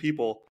listen to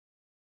people,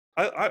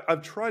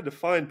 I've tried to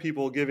find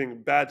people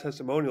giving bad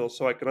testimonials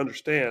so I can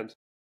understand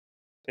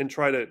and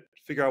try to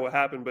figure out what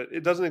happened, but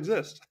it doesn't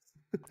exist.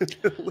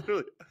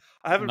 Literally,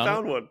 I haven't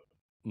found one.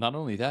 Not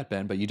only that,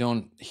 Ben, but you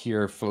don't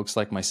hear folks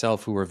like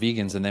myself who were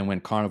vegans and then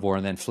went carnivore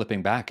and then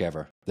flipping back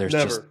ever. There's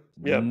just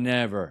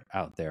never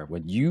out there.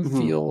 When you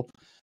feel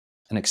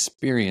and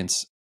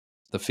experience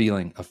the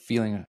feeling of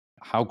feeling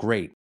how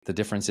great the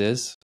difference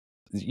is,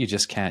 you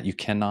just can't. You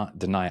cannot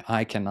deny it.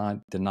 I cannot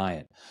deny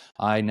it.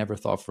 I never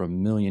thought for a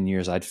million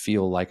years I'd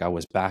feel like I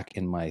was back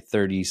in my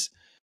 30s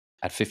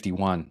at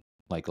 51,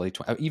 like late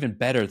 20, even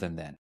better than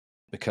then,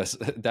 because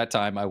at that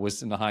time I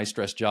was in a high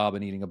stress job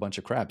and eating a bunch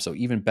of crap. So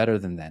even better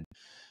than then.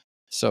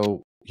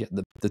 So yeah,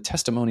 the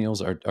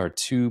testimonials are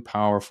too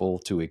powerful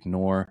to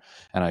ignore.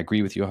 And I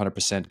agree with you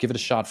 100%. Give it a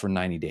shot for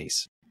 90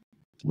 days.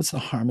 What's the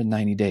harm in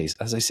 90 days?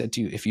 As I said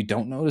to you, if you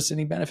don't notice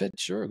any benefit,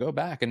 sure, go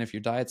back. And if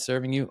your diet's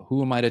serving you,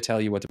 who am I to tell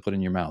you what to put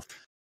in your mouth?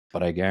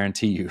 But I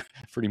guarantee you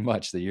pretty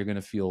much that you're going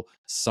to feel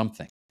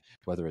something,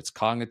 whether it's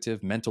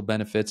cognitive, mental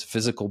benefits,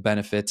 physical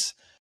benefits.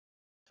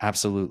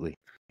 Absolutely.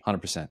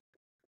 100%.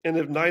 And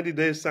if 90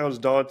 days sounds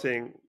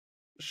daunting,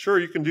 sure,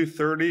 you can do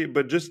 30,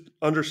 but just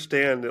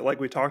understand that, like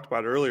we talked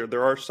about earlier,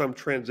 there are some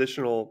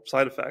transitional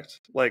side effects.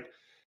 Like,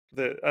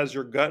 as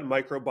your gut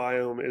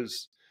microbiome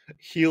is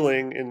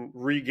healing and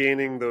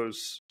regaining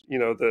those,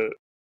 the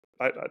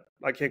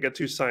I can't get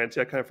too sciencey.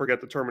 I kind of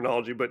forget the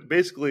terminology, but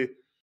basically,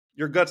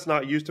 your gut's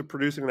not used to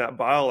producing that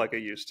bile like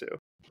it used to,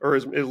 or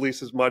at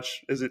least as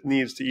much as it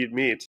needs to eat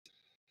meat.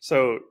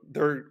 So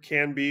there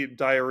can be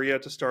diarrhea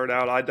to start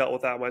out. I dealt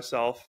with that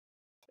myself.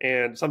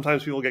 And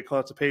sometimes people get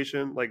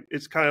constipation. Like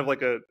it's kind of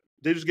like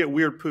they just get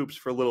weird poops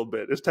for a little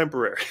bit. It's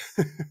temporary.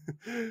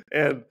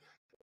 And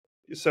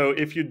so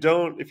if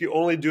you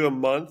only do a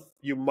month,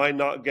 you might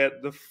not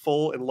get the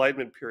full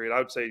enlightenment period. I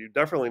would say you're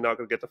definitely not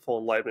going to get the full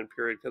enlightenment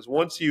period, because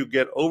once you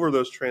get over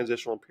those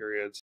transitional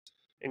periods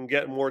and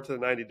get more to the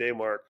 90-day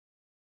mark,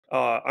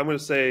 I'm going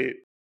to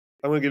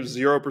give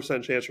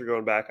 0% chance you're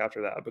going back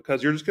after that,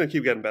 because you're just going to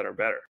keep getting better and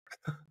better.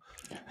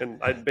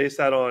 And I base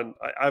that on,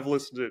 I've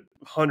listened to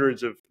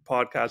hundreds of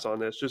podcasts on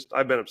this. Just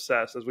I've been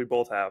obsessed, as we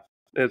both have.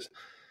 It's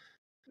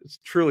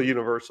truly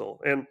universal.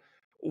 And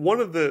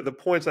one of the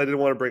points I did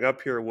want to bring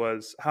up here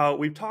was how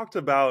we've talked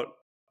about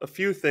a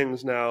few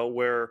things now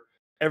where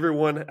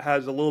everyone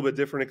has a little bit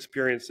different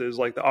experiences,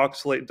 like the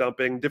oxalate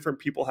dumping. Different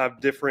people have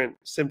different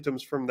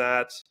symptoms from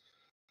that.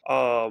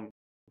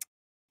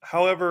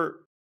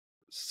 However,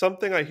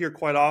 something I hear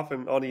quite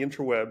often on the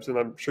interwebs, and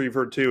I'm sure you've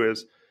heard too,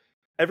 is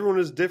everyone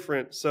is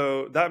different.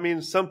 So that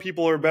means some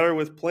people are better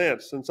with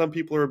plants and some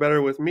people are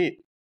better with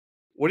meat.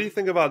 What do you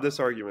think about this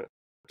argument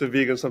that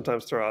vegans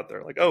sometimes throw out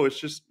there? Like, oh, it's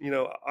just,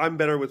 I'm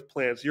better with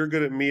plants. You're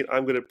good at meat.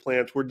 I'm good at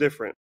plants. We're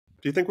different.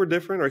 Do you think we're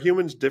different? Are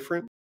humans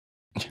different?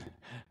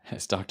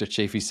 As Dr.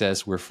 Chafee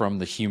says, we're from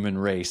the human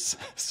race.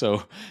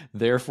 So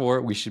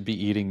therefore, we should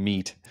be eating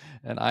meat.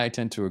 And I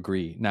tend to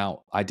agree.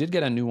 Now, I did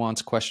get a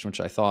nuanced question, which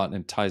I thought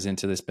and ties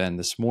into this, Ben,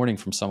 this morning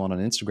from someone on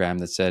Instagram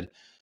that said,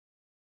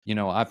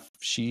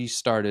 she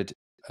started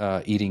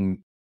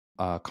eating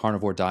a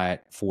carnivore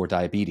diet for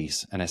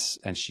diabetes,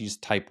 and she's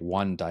type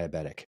 1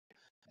 diabetic,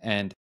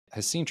 and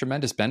has seen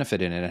tremendous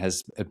benefit in it, and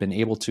has been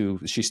able to,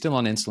 she's still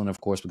on insulin,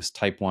 of course, because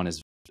type 1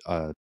 is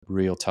a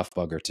real tough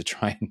bugger to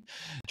try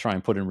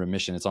and put in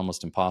remission. It's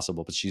almost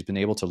impossible, but she's been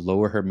able to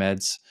lower her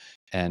meds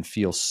and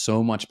feel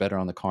so much better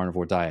on the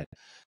carnivore diet.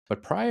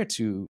 But prior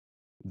to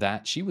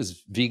that, she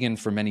was vegan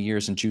for many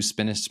years and juice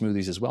spinach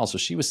smoothies as well. So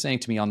she was saying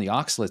to me, on the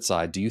oxalate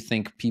side, do you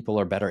think people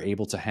are better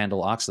able to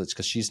handle oxalates?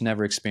 Because she's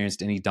never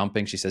experienced any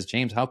dumping. She says,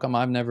 James, how come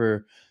I've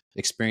never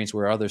experienced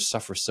where others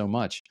suffer so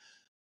much?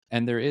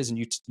 And there is, and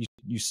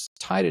you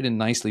tied it in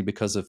nicely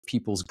because of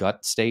people's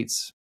gut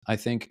states, I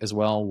think, as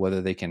well,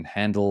 whether they can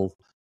handle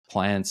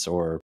plants,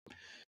 or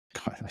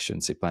I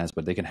shouldn't say plants,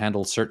 but they can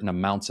handle certain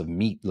amounts of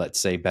meat, let's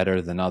say,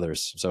 better than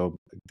others. So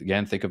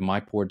again, think of my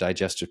poor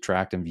digestive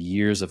tract and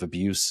years of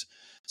abuse.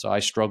 So I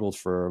struggled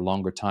for a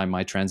longer time,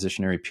 my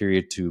transitionary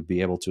period, to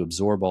be able to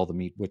absorb all the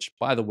meat, which,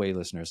 by the way,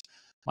 listeners,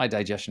 my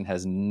digestion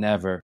has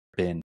never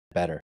been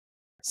better.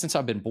 Since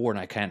I've been born,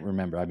 I can't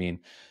remember. I mean,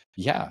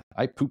 yeah,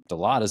 I pooped a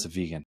lot as a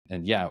vegan,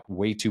 and yeah,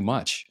 way too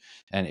much.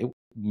 And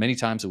many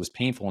times it was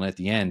painful. And at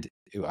the end,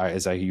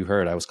 you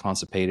heard, I was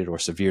constipated or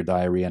severe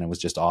diarrhea, and it was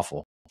just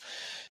awful.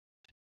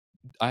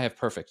 I have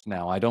perfect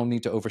now. I don't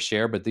need to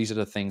overshare, but these are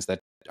the things that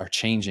are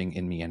changing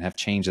in me and have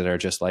changed, that are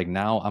just like,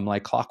 now I'm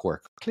like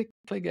clockwork. Click,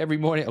 click every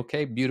morning.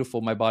 Okay,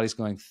 beautiful. My body's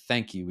going,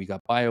 thank you. We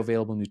got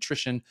bioavailable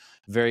nutrition,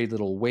 very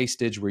little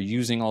wastage. We're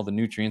using all the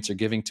nutrients they're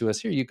giving to us.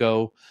 Here you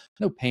go.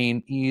 No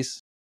pain,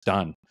 ease,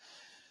 done.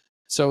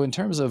 So in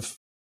terms of,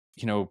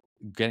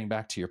 getting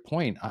back to your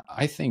point,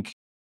 I think,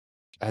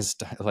 as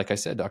like I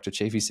said, Dr.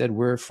 Chafee said,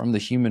 we're from the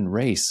human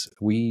race.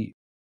 We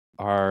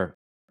are,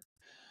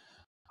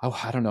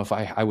 I don't know if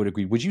I would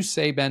agree. Would you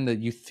say, Ben, that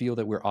you feel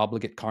that we're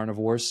obligate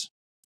carnivores?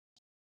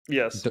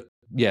 Yes.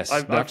 Yes.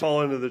 I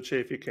fall into the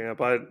Chafee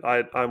camp.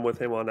 I'm with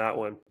him on that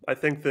one. I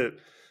think that,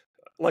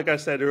 like I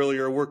said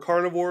earlier, we're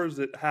carnivores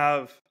that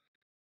have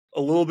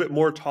a little bit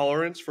more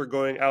tolerance for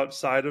going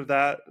outside of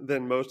that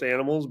than most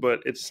animals, but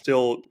it's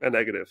still a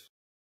negative.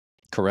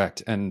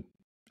 Correct. And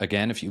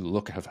again, if you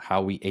look at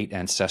how we ate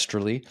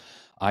ancestrally,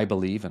 I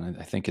believe, and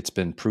I think it's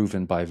been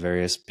proven by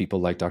various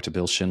people like Dr.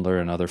 Bill Schindler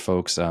and other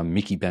folks,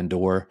 Miki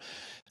Ben-Dor,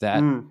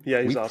 that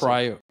he's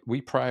awesome.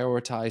 We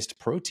prioritized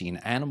protein,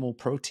 animal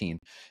protein.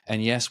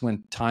 And yes,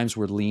 when times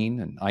were lean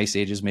and ice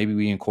ages, maybe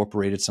we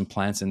incorporated some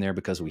plants in there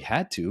because we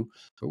had to,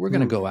 but we're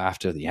going to go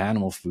after the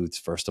animal foods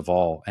first of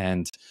all.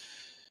 And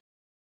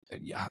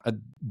yeah,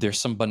 there's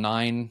some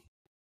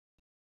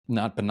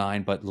not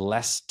benign, but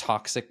less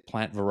toxic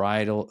plant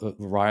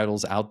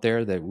varietals out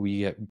there that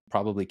we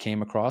probably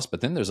came across.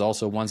 But then there's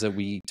also ones that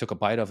we took a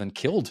bite of and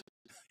killed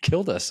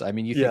us. I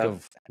mean, you think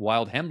of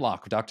wild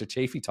hemlock. Dr.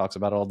 Chafee talks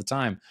about it all the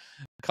time.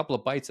 A couple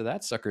of bites of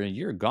that sucker and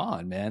you're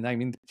gone, man. I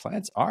mean,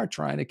 plants are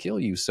trying to kill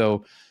you.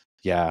 So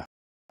yeah,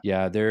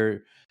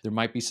 there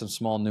might be some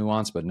small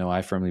nuance, but no,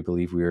 I firmly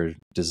believe we are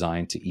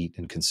designed to eat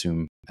and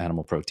consume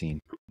animal protein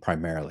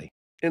primarily.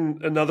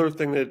 And another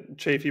thing that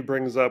Chafee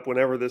brings up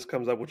whenever this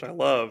comes up, which I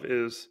love,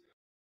 is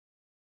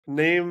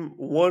name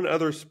one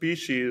other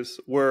species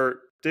where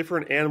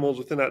different animals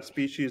within that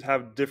species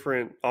have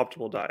different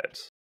optimal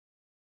diets.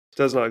 It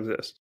does not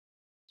exist.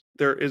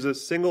 There is a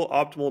single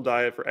optimal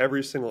diet for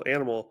every single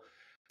animal.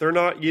 They're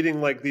not eating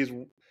like these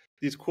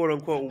these quote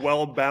unquote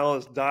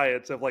well-balanced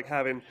diets of like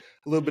having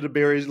a little bit of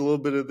berries, a little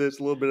bit of this,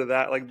 a little bit of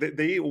that. Like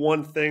they eat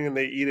one thing and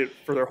they eat it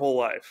for their whole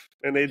life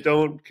and they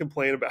don't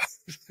complain about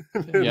it.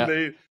 And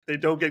Yeah. they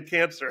don't get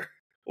cancer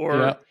Yeah.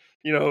 or,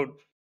 you know,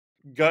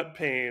 gut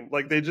pain.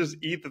 Like they just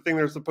eat the thing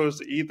they're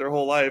supposed to eat their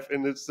whole life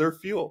and it's their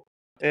fuel.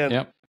 And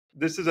Yep.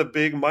 this is a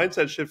big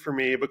mindset shift for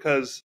me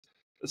because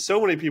so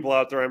many people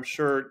out there, I'm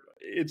sure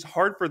it's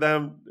hard for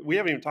them. We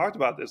haven't even talked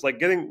about this. Like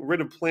getting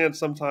rid of plants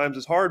sometimes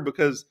is hard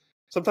because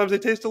sometimes they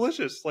taste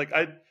delicious. Like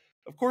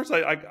of course,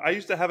 I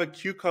used to have a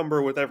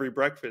cucumber with every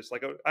breakfast.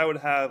 Like I would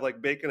have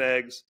like bacon,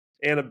 eggs,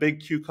 and a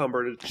big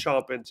cucumber to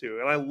chomp into,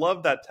 and I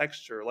love that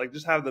texture. Like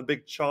just having the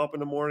big chomp in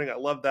the morning, I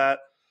love that.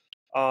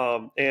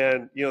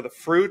 And you know the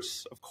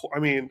fruits, of course. I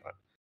mean,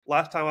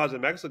 last time I was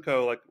in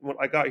Mexico, like when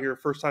I got here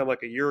first time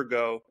like a year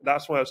ago,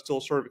 that's when I was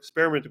still sort of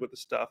experimenting with the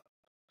stuff.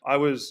 I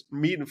was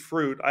meat and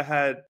fruit. I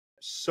had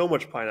so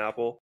much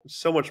pineapple,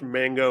 so much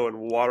mango and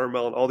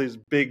watermelon, all these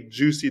big,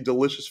 juicy,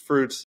 delicious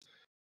fruits.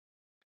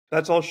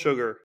 That's all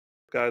sugar,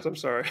 guys. I'm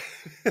sorry.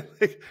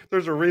 Like,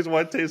 there's a reason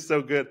why it tastes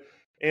so good.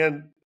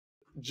 And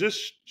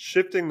just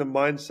shifting the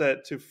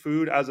mindset to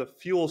food as a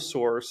fuel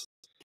source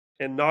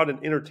and not an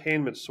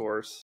entertainment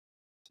source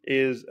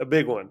is a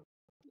big one.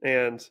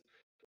 And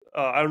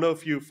I don't know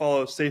if you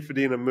follow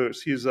Saifedean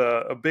Moose. He's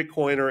a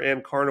Bitcoiner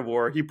and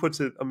carnivore. He puts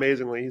it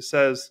amazingly.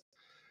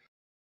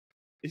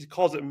 He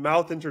calls it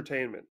mouth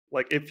entertainment.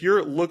 Like if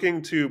you're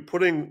looking to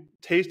putting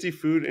tasty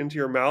food into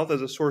your mouth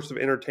as a source of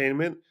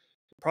entertainment,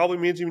 it probably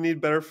means you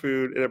need better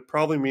food, and it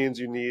probably means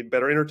you need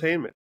better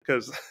entertainment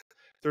because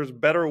there's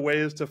better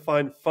ways to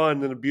find fun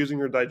than abusing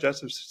your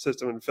digestive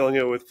system and filling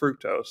it with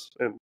fructose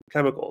and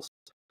chemicals.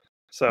 Yep.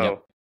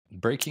 So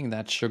Breaking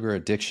that sugar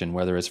addiction,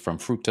 whether it's from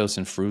fructose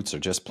in fruits or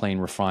just plain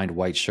refined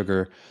white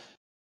sugar,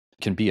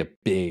 can be a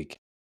big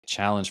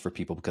challenge for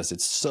people because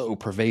it's so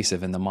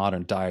pervasive in the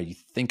modern diet. You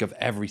think of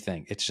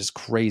everything. It's just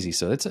crazy.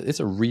 So it's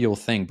a real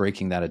thing,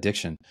 breaking that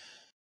addiction.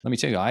 Let me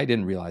tell you, I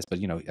didn't realize, but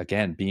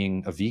again,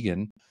 being a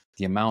vegan,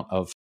 the amount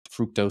of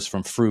fructose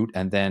from fruit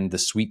and then the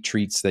sweet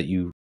treats that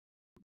you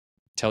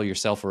tell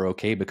yourself are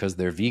okay because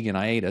they're vegan.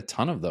 I ate a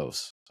ton of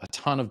those, a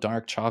ton of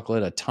dark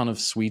chocolate, a ton of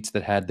sweets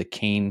that had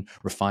the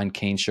refined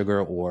cane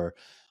sugar or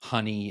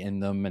honey in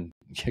them. And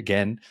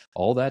again,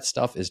 all that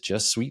stuff is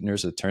just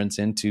sweeteners that turns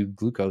into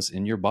glucose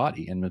in your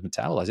body and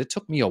metabolized. It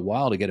took me a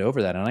while to get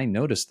over that. And I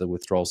noticed the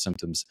withdrawal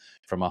symptoms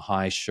from a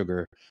high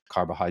sugar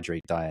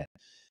carbohydrate diet.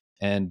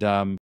 And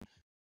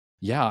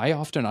yeah, I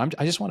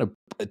just want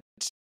to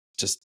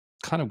just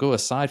kind of go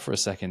aside for a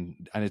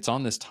second, and it's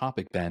on this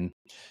topic, Ben.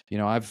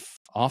 I've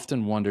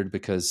often wondered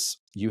because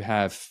you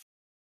have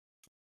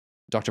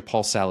Dr.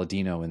 Paul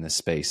Saladino in this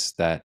space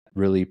that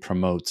really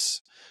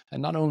promotes,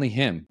 and not only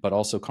him, but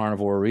also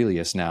Carnivore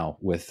Aurelius now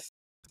with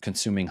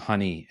consuming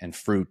honey and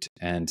fruit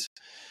and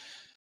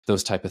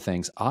those type of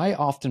things. I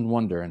often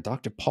wonder, and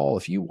Dr. Paul,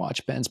 if you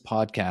watch Ben's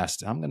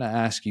podcast, I'm going to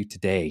ask you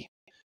today,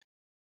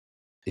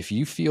 if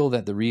you feel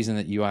that the reason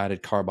that you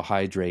added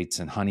carbohydrates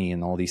and honey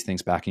and all these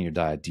things back in your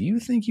diet, do you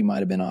think you might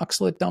have been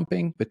oxalate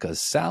dumping?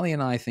 Because Sally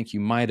and I think you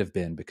might have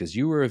been, because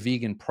you were a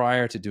vegan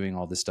prior to doing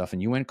all this stuff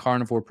and you went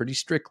carnivore pretty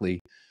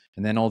strictly.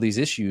 And then all these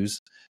issues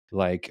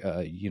like,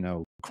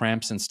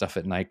 cramps and stuff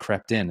at night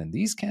crept in. And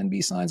these can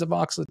be signs of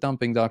oxalate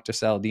dumping, Dr.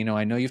 Saladino.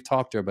 I know you've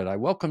talked to her, but I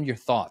welcome your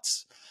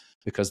thoughts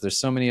because there's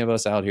so many of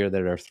us out here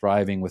that are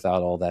thriving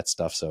without all that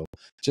stuff. So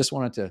just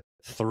wanted to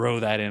throw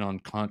that in on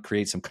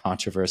create some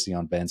controversy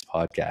on Ben's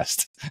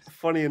podcast.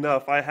 funny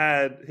enough, I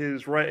had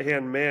his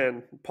right-hand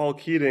man, Paul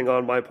Keating,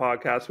 on my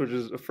podcast, which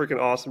is a freaking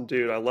awesome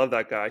dude. I love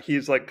that guy.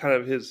 He's like kind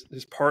of his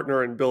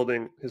partner in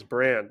building his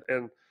brand.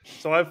 And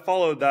so I've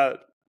followed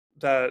that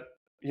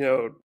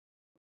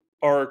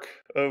arc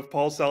of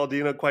Paul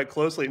Saladino quite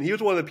closely. And he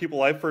was one of the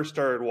people I first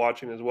started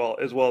watching as well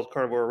as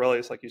Carnivore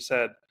Aurelius, like you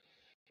said.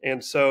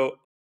 And so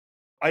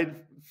I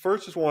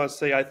first just want to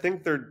say I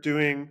think they're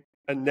doing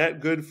a net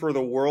good for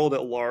the world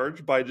at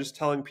large by just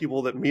telling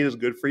people that meat is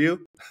good for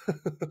you.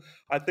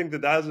 I think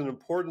that is an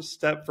important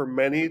step for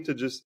many to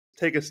just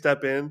take a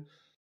step in.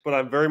 But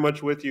I'm very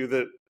much with you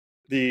that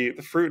the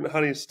fruit and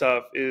honey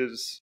stuff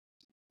is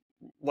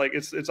like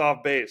it's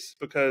off base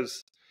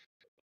because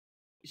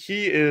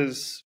he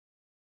is,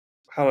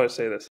 how do I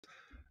say this?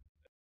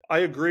 I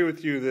agree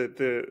with you that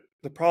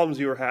the problems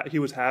he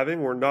was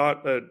having were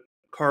not a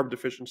carb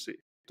deficiency.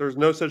 There's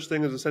no such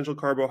thing as essential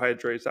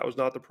carbohydrates. That was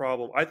not the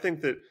problem. I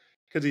think that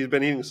because he's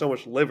been eating so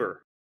much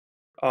liver,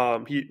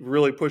 he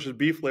really pushes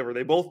beef liver.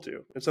 They both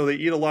do. And so they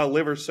eat a lot of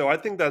liver. So I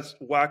think that's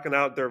whacking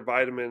out their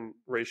vitamin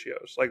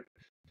ratios, like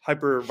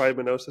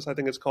hypervitaminosis, I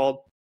think it's called.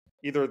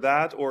 Either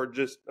that or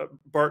just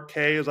Bart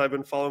K, as I've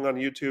been following on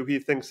YouTube, he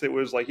thinks it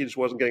was like he just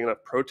wasn't getting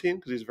enough protein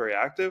because he's very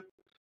active.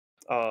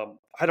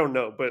 I don't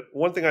know. But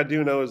one thing I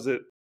do know is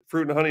that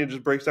fruit and honey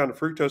just breaks down to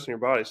fructose in your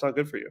body. It's not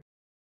good for you.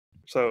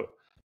 So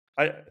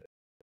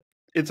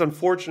it's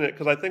unfortunate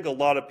because I think a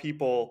lot of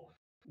people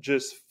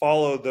just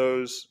follow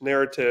those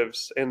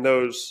narratives and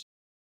those,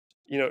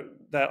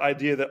 that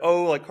idea that,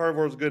 like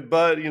carnivore is good,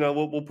 but,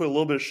 we'll put a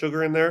little bit of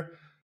sugar in there.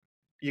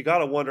 You got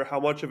to wonder how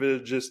much of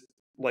it is just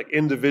like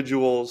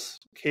individuals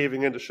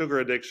caving into sugar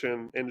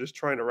addiction and just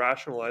trying to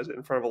rationalize it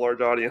in front of a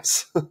large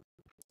audience.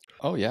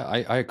 Oh yeah,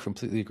 I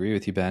completely agree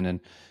with you, Ben, and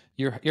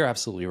you're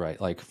absolutely right.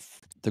 Like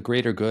the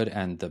greater good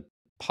and the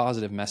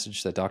positive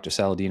message that Dr.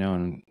 Saladino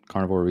and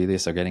Carnivore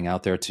Aurelius are getting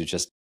out there to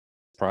just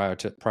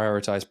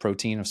prioritize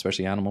protein,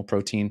 especially animal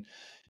protein,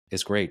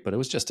 is great. But it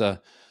was just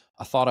a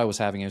thought I was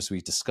having as we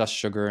discussed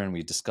sugar and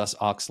we discussed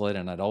oxalate,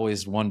 and I'd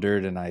always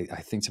wondered, and I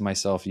think to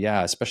myself,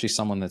 yeah, especially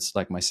someone that's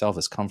like myself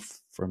has come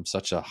from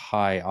such a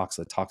high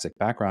oxalate toxic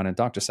background, and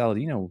Dr.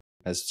 Saladino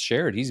has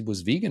shared he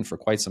was vegan for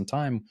quite some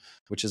time,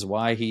 which is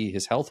why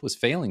his health was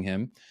failing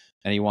him,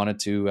 and he wanted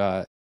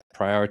to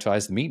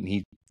prioritize the meat, and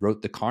he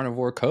wrote the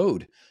Carnivore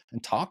Code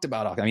and talked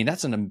about it. I mean,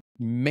 that's an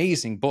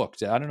amazing book.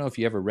 I don't know if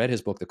you ever read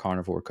his book, The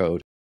Carnivore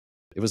Code.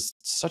 It was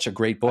such a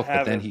great I book,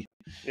 but then haven't.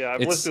 Yeah, I've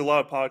listened it's to a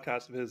lot of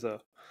podcasts of his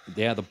though.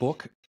 yeah, the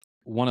book,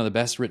 one of the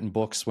best written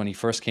books when he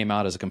first came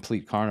out as a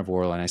complete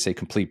carnivore, and I say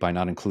complete by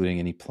not including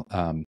any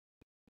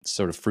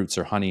sort of fruits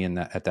or honey in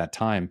that at that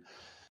time.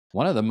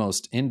 One of the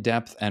most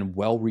in-depth and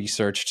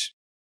well-researched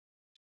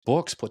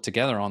books put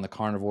together on the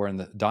carnivore and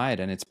the diet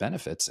and its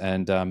benefits.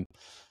 And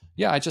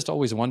yeah, I just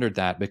always wondered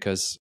that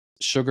because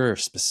sugar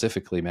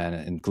specifically, man,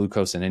 and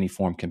glucose in any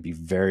form can be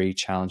very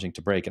challenging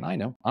to break. And I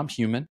know I'm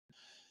human.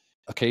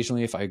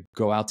 Occasionally, if I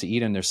go out to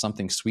eat and there's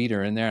something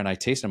sweeter in there and I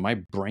taste it, my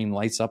brain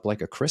lights up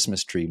like a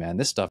Christmas tree, man.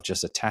 This stuff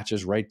just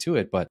attaches right to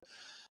it. But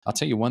I'll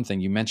tell you one thing.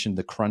 You mentioned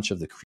the crunch of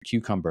the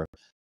cucumber.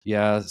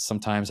 Yeah,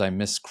 sometimes I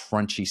miss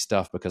crunchy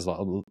stuff because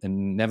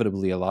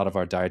inevitably a lot of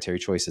our dietary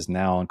choices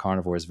now on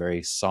carnivore is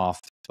very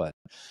soft. But,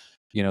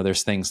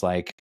 there's things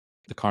like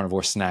the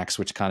carnivore snacks,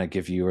 which kind of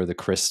give you, or the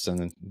crisps,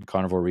 and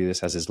Carnivore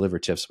Aurelius has his liver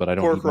chips, but I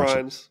don't Pork eat much.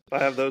 rinds. I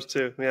have those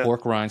too. Yeah.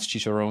 Pork rinds,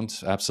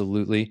 chicharrones,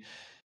 absolutely.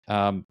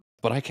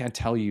 But I can't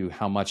tell you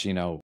how much,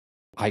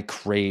 I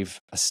crave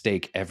a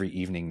steak every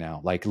evening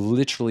now. Like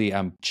literally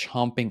I'm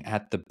chomping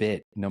at the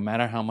bit, no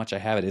matter how much I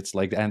have it. It's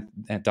like, and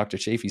Dr.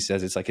 Chafee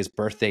says it's like his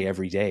birthday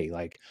every day.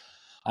 Like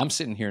I'm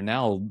sitting here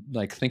now,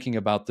 like thinking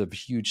about the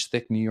huge,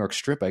 thick New York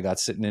strip I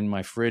got sitting in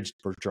my fridge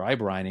for dry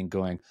brining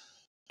going,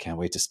 can't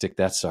wait to stick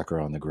that sucker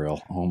on the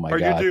grill. Oh my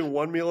God. Are you doing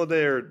one meal a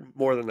day or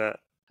more than that?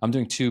 I'm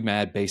doing 2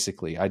 mad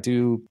basically.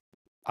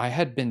 I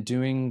had been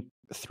doing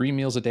 3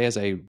 meals a day as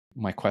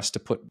my quest to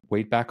put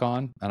weight back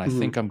on. And I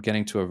think I'm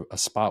getting to a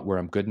spot where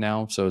I'm good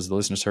now. So as the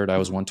listeners heard, I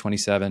was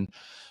 127.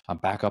 I'm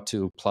back up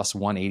to plus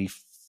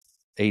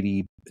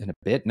 180 in a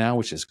bit now,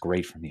 which is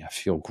great for me. I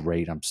feel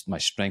great. My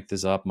strength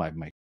is up.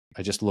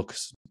 I just look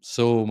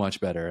so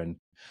much better. And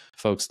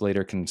folks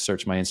later can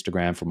search my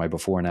Instagram for my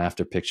before and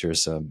after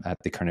pictures at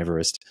the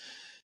Carnivorist.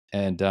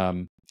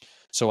 And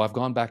so I've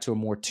gone back to a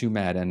more 2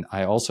 mad, and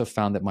I also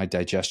found that my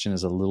digestion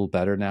is a little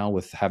better now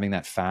with having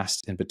that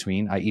fast in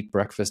between. I eat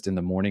breakfast in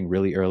the morning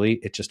really early.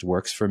 It just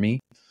works for me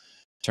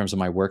in terms of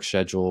my work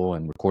schedule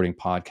and recording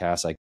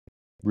podcasts. I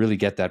really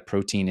get that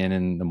protein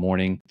in the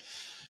morning.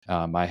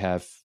 I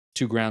have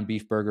 2 ground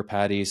beef burger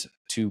patties,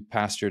 2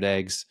 pastured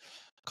eggs,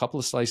 a couple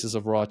of slices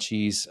of raw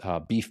cheese,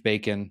 beef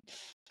bacon,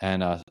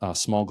 and a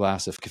small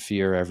glass of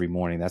kefir every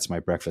morning. That's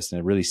my breakfast, and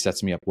it really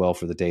sets me up well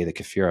for the day. The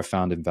kefir I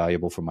found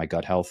invaluable for my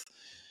gut health.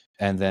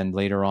 And then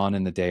later on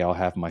in the day, I'll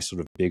have my sort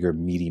of bigger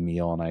meaty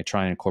meal, and I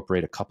try and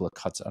incorporate a couple of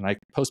cuts. And I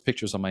post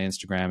pictures on my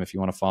Instagram if you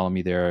want to follow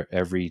me there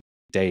every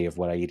day of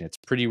what I eat. It's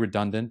pretty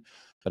redundant,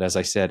 but as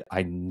I said,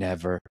 I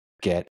never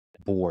get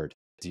bored.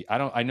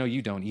 I know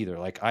you don't either.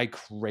 Like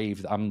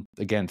I'm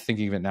again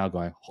thinking of it now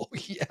going, oh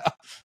yeah.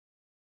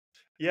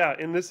 Yeah,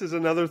 and this is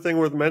another thing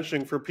worth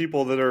mentioning for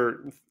people that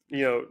are,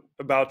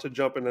 about to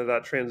jump into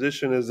that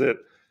transition is that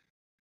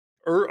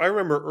I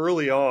remember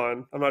early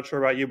on, I'm not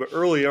sure about you, but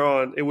early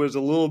on, it was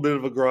a little bit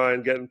of a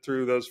grind getting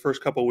through those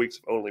first couple of weeks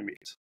of only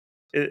meat.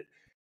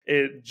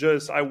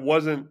 I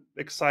wasn't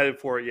excited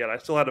for it yet. I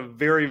still had a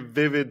very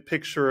vivid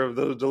picture of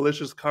those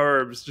delicious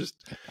carbs,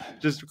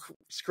 just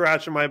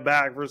scratching my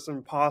back for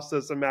some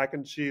pasta, some mac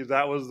and cheese.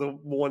 That was the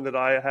one that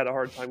I had a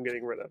hard time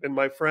getting rid of. And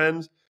my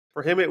friend,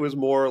 for him, it was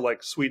more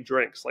like sweet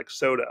drinks, like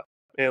soda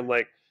and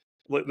like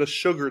the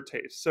sugar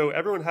taste. So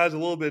everyone has a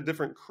little bit of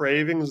different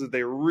cravings that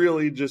they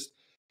really just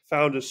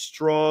found a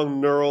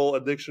strong neural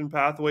addiction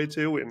pathway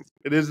to, and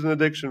it is an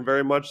addiction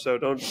very much so.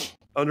 Don't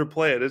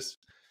underplay it.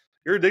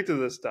 You're addicted to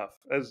this stuff.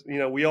 As you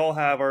know, we all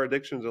have our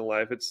addictions in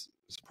life. It's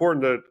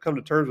important to come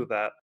to terms with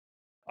that.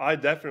 I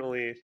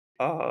definitely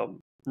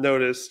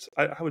noticed,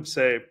 I would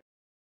say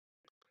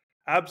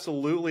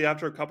absolutely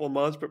after a couple of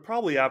months, but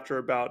probably after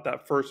about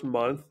that first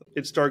month,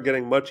 it started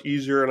getting much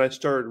easier, and I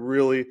started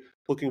really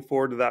looking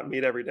forward to that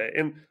meat every day.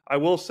 And I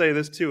will say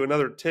this too,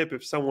 another tip,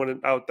 if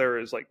someone out there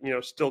is like,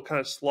 still kind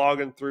of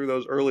slogging through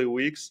those early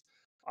weeks,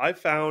 I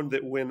found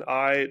that when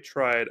I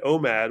tried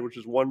OMAD, which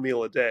is 1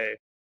 meal a day,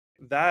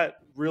 that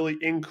really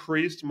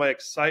increased my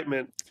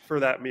excitement for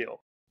that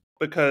meal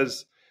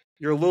because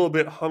you're a little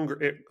bit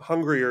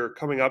hungrier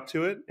coming up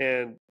to it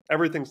and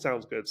everything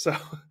sounds good. So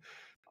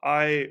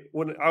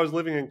when I was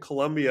living in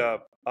Colombia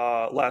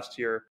last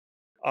year,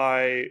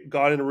 I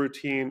got in a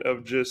routine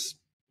of just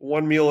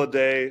 1 meal a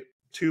day,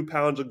 2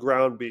 pounds of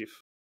ground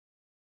beef.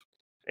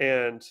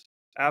 And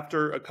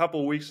After a couple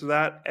of weeks of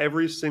that,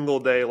 every single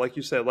day, like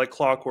you said, like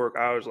clockwork,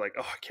 I was like,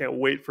 oh, I can't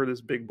wait for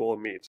this big bowl of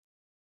meat.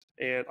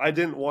 And I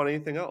didn't want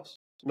anything else.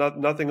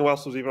 Nothing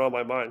else was even on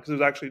my mind because it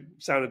was actually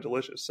sounded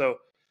delicious. So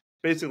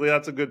basically,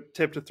 that's a good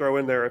tip to throw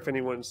in there if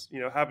anyone's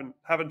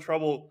having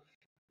trouble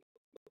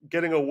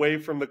getting away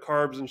from the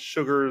carbs and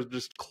sugars,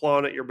 just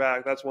clawing at your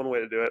back. That's one way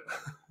to do it.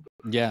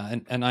 Yeah,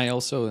 and I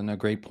also, and a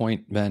great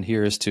point, Ben,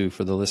 here is to,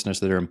 for the listeners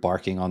that are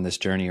embarking on this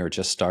journey or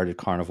just started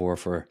carnivore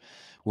for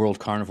World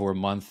Carnivore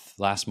Month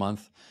last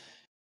month,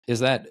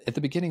 is that at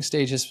the beginning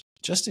stages,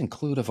 just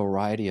include a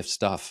variety of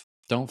stuff.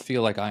 Don't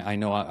feel like I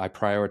know I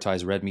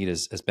prioritize red meat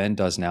as Ben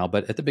does now,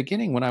 but at the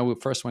beginning when I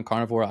first went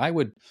carnivore, I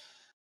would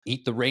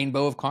eat the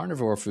rainbow of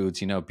carnivore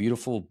foods,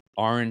 beautiful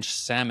orange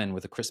salmon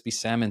with a crispy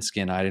salmon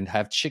skin. I didn't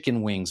have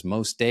chicken wings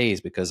most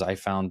days because I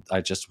found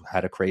I just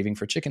had a craving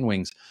for chicken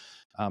wings.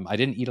 I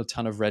didn't eat a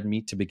ton of red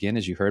meat to begin,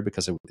 as you heard,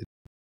 because it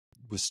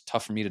was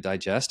tough for me to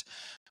digest.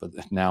 But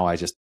now I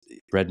just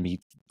eat red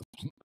meat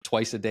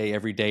twice a day,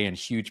 every day, and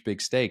huge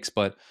big steaks.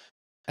 But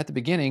at the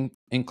beginning,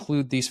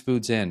 include these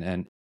foods in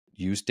and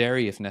use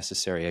dairy if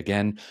necessary.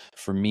 Again,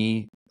 for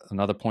me,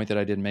 another point that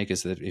I did make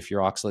is that if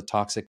you're oxalate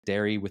toxic,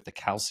 dairy with the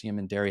calcium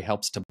in dairy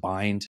helps to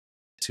bind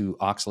to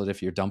oxalate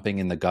if you're dumping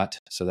in the gut.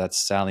 So that's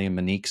Sally and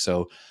Monique.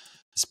 So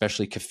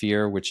especially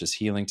kefir, which is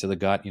healing to the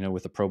gut,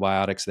 with the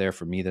probiotics there.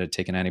 For me that had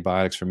taken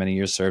antibiotics for many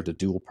years, served a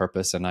dual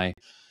purpose. And I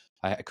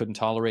couldn't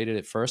tolerate it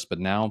at first, but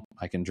now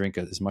I can drink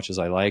it as much as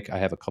I like. I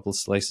have a couple of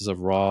slices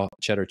of raw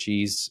cheddar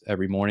cheese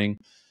every morning.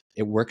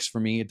 It works for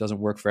me. It doesn't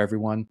work for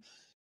everyone.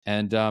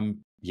 And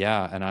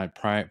and I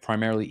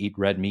primarily eat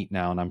red meat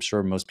now. And I'm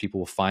sure most people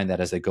will find that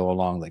as they go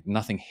along, like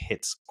nothing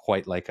hits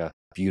quite like a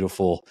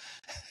beautiful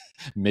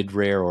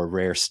mid-rare or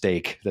rare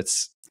steak.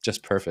 That's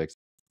just perfect.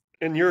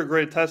 And you're a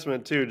great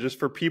testament too, just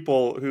for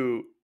people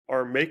who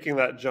are making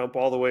that jump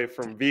all the way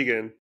from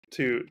vegan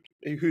to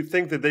who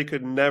think that they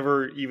could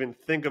never even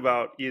think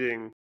about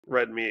eating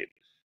red meat,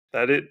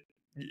 that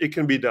it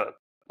can be done.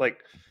 Like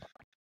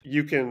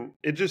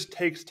it just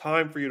takes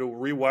time for you to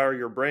rewire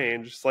your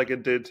brain, just like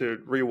it did to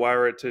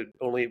rewire it to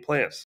only eat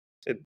plants.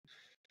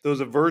 Those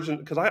aversion,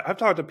 because I've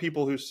talked to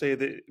people who say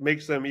that it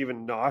makes them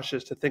even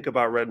nauseous to think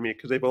about red meat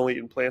because they've only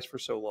eaten plants for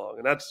so long.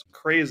 And that's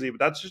crazy, but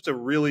that's just a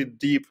really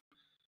deep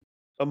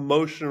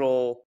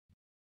emotional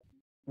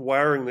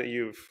wiring that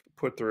you've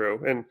put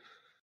through, and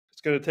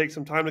it's going to take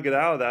some time to get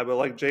out of that. But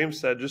like James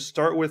said, just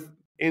start with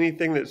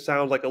anything that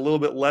sounds like a little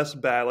bit less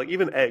bad, like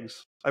even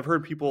eggs. I've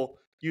heard people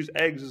use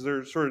eggs as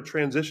their sort of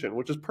transition,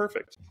 which is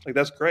perfect. Like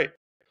that's great.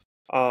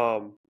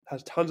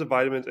 Has tons of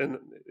vitamins, and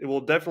it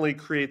will definitely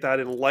create that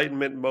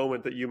enlightenment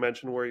moment that you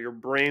mentioned where your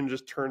brain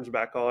just turns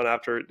back on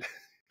after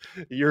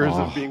years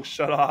of being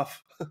shut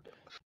off.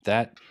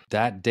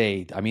 that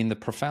day, I mean, the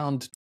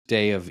profound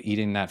day of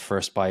eating that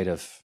first bite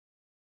of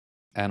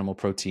animal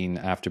protein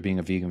after being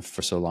a vegan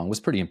for so long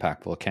was pretty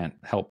impactful. It can't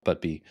help but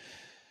be.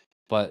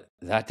 But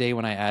that day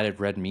when I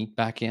added red meat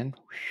back in,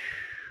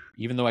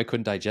 even though I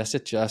couldn't digest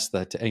it, just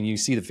that, and you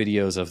see the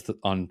videos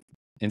on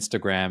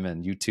Instagram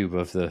and YouTube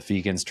of the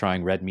vegans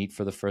trying red meat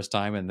for the first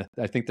time. And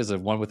I think there's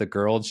one with a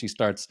girl and she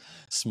starts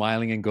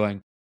smiling and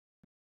going,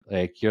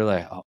 like, you're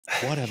like, oh,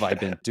 what have I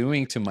been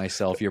doing to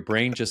myself? Your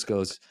brain just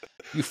goes,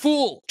 you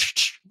fool.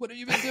 What have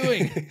you been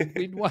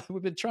doing?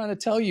 We've been trying to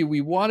tell you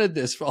we wanted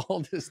this for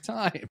all this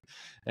time.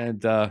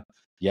 And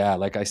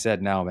like I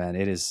said, now, man,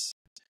 it is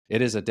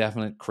a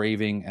definite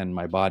craving and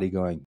my body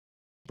going,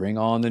 bring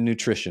on the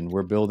nutrition.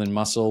 We're building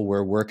muscle.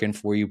 We're working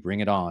for you. Bring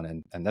it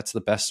on. And that's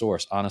the best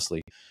source,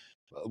 honestly.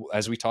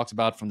 As we talked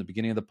about from the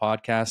beginning of the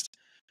podcast,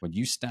 when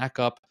you stack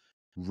up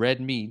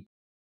red meat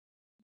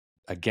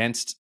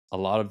against a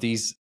lot of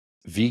these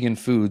vegan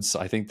foods,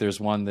 I think there's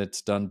one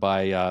that's done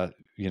by,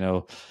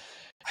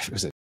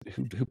 was it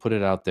who put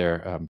it out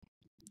there?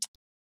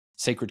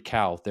 Sacred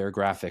Cow, their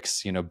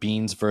graphics,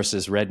 beans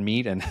versus red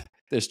meat. And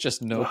there's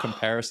just no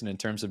comparison in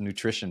terms of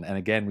nutrition. And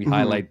again, we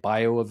highlight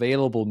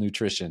bioavailable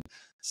nutrition,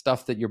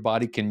 stuff that your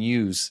body can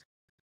use.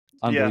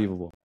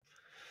 Unbelievable.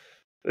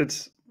 Yeah.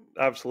 It's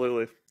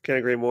absolutely, can't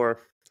agree more.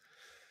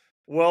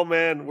 Well,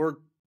 man, we're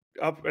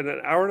up in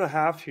an hour and a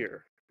half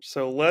here.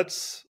 So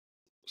let's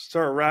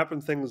start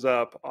wrapping things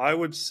up. I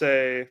would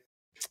say,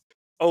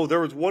 there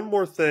was one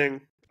more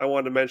thing I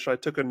wanted to mention. I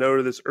took a note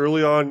of this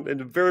early on in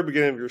the very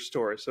beginning of your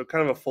story. So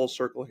kind of a full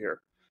circle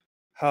here.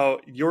 How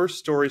your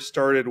story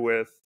started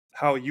with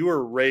how you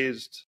were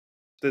raised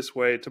this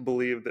way to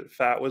believe that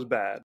fat was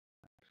bad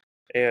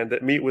and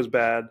that meat was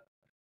bad.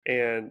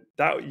 And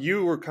that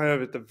you were kind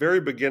of at the very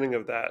beginning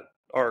of that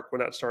arc when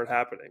that started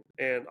happening.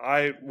 And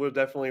I was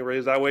definitely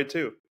raised that way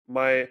too.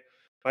 My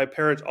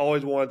parents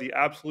always wanted the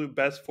absolute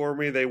best for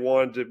me. They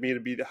wanted me to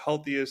be the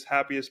healthiest,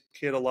 happiest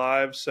kid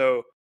alive.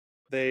 So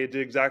they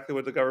did exactly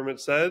what the government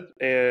said,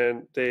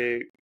 and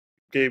they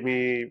gave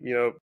me,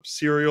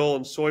 cereal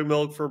and soy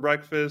milk for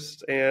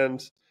breakfast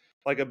and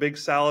like a big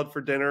salad for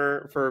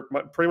dinner for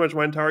pretty much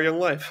my entire young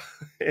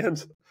life.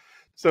 And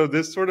so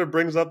this sort of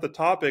brings up the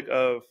topic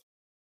of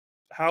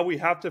how we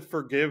have to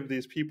forgive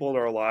these people in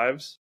our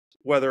lives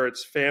whether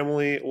it's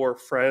family or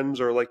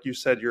friends, or like you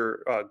said,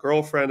 your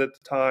girlfriend at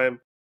the time,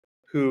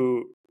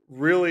 who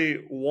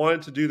really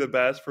wanted to do the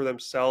best for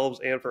themselves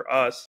and for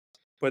us,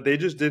 but they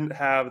just didn't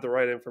have the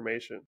right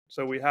information.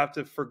 So we have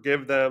to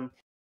forgive them,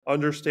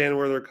 understand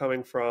where they're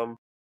coming from,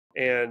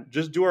 and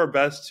just do our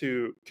best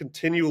to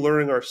continue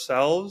learning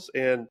ourselves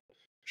and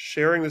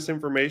sharing this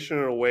information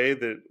in a way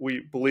that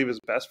we believe is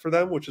best for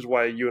them, which is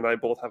why you and I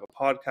both have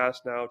a podcast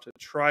now to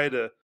try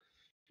to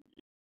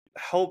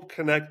help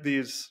connect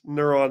these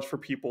neurons for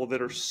people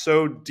that are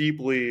so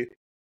deeply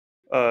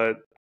uh,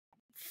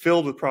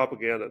 filled with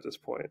propaganda at this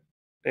point.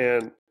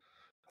 And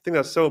I think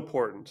that's so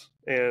important.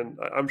 And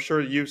I'm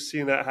sure you've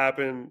seen that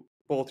happen,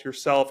 both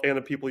yourself and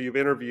the people you've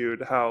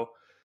interviewed, how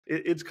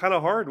it's kind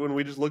of hard when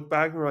we just look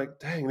back and we're like,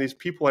 dang, these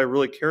people I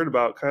really cared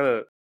about kind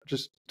of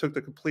just took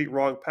the complete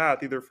wrong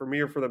path, either for me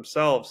or for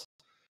themselves.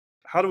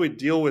 How do we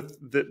deal with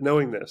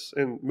knowing this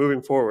and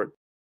moving forward?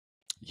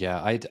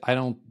 Yeah, I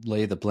don't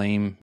lay the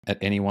blame at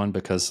anyone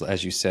because,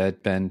 as you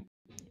said, Ben,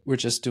 we're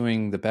just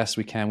doing the best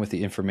we can with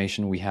the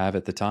information we have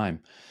at the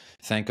time.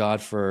 Thank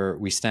God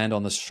we stand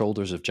on the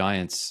shoulders of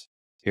giants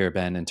here,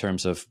 Ben, in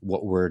terms of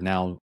what we're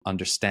now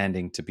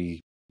understanding to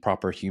be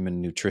proper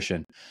human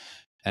nutrition.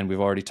 And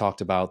we've already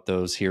talked about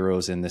those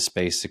heroes in this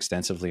space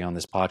extensively on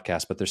this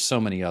podcast, but there's so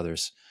many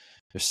others.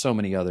 There's so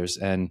many others.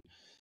 And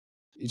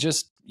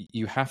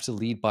you have to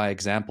lead by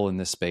example in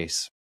this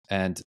space.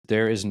 And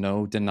there is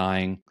no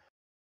denying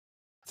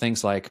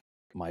things like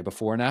my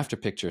before and after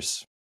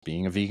pictures,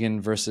 being a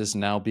vegan versus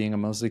now being a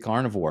mostly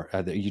carnivore.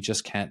 You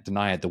just can't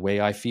deny it. The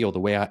way I feel, the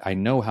way I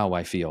know how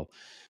I feel.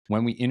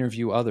 When we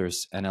interview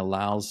others and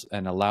allow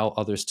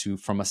others to,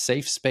 from a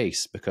safe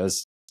space,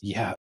 because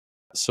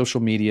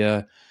social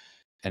media,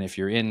 and if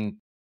you're in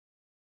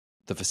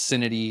the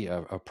vicinity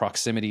of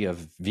proximity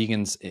of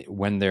vegans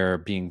when they're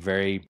being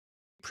very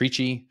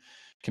preachy,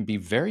 can be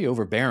very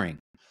overbearing.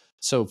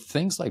 So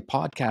things like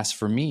podcasts,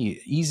 for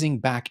me, easing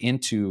back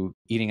into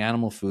eating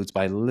animal foods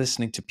by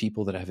listening to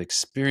people that have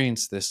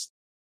experienced this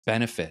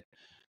benefit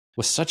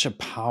was such a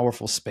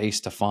powerful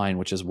space to find,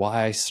 which is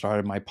why I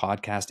started my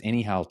podcast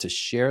anyhow, to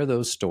share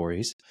those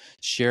stories,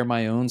 share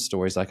my own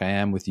stories like I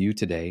am with you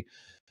today,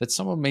 that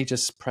someone may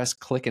just press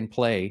click and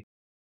play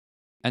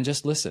and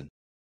just listen.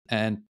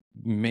 And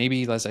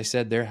maybe, as I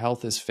said, their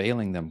health is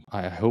failing them.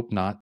 I hope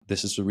not.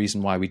 This is the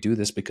reason why we do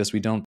this, because we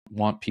don't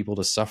want people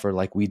to suffer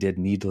like we did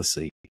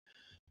needlessly.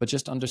 But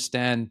just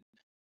understand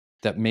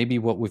that maybe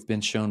what we've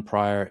been shown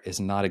prior is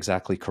not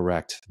exactly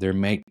correct. There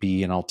might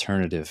be an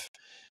alternative.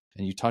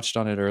 And you touched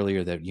on it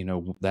earlier, that,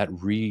 that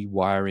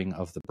rewiring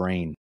of the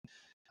brain.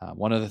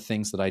 One of the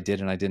things that I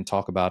did, and I didn't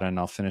talk about it, and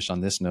I'll finish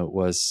on this note,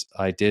 was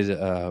I did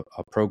a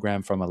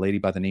program from a lady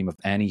by the name of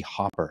Annie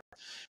Hopper,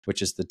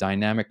 which is the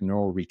dynamic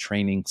neural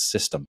retraining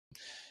system.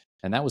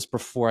 And that was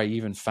before I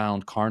even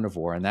found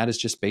carnivore. And that is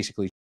just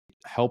basically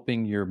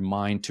helping your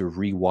mind to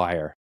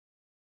rewire,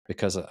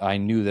 because I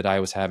knew that I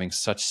was having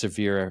such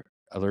severe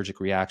allergic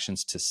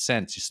reactions to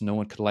scents. Just no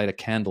one could light a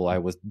candle. I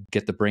would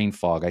get the brain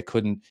fog. I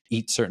couldn't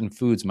eat certain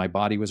foods. My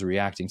body was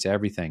reacting to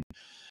everything.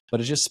 But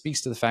it just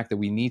speaks to the fact that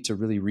we need to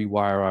really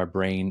rewire our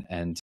brain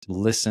and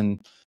listen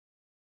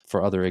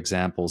for other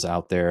examples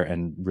out there,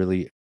 and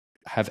really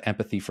have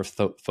empathy for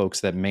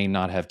folks that may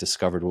not have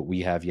discovered what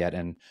we have yet,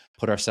 and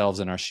put ourselves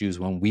in our shoes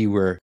when we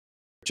were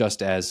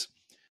just as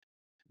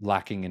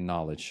lacking in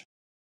knowledge.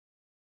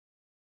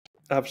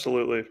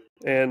 Absolutely.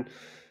 And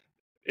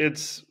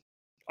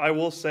I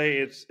will say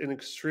it's an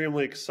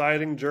extremely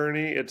exciting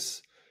journey.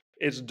 It's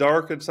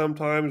dark at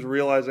sometimes,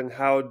 realizing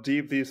how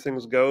deep these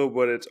things go,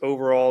 but it's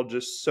overall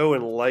just so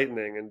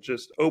enlightening and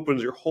just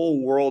opens your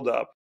whole world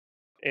up.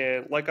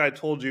 And like I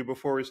told you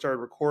before we started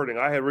recording,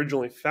 I had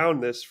originally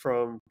found this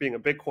from being a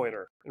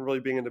Bitcoiner and really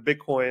being into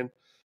Bitcoin.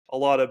 A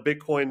lot of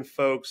Bitcoin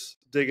folks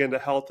dig into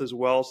health as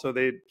well, so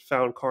they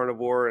found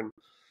carnivore, and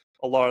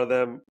a lot of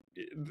them,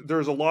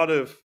 there's a lot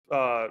of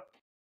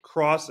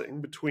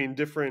crossing between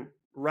different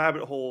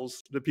rabbit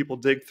holes that people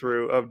dig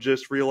through, of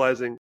just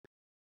realizing,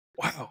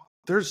 wow,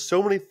 there's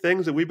so many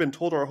things that we've been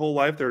told our whole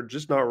life that are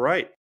just not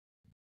right.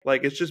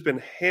 Like, it's just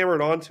been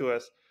hammered onto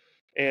us.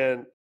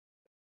 And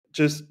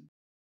just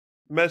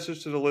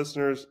message to the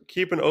listeners,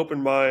 keep an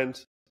open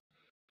mind,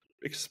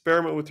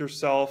 experiment with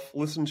yourself,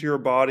 listen to your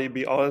body,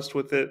 be honest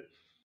with it,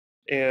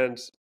 and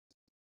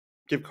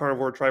give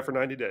carnivore a try for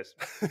 90 days.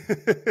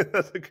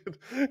 That's a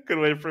good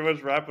way to pretty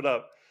much wrap it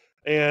up.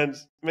 And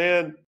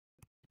man,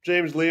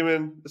 James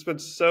Leman, it's been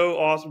so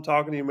awesome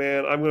talking to you,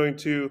 man. I'm going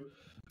to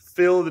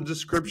fill the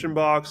description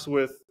box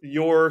with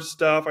your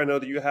stuff. I know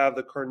that you have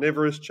the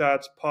Carnivorist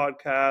Chats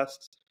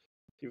podcast.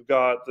 You've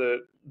got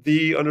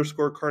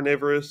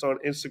the_Carnivorist on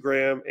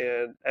Instagram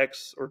and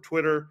X or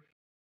Twitter.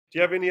 Do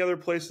you have any other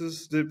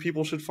places that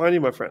people should find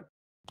you, my friend?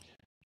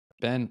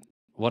 Ben,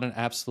 what an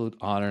absolute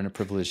honor and a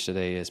privilege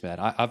today is, man.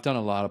 I've done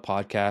a lot of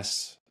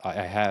podcasts.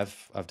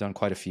 I've done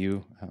quite a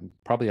few,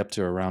 probably up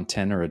to around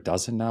 10 or a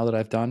dozen now that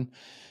I've done.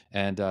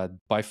 And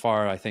by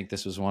far, I think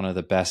this was one of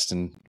the best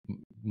and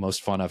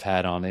most fun I've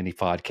had on any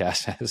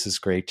podcast. This is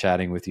great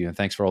chatting with you. And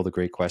thanks for all the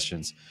great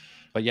questions.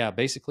 But yeah,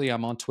 basically,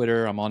 I'm on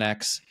Twitter. I'm on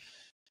X.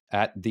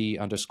 at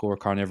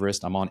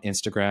 @the_carnivorist. I'm on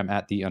Instagram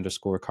at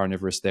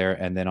 @the_carnivorist there,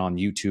 and then on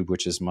YouTube,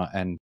 which is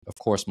and of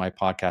course my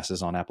podcast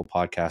is on Apple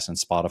Podcasts and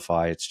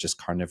Spotify. It's just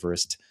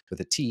Carnivorist with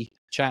a T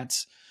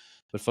chats.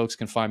 But folks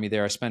can find me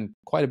there. I spend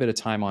quite a bit of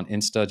time on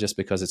Insta just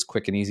because it's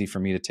quick and easy for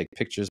me to take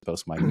pictures,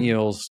 post my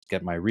meals,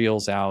 get my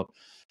reels out.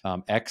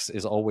 X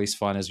is always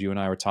fun, as you and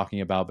I were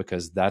talking about,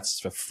 because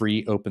that's a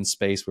free open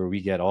space where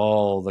we get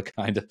all the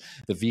kind of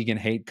the vegan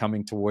hate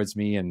coming towards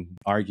me and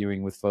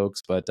arguing with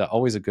folks, but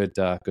always a good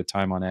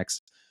time on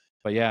X.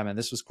 But yeah, man,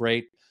 this was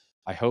great.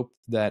 I hope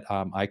that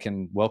I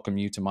can welcome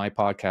you to my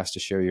podcast to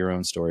share your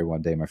own story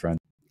one day, my friend.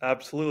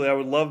 Absolutely. I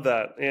would love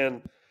that.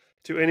 And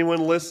to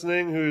anyone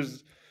listening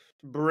whose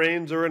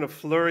brains are in a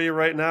flurry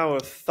right now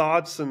of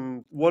thoughts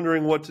and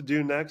wondering what to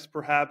do next,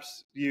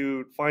 perhaps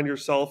you find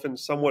yourself in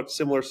somewhat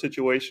similar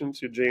situation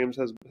to James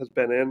has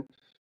been in,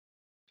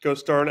 go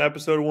start an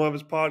episode 1 of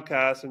his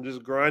podcast and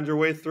just grind your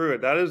way through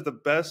it. That is the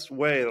best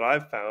way that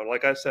I've found.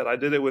 Like I said, I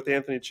did it with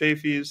Anthony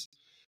Chaffee's.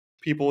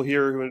 People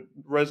here who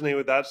resonate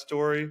with that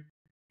story,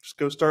 just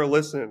go start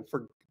listening.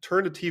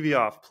 Turn the TV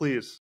off,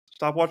 please.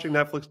 Stop watching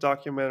Netflix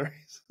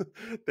documentaries.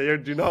 They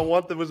do not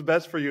want what's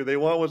best for you. They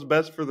want what's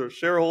best for their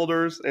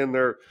shareholders and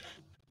their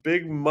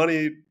big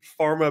money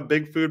pharma,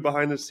 big food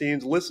behind the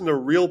scenes. Listen to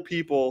real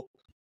people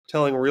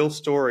telling real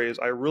stories.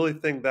 I really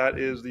think that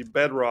is the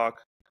bedrock.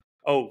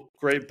 Oh,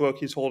 great book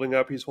he's holding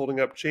up. He's holding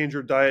up Change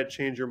Your Diet,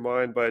 Change Your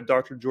Mind by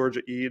Dr.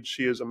 Georgia Eades.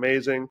 She is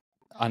amazing.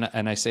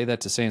 And I say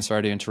that to say, and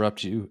sorry to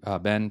interrupt you,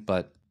 Ben,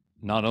 but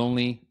not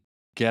only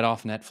get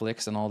off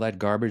Netflix and all that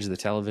garbage, the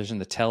television,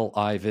 the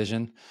tell-eye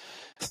vision,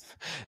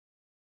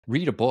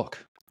 read a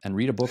book, and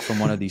read a book from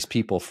one of these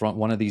people, from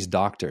one of these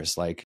doctors.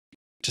 Like,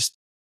 just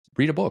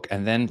read a book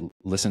and then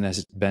listen,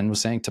 as Ben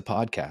was saying, to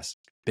podcasts,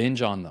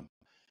 binge on them,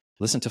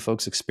 listen to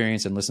folks'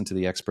 experience and listen to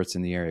the experts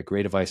in the area.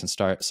 Great advice.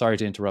 And sorry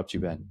to interrupt you,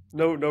 Ben.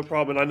 No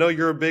problem. I know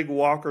you're a big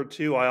walker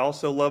too. I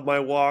also love my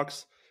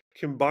walks.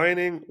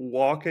 Combining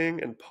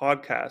walking and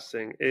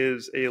podcasting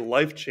is a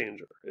life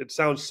changer. It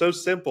sounds so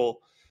simple,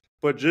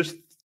 but just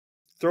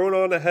throwing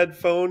on the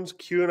headphones,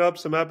 queuing up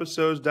some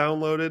episodes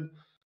downloaded,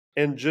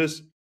 and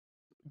just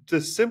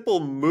the simple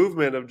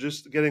movement of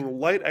just getting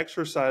light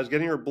exercise,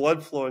 getting your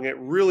blood flowing, it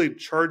really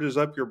charges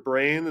up your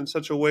brain in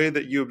such a way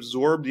that you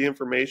absorb the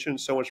information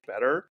so much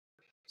better.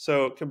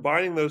 So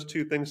combining those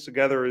two things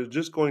together is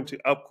just going to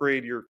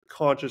upgrade your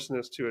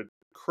consciousness to a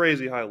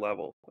crazy high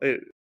level.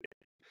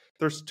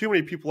 There's too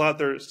many people out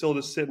there still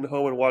just sitting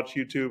home and watch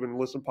YouTube and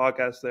listen to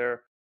podcasts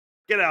there.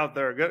 Get out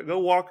there, go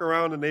walk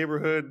around the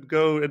neighborhood,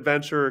 go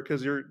adventure,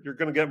 because you're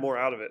going to get more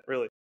out of it,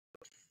 really.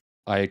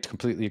 I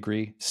completely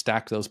agree.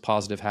 Stack those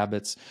positive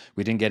habits.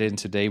 We didn't get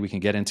into today. We can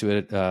get into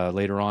it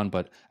later on,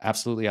 but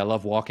absolutely. I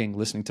love walking,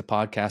 listening to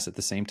podcasts at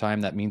the same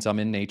time. That means I'm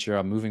in nature.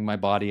 I'm moving my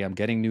body. I'm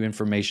getting new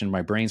information.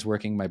 My brain's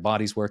working. My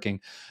body's working.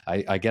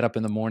 I get up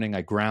in the morning.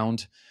 I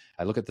ground.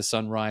 I look at the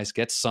sunrise,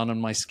 get sun on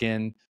my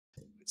skin.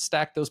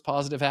 Stack those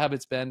positive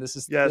habits, Ben. This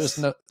is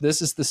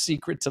the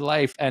secret to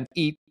life. And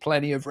eat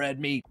plenty of red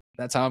meat.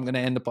 That's how I'm going to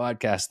end the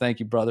podcast.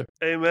 Thank you, brother.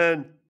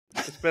 Amen.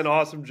 It's been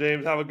awesome,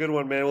 James. Have a good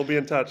one, man. We'll be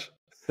in touch.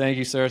 Thank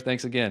you, sir.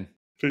 Thanks again.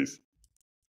 Peace.